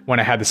there when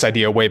I had this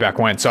idea way back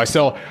when? So I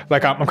still,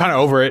 like, I'm kind of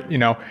over it, you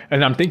know,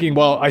 and I'm thinking,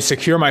 well, I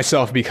secure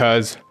myself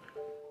because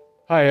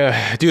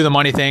I do the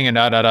money thing and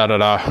da.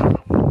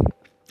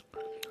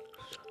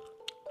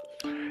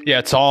 Yeah,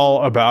 it's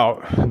all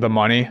about the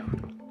money,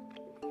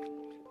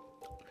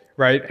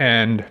 right?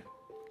 And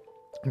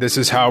this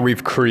is how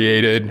we've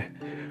created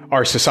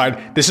our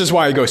society. This is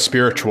why I go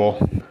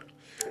spiritual.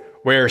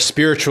 Where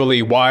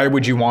spiritually, why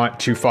would you want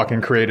to fucking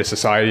create a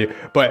society?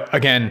 But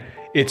again,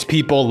 it's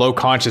people low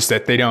conscious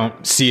that they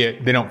don't see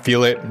it, they don't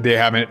feel it, they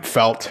haven't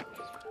felt.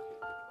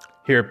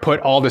 Here, put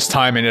all this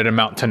time in it,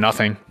 amount to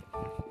nothing.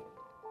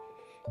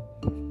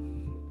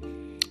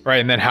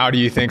 Right, and then how do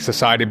you think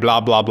society, blah,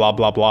 blah, blah,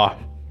 blah, blah.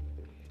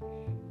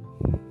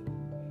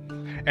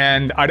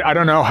 And I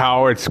don't know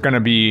how it's gonna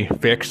be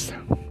fixed.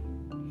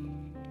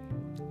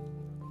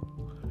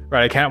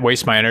 Right, I can't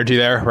waste my energy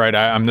there, right?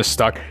 I'm just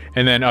stuck.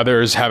 And then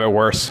others have it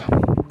worse.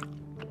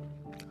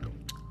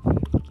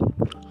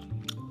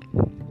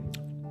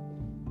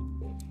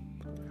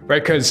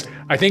 Right, because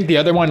I think the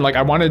other one, like,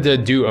 I wanted to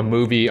do a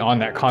movie on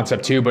that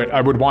concept too, but I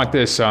would want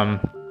this,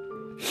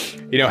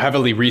 you know,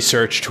 heavily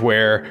researched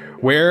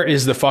where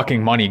is the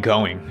fucking money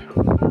going?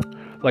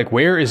 Like,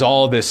 where is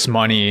all this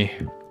money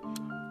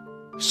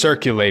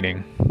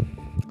circulating?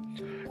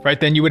 Right,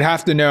 then you would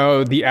have to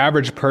know the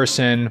average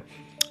person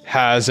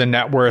has a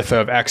net worth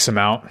of X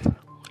amount,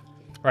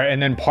 right?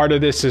 And then part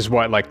of this is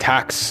what, like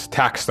tax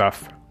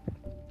stuff.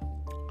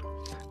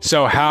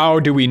 So how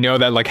do we know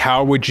that? Like,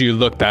 how would you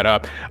look that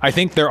up? I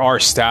think there are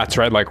stats,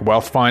 right? Like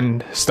wealth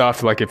fund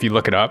stuff, like if you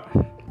look it up.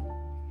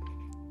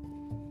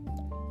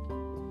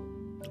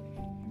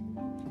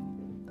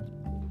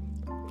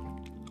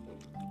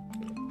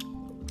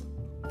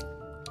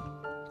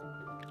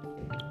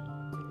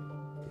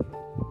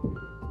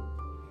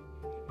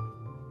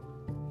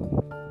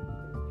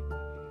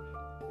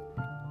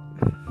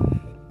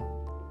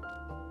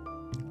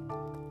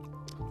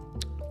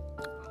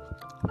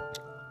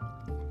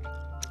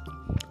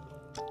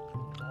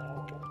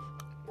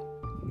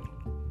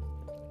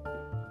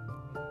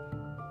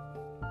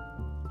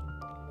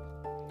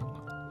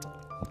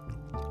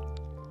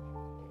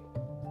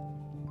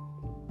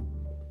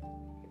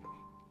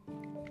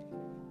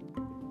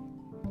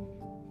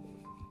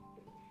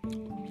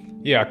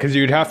 Yeah, because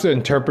you'd have to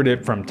interpret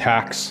it from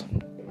tax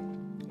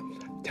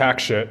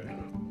shit,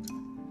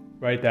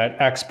 right?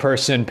 That X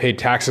person paid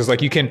taxes.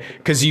 Like you can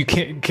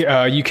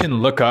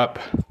look up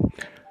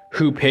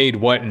who paid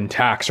what in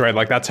tax, right?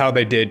 Like that's how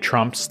they did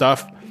Trump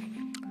stuff.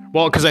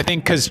 Well,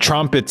 because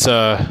Trump, it's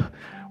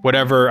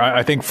whatever.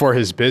 I think for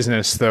his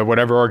business, the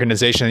whatever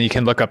organization, you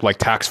can look up like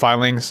tax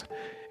filings,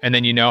 and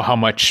then you know how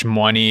much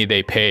money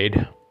they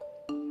paid.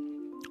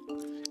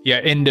 Yeah,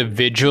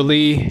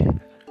 individually.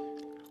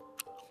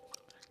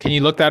 Can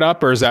you look that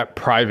up, or is that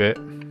private?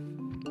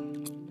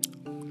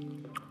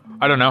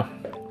 I don't know.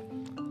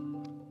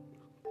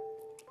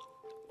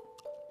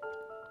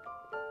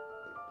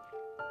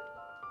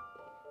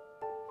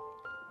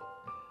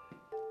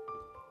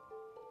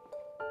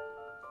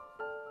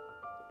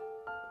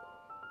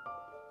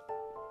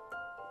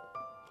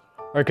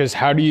 Because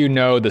how do you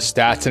know the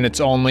stats? And it's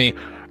only,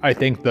 I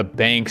think, the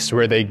banks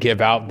where they give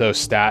out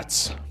those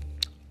stats.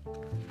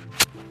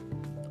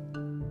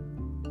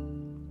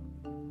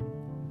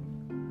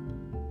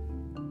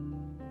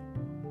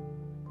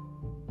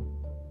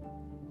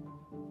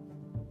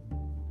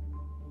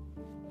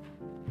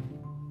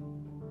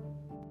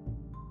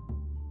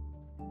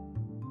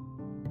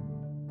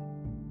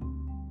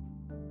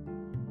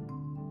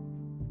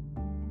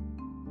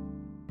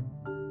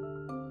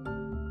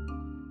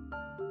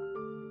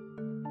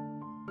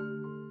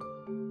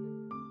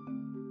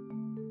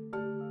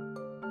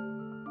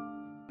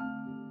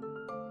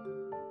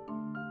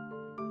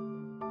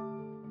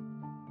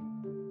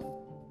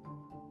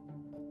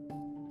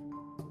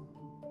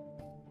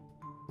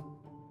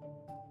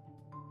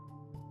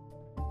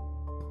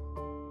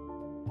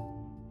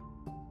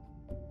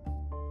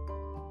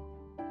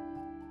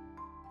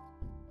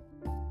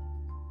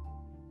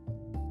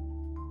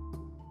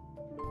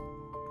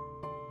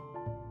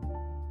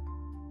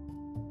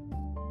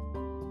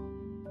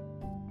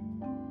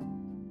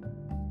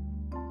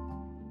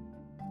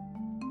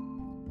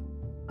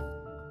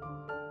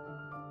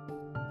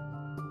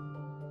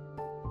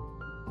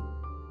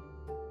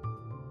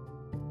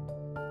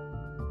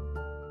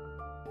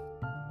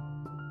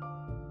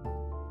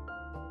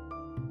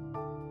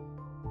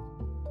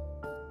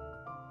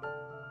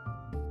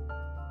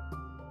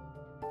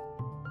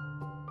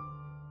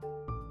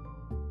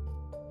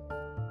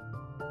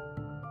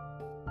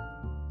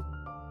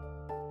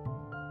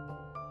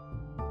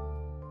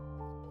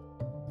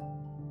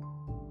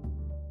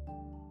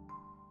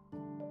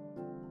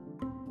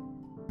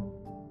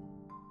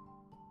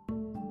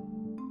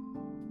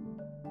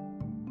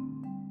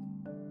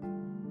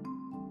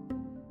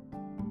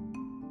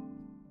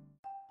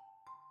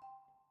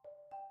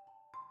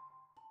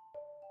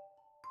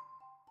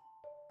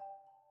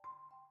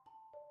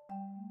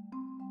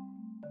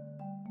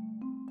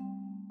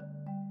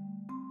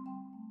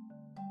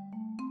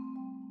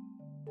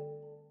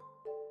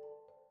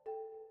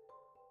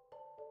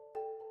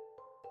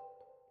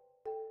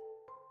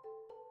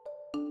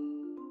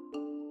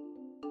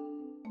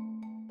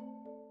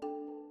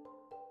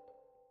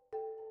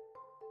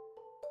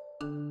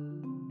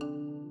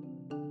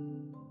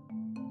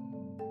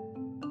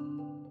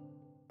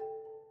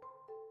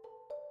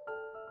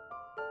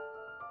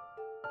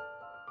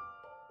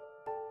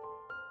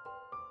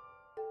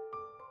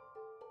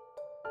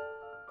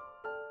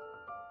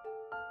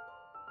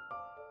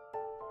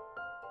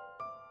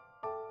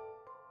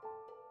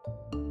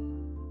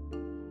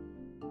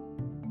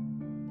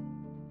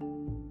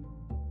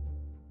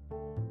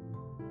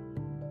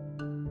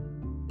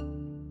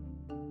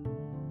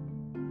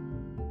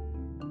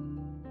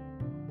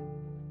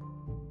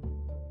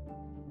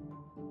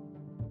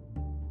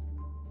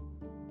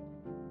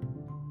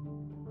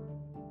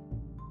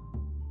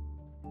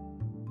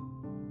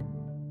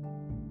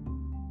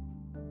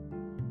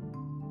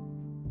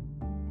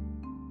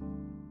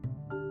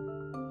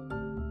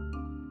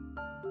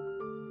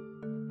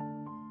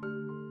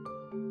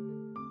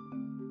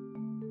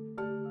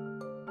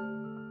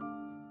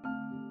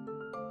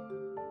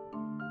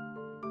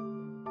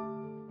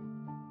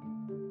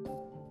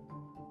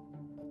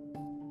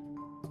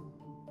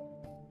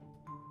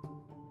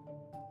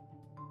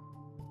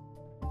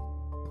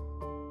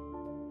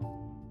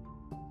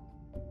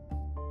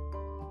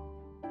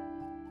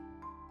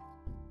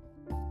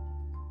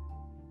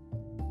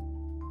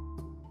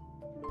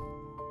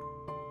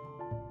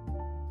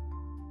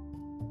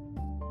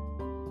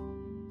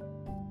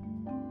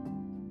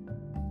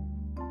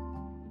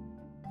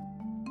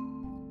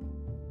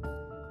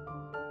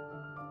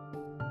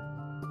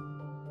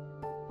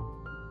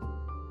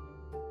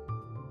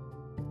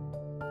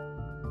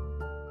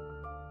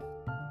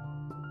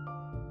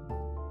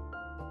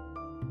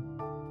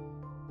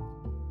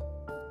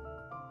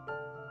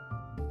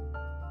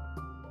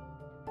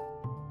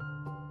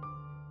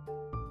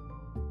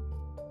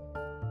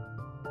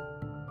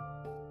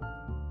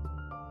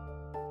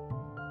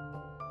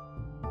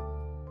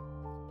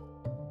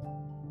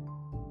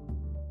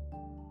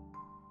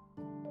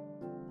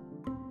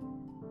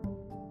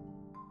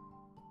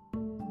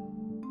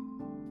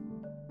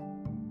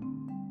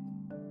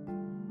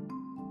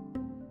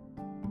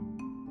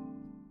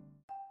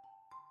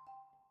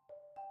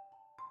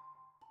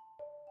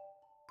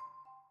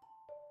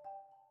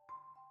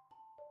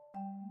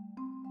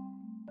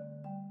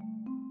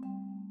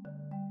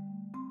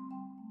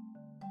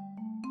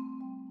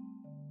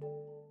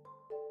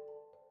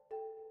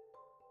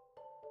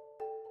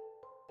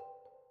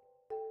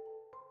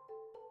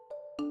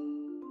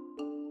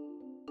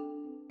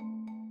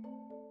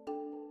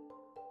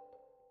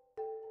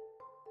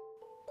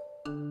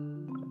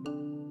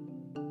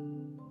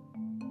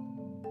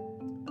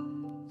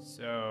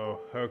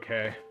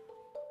 okay.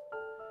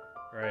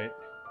 Right.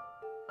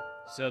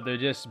 So they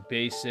just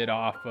base it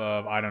off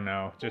of, I don't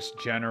know, just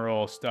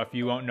general stuff.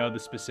 You won't know the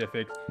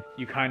specifics.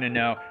 You kind of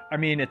know. I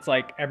mean, it's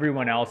like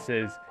everyone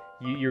else's.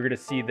 You're going to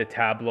see the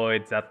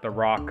tabloids that The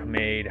Rock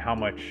made, how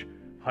much,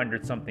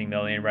 100-something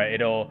million, right?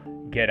 It'll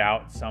get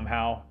out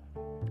somehow.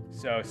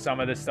 So some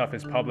of this stuff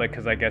is public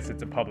because I guess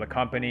it's a public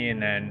company,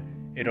 and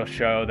then it'll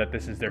show that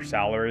this is their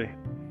salary,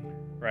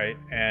 right?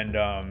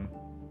 And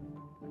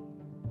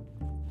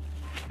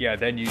yeah,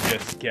 then you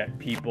just get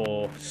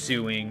people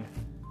suing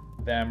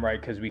them, right?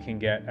 Because we can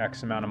get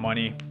X amount of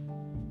money,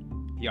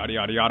 yada,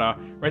 yada, yada,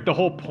 right? The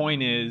whole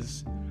point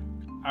is,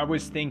 I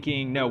was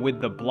thinking, no,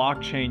 with the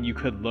blockchain, you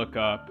could look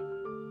up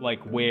like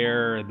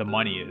where the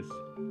money is,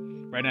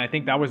 right? And I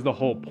think that was the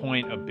whole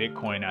point of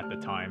Bitcoin at the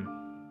time,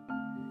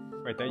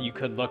 right? That you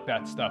could look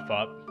that stuff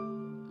up,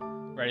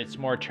 right? It's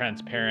more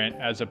transparent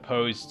as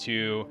opposed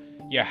to,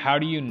 yeah, how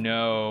do you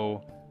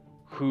know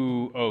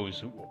whom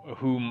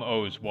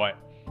owes what,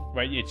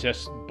 right? It's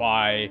just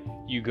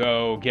you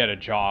go get a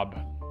job,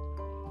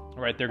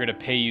 right? They're going to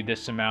pay you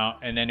this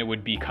amount, and then it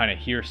would be kind of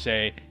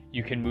hearsay.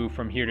 You can move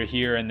from here to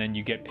here, and then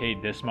you get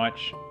paid this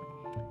much.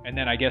 And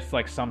then I guess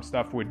like some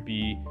stuff would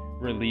be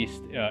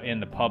released in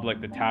the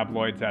public, the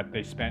tabloids, that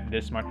they spent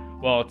this much.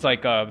 Well, it's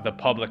like the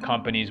public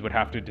companies would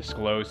have to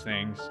disclose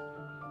things.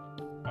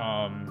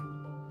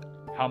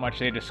 How much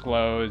they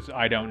disclose,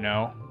 I don't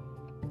know.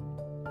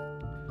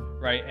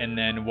 Right? And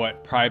then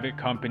what private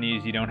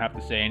companies, you don't have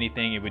to say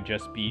anything. It would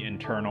just be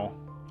internal.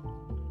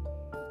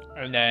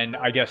 And then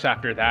I guess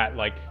after that,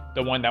 like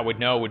the one that would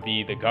know would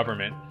be the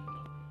government.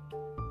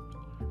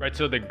 Right?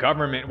 So the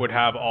government would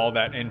have all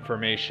that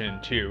information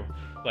too.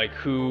 Like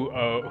who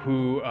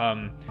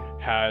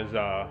has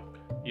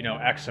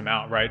X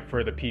amount, right,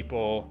 for the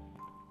people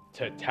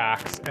to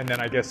tax. And then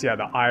I guess, yeah,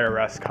 the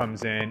IRS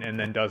comes in and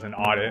then does an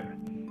audit.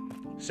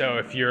 So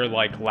if you're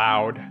like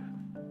loud,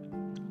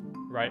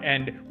 right,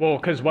 and well,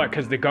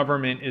 because the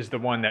government is the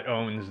one that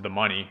owns the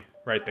money,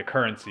 right, the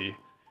currency.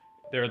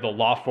 They're the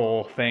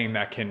lawful thing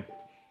that can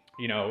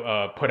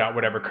put out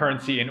whatever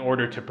currency in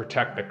order to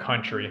protect the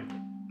country,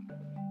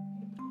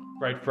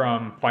 right,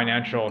 from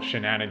financial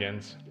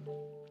shenanigans.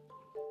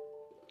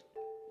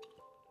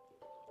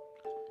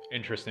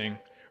 Interesting,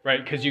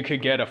 right? Because you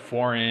could get a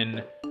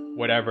foreign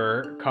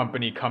whatever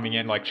company coming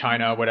in, like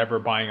China, whatever,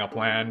 buying up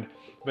land,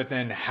 but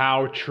then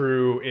how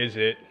true is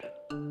it,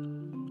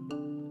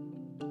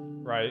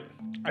 right?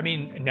 I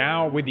mean,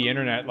 now with the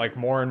internet, like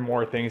more and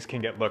more things can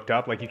get looked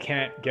up. Like you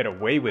can't get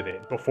away with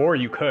it. Before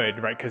you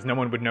could, right? Because no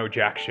one would know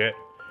jack shit,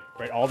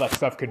 right? All that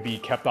stuff could be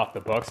kept off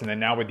the books. And then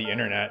now with the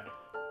internet,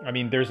 I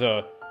mean, there's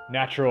a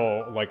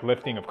natural like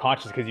lifting of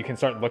consciousness because you can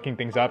start looking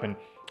things up, and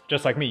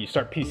just like me, you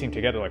start piecing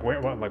together like,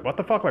 what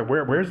the fuck? Like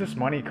where's this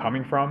money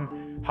coming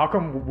from? How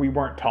come we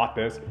weren't taught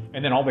this?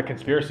 And then all the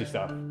conspiracy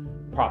stuff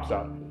props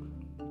up.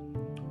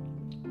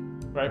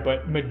 Right,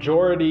 but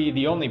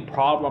the only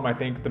problem, I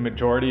think the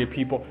majority of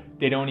people,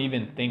 they don't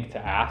even think to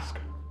ask,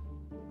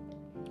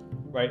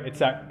 right? It's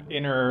that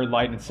inner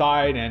light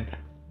inside, and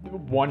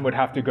one would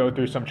have to go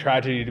through some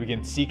tragedy to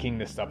begin seeking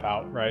this stuff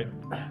out, right?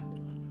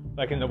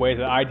 Like in the way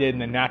that I did,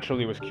 and then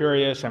naturally was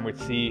curious and would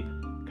see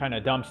kind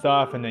of dumb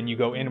stuff, and then you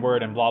go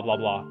inward and blah, blah,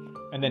 blah.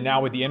 And then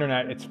now with the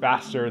internet, it's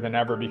faster than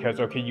ever because,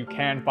 okay, you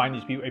can find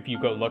these people if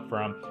you go look for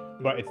them,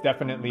 but it's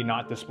definitely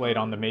not displayed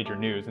on the major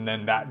news. And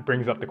then that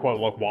brings up the quote,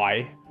 look,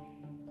 why?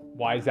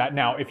 Why is that?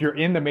 Now, if you're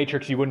in the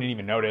matrix, you wouldn't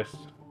even notice,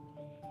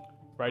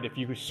 right? If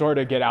you sort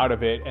of get out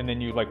of it and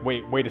then you like,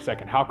 wait a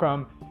second, how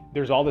come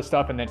there's all this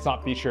stuff and then it's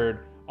not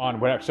featured on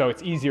whatever? So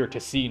it's easier to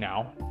see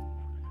now.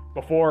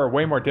 Before,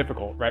 way more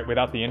difficult, right?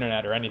 Without the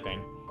internet or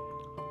anything.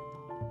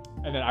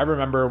 And then I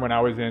remember when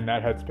I was in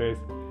that headspace,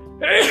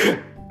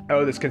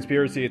 oh, this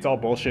conspiracy, it's all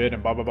bullshit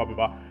and blah, blah, blah, blah,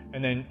 blah.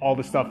 And then all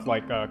the stuff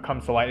like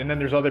comes to light. And then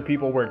there's other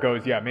people where it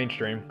goes, yeah,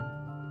 mainstream.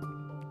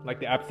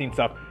 Like the Epstein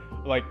stuff.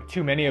 Like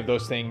too many of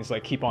those things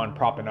like keep on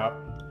propping up,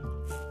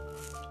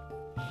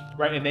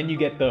 right? And then you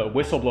get the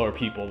whistleblower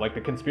people, like the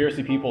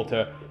conspiracy people,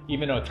 to,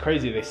 even though it's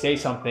crazy, they say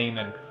something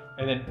and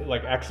then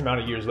like X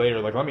amount of years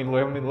later, like let me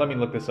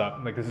look this up,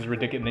 like this is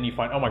ridiculous. And then you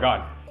find, oh my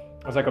god,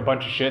 it's like a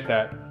bunch of shit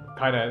that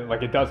kind of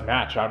like it does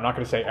match. I'm not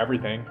going to say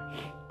everything,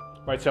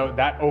 right? So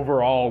that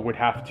overall would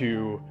have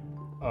to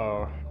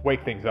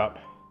wake things up,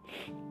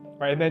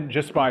 right? And then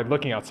just by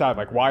looking outside,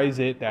 like why is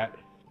it that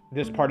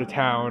this part of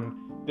town,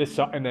 this,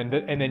 and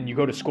then you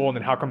go to school, and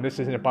then how come this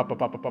isn't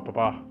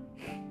a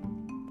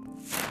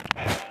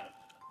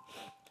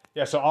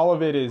Yeah, so all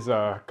of it is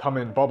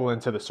bubbling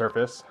to the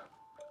surface.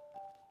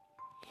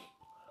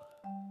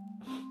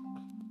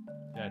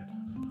 And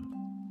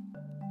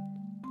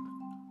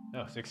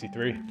no,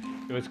 63.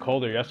 It was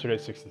colder yesterday,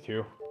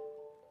 62.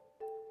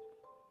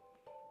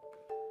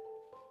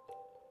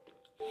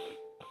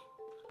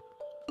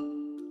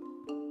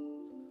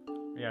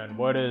 Yeah, and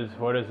what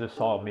does this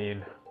all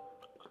mean?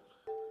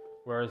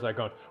 Where is that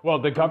going? Well,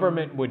 the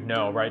government would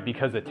know, right?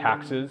 Because of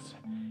taxes.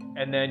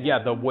 And then,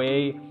 yeah, the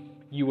way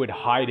you would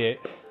hide it,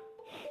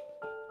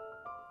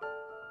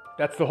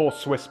 that's the whole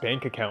Swiss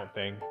bank account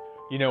thing.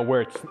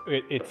 where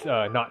it's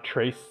not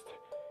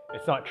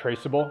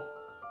traceable.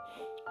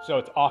 So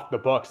it's off the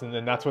books, and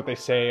then that's what they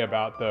say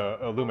about the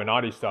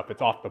Illuminati stuff.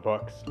 It's off the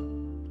books,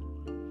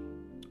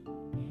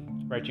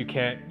 right? You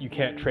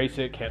can't trace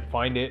it, can't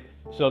find it.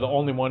 So the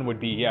only one would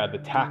be the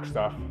tax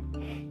stuff,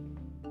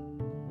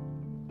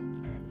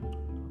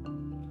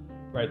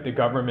 right? The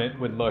government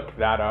would look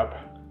that up,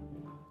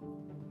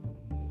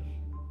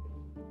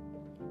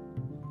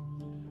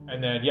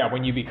 and then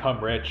when you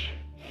become rich,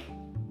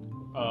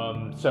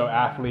 so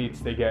athletes,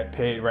 they get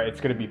paid, right?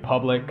 It's going to be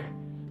public.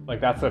 Like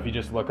that stuff, you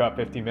just look up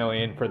 50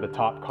 million for the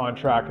top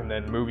contract, and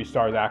then movie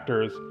stars,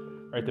 actors,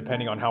 right?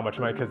 Depending on how much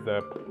money, because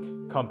the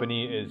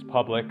company is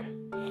public.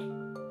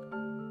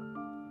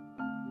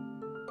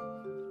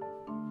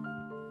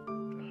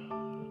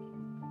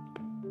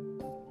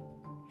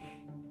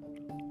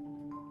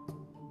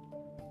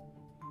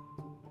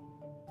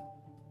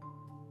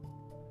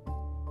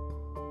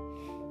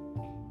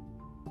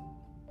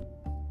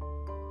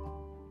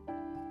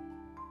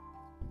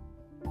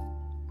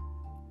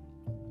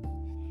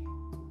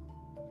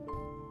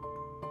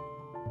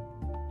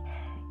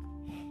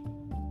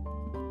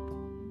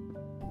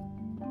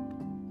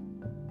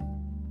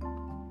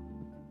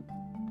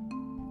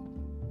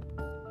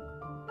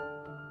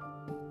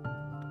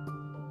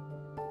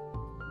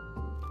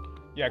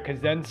 Yeah,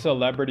 because then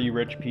celebrity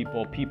rich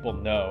people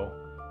know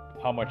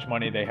how much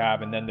money they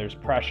have, and then there's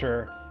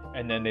pressure,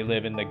 and then they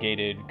live in the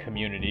gated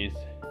communities,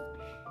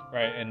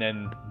 right? And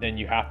then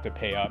you have to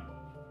pay up.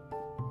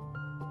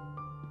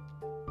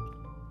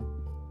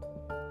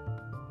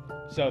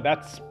 So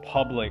that's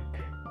public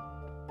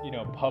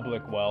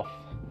wealth.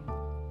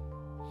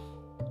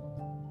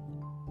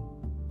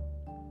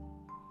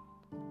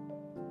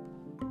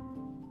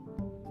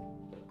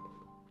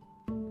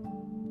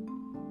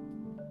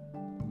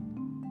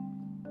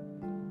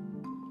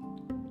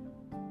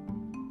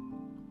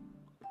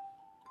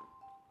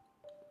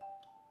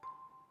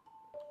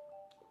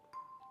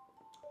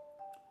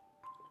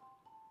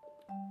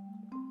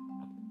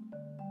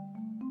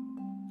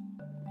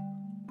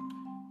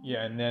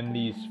 Yeah, and then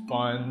these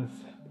funds,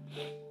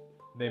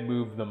 they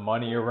move the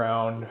money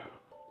around,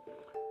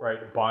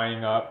 right?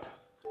 Buying up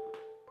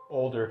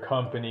older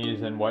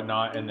companies and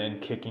whatnot, and then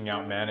kicking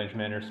out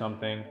management or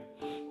something.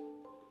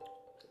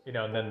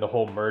 And then the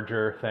whole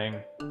merger thing.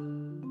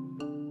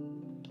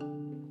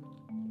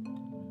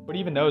 But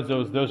even those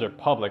are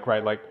public,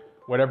 right? Like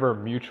whatever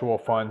mutual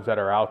funds that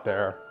are out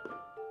there,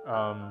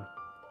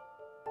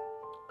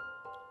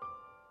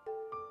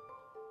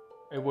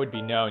 it would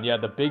be known. Yeah,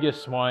 the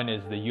biggest one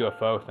is the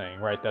UFO thing,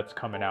 right? That's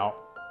coming out.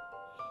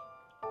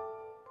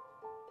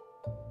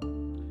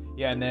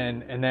 Yeah, and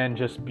then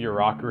just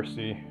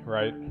bureaucracy,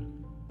 right?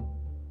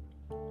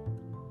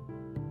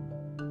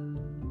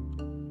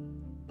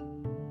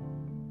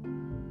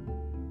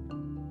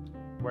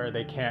 Where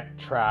they can't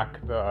track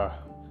the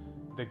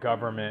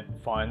government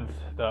funds,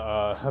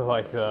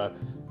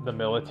 the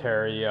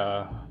military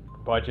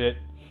budget,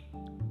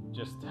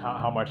 just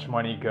how much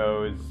money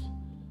goes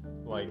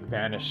like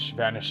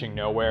vanishing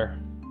nowhere.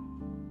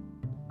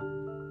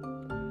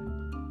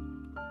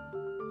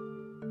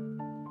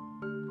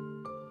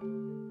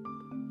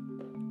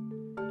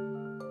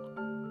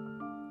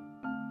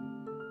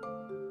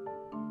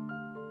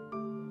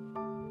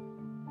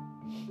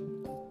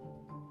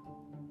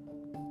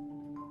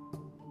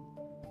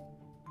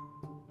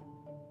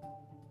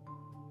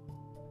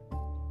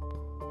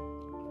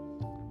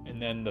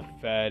 And then the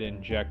Fed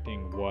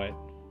injecting what?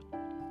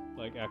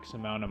 Like X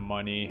amount of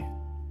money.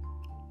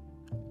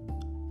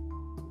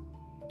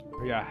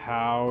 Yeah,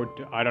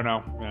 I don't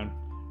know, man.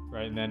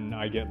 Right, and then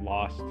I get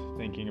lost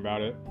thinking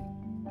about it.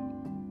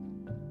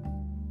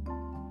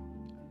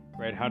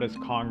 Right, how does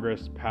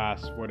Congress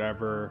pass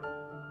whatever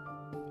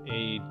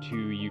aid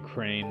to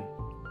Ukraine?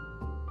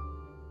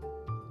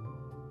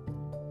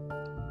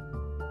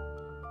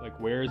 Like,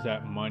 where is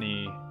that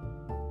money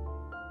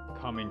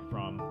coming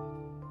from?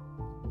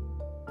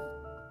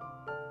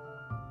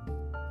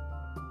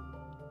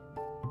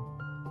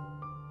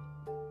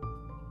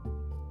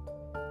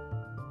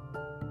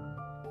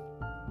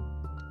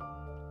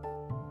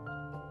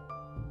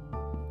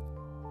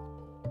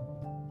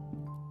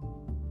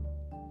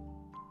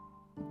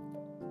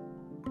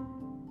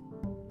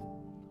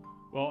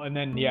 Well, and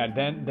then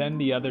then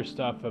the other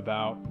stuff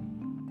about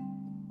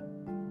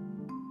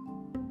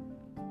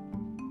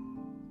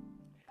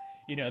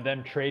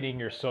them trading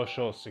your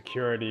social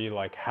security,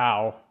 like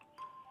how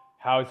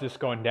is this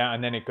going down?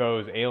 And then it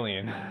goes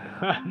alien.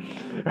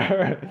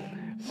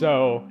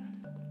 So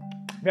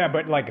yeah,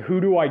 but like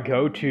who do I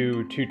go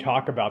to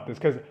talk about this?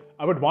 Because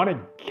I would want to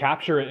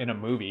capture it in a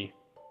movie.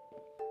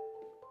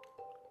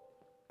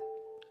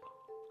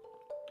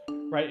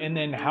 Right, and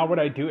then how would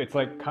I do it? It's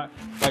like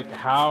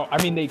how,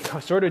 I mean, they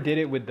sort of did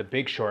it with The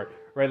Big Short,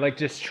 right? Like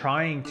just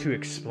trying to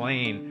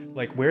explain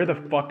like where the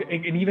fuck,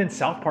 and even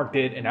South Park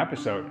did an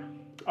episode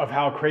of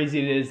how crazy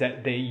it is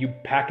that you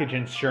package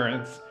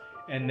insurance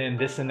and then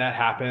this and that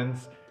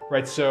happens,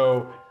 right?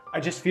 So I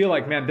just feel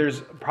like, man,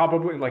 there's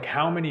probably like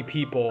how many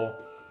people,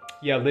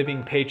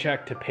 living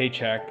paycheck to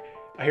paycheck.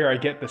 here I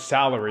get the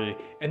salary,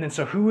 and then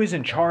so who is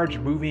in charge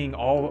moving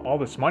all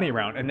this money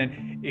around? And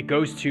then it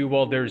goes to,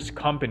 well, there's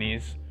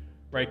companies,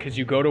 right? Because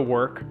you go to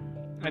work,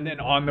 and then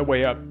on the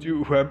way up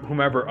to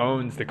whomever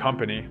owns the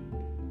company.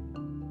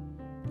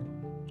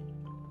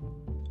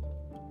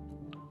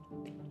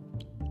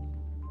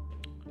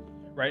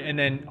 Right, and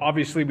then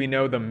obviously we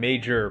know the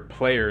major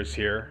players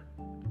here.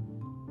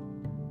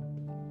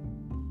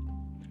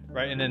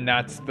 Right, and then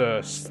that's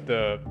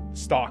the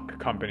stock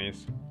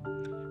companies.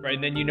 Right,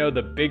 and then you know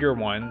the bigger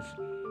ones,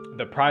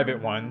 the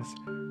private ones,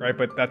 right?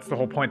 But that's the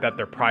whole point, that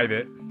they're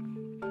private.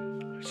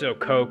 So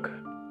Coke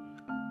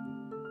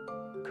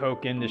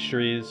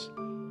Industries,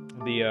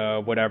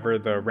 the whatever,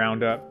 the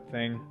Roundup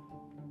thing.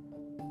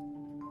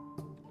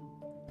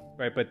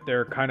 Right, but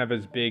they're kind of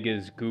as big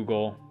as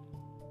Google,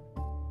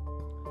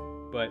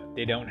 but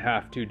they don't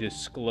have to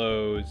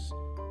disclose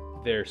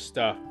their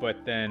stuff.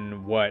 But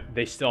then what?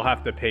 They still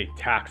have to pay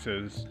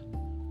taxes.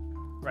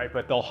 Right,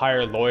 but they'll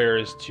hire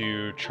lawyers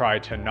to try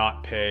to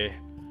not pay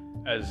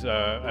as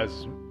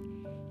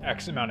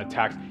X amount of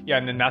tax. Yeah,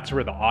 and then that's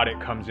where the audit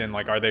comes in.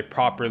 Like, are they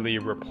properly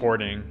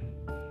reporting?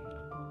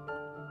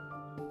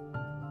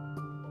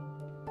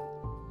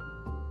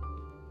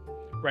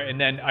 Right, and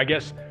then I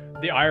guess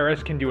the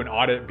IRS can do an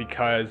audit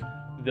because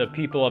the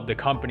people of the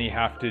company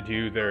have to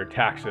do their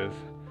taxes,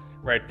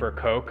 right, for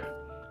Coke.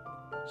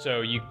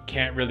 So you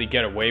can't really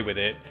get away with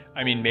it.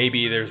 I mean,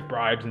 maybe there's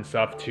bribes and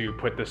stuff to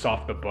put this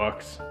off the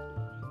books.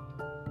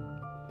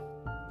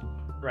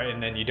 Right,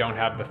 and then you don't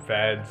have the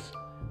feds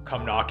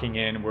come knocking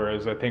in,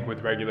 whereas I think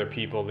with regular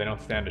people, they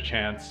don't stand a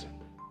chance.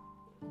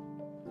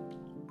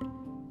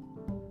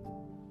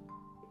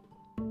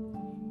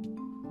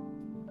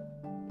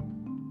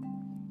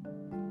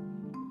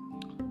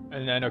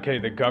 And then, okay,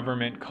 the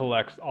government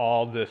collects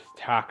all this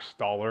tax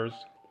dollars.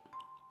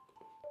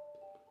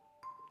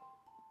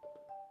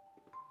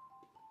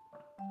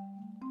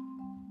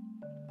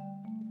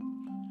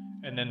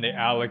 And then they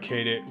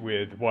allocate it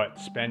with what?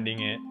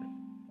 Spending it.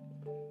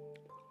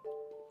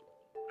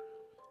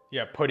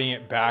 Yeah, putting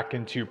it back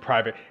into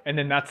private. And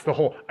then that's the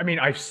whole, I mean,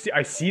 I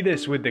see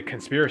this with the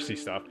conspiracy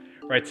stuff,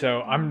 right?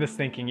 So I'm just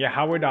thinking, yeah,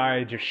 how would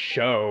I just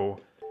show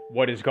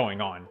what is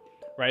going on,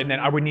 right? And then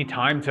I would need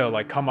time to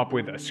like come up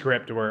with a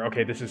script where,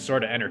 okay, this is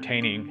sort of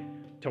entertaining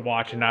to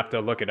watch and not have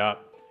to look it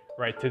up,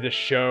 right? To just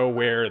show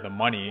where the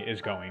money is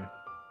going.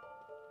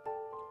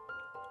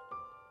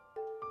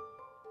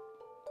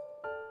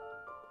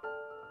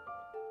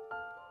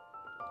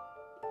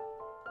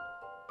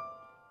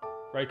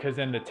 Right, because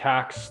then the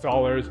tax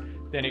dollars,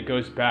 then it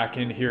goes back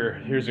in here.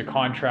 Here's a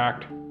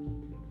contract.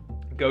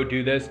 Go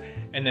do this.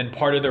 And then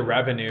part of the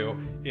revenue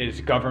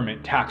is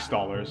government tax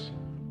dollars.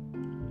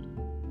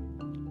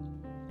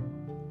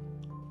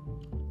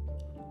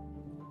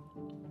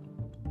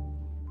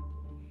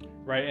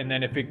 Right, and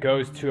then if it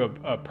goes to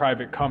a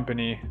private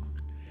company,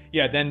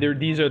 yeah, then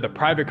these are the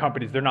private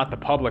companies. They're not the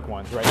public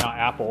ones, right? Not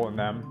Apple and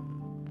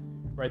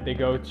them. Right, they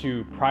go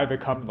to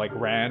private companies like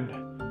RAND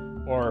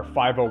or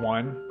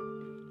 501.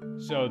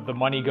 So the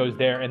money goes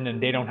there, and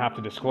then they don't have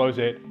to disclose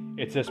it.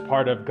 It's just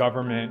part of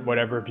government,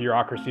 whatever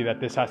bureaucracy,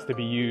 that this has to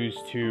be used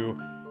to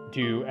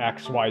do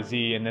X, Y,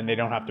 Z, and then they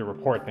don't have to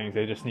report things.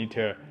 They just need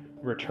to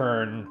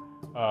return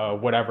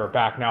whatever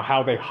back. Now,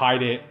 how they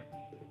hide it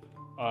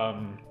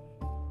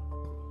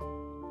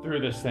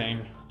through this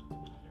thing,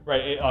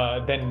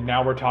 right? Then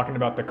now we're talking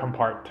about the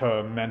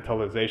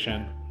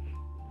compartmentalization.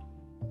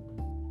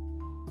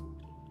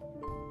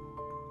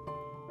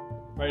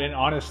 Right, and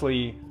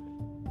honestly,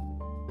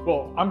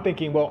 well, I'm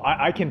thinking, well,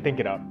 I can think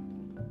it up,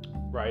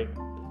 right?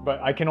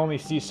 But I can only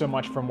see so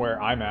much from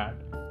where I'm at.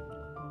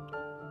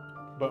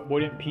 But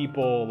wouldn't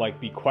people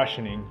like be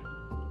questioning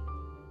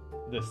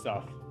this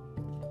stuff?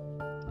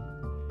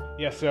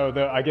 Yeah, so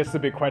I guess the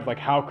big question, like,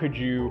 how could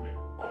you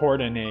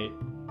coordinate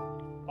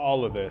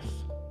all of this?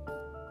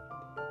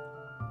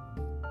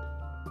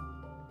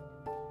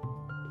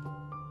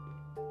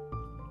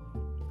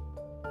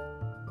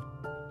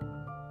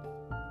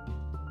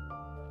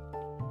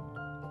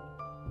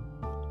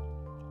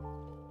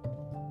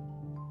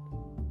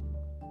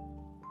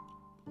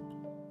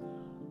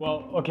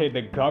 Well, okay,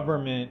 the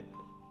government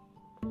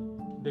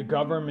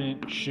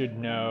should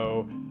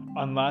know,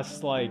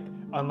 unless like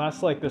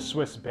the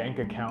Swiss bank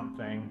account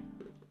thing.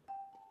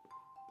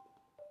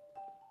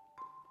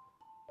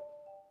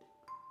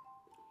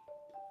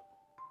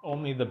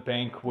 Only the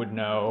bank would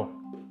know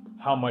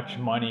how much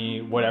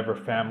money whatever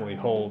family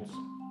holds.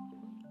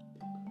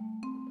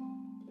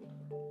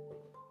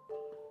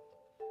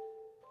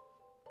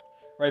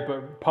 Right,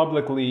 but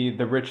publicly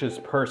the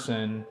richest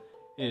person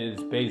is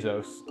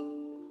Bezos.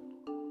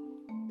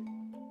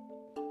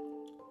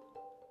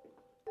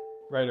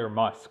 Right, or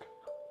Musk.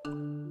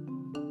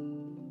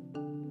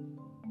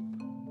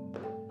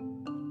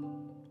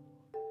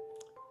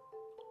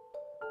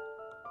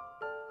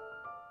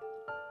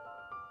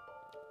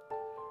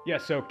 Yeah,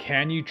 so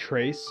can you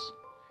trace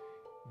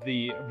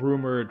the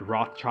rumored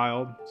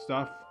Rothschild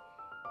stuff?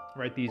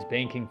 right? These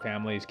banking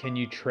families, can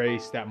you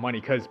trace that money?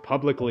 Because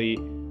publicly,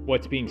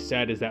 what's being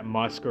said is that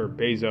Musk or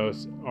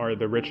Bezos are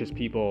the richest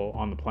people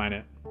on the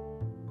planet.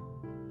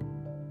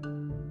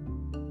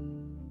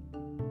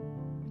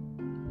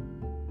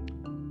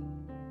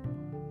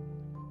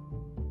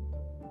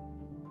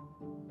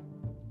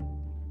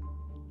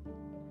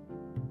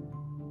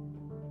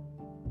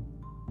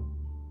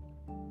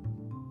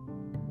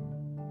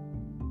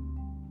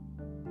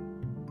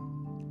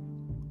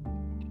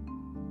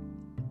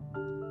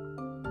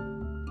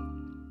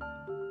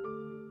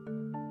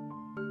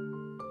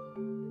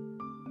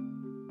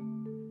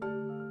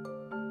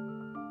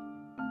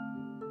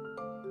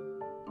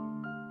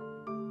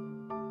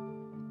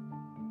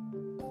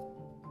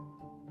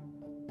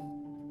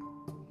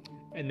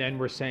 And then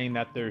we're saying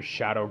that there's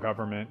shadow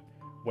government,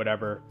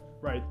 whatever,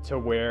 right? To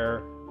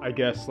where I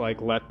guess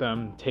like let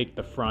them take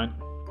the front,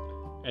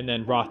 and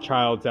then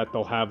Rothschilds that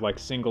they'll have like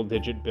single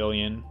digit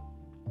billion,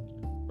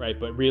 right?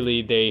 But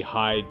really they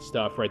hide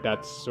stuff, right?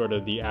 That's sort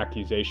of the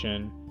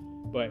accusation.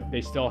 But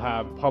they still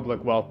have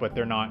public wealth, but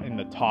they're not in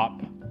the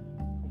top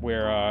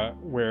where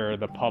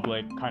the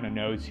public kind of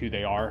knows who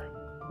they are,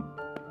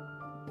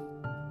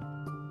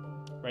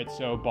 right?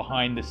 So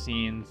behind the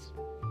scenes.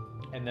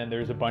 And then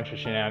there's a bunch of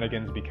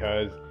shenanigans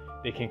because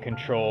they can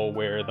control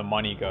where the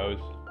money goes.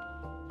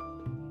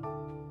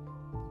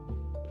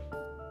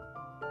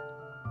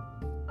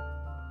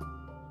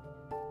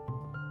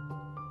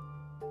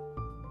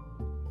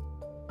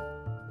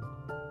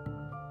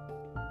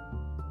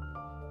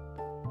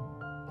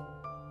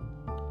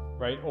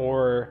 Right?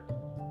 Or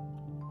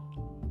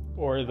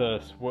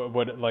the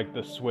what like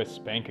the Swiss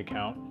bank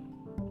account.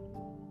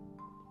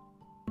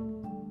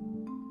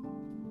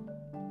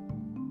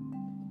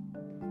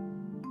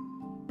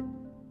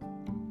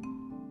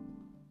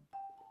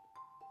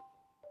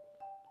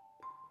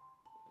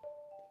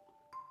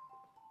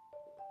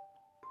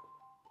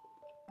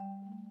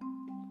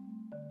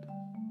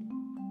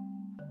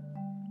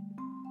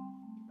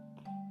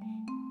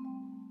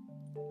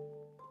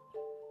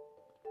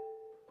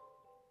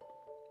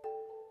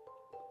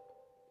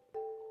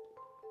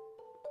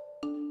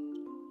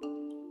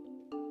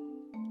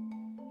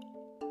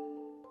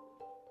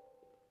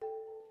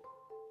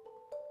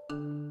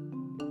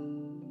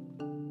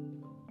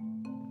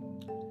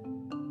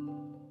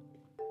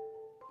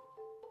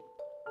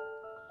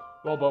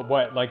 Well, but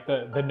what? Like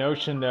the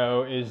notion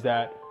though is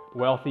that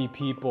wealthy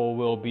people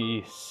will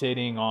be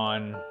sitting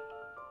on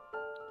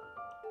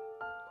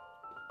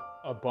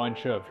a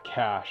bunch of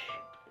cash,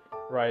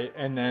 right?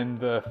 And then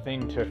the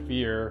thing to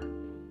fear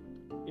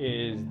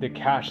is the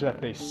cash that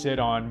they sit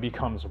on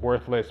becomes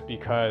worthless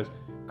because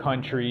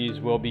countries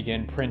will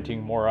begin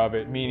printing more of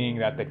it, meaning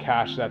that the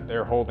cash that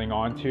they're holding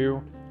on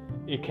to,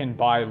 it can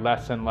buy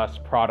less and less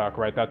product,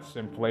 right? That's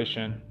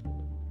inflation.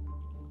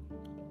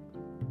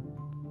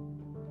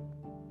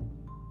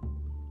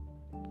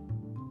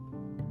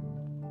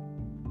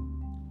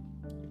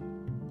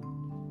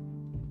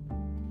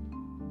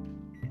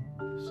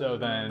 So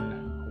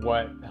then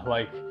what,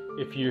 like,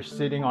 if you're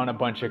sitting on a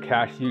bunch of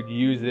cash, you'd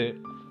use it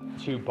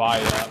to buy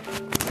up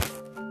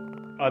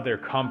other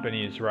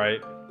companies,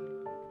 right?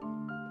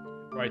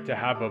 Right, to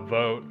have a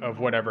vote of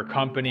whatever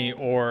company,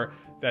 or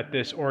that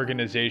this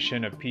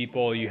organization of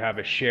people, you have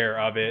a share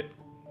of it,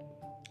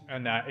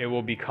 and that it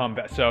will become,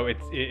 so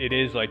it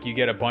is like you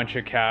get a bunch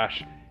of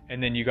cash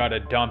and then you got to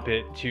dump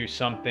it to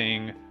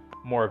something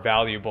more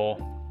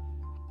valuable.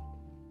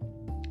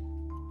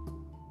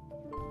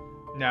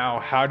 Now,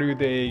 how do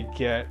they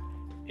get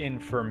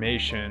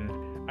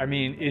information? I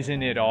mean,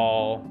 isn't it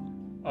all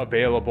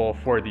available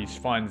for these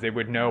funds? They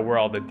would know where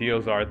all the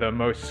deals are. The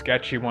most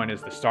sketchy one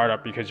is the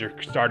startup because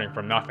you're starting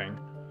from nothing.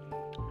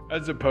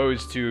 As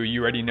opposed to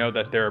you already know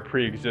that there are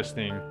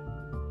pre-existing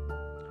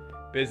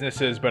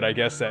businesses, but I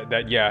guess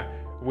that yeah,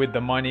 with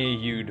the money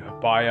you'd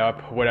buy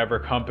up whatever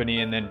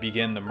company and then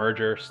begin the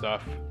merger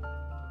stuff.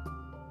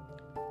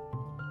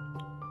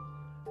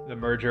 The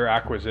merger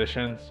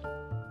acquisitions.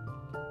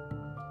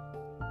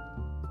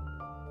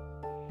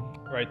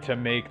 Right, to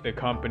make the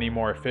company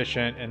more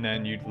efficient, and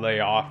then you'd lay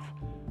off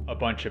a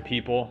bunch of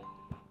people.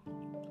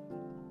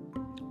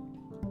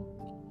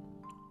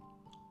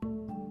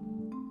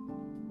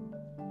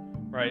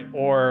 Right,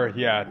 or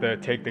yeah,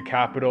 take the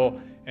capital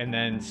and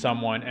then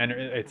someone, and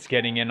it's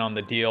getting in on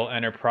the deal,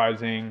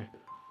 enterprising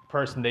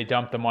person, they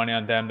dump the money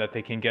on them that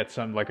they can get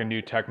some, like a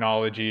new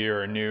technology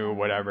or a new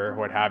whatever,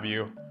 what have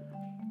you.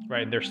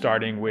 Right, and they're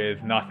starting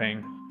with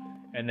nothing.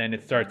 And then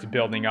it starts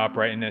building up,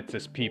 right? And it's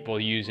just people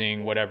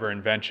using whatever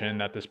invention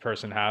that this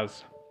person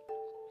has.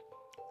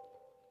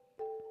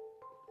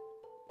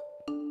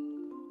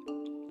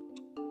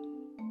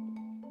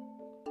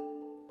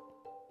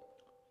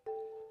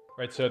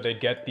 Right, so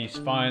they'd get these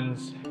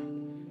funds.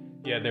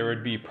 Yeah, there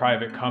would be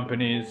private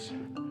companies.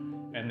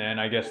 And then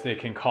I guess they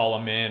can call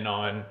them in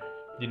on,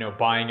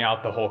 buying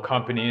out the whole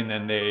company. And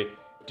then they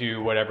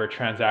do whatever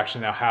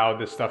transaction. Now, how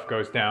this stuff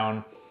goes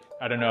down,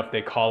 I don't know if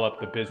they call up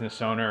the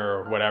business owner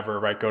or whatever,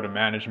 right? Go to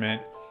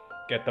management,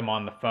 get them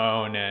on the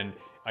phone. And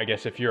I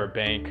guess if you're a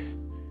bank,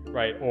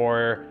 right?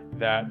 Or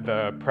that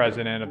the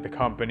president of the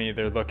company,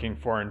 they're looking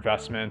for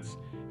investments,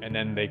 and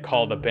then they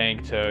call the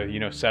bank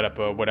to, set up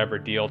a whatever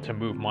deal to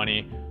move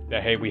money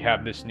that, hey, we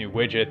have this new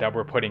widget that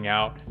we're putting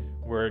out.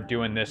 We're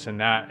doing this and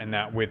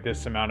that with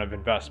this amount of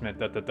investment,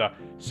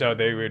 So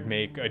they would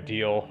make a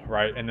deal,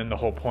 right? And then the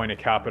whole point of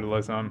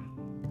capitalism,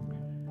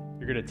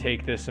 you're going to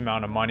take this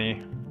amount of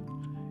money,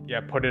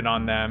 put it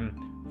on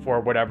them for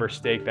whatever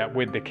stake that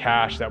with the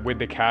cash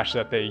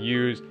that they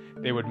use,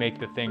 they would make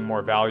the thing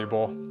more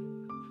valuable.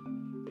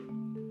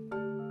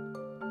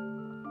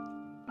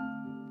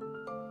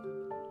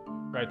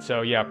 Right,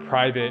 so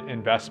private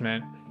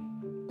investment.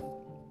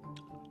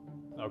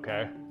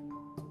 Okay.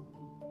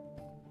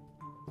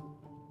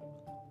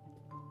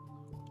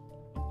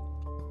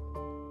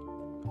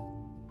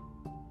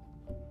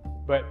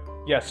 But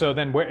so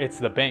then where it's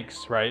the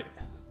banks, right?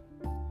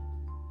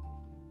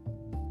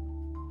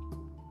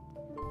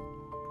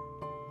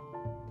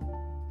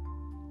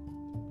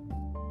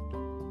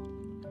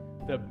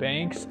 The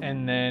banks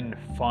and then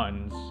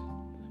funds.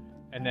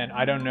 And then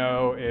I don't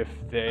know if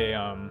they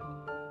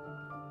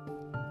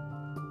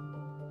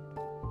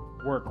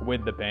work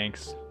with the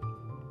banks.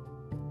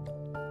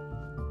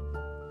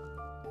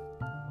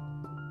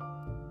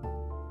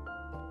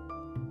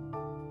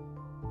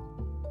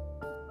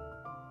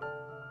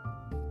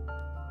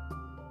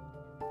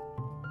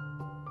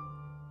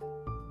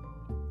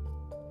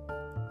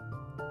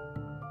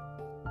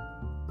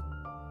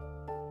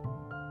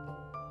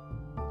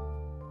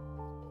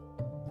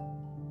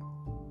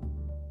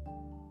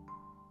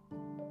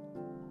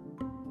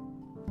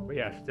 But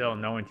still,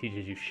 no one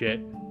teaches you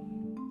shit.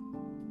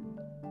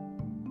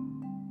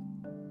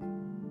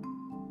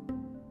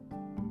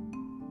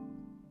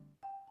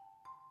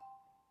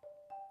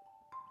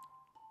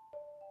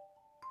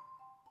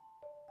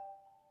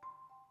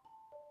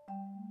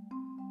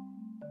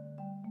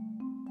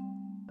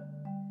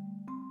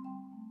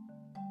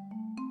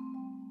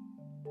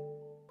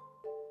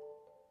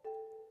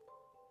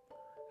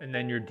 And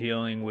then you're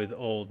dealing with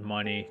old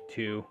money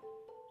too.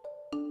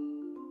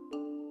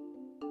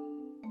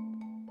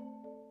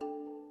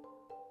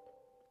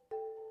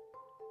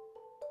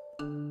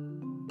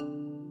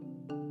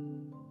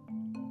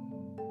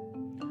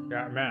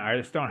 Yeah, man, I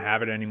just don't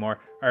have it anymore.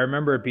 I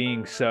remember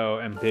being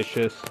so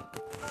ambitious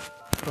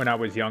when I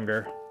was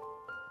younger.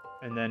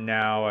 And then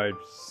now I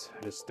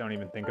just don't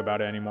even think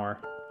about it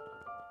anymore.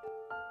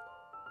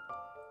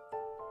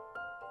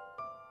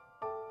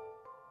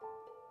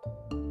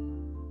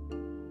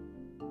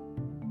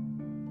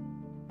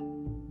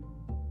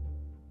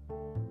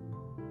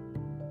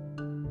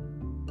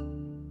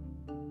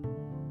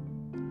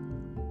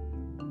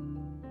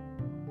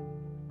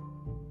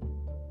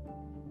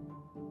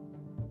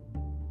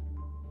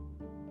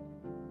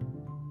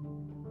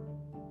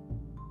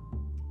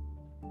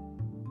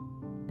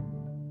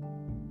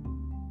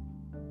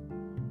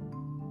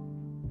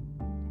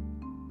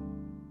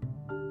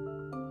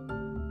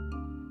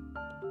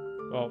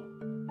 Well,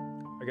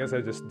 I guess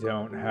I just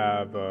don't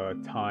have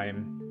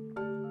time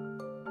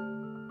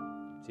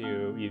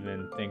to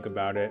even think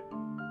about it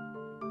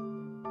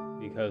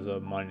because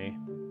of money.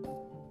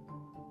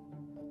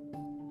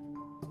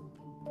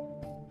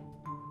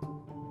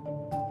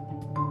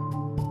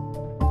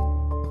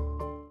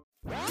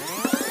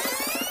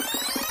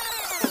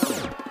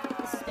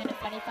 This has been a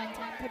Funny Fun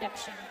Time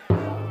production.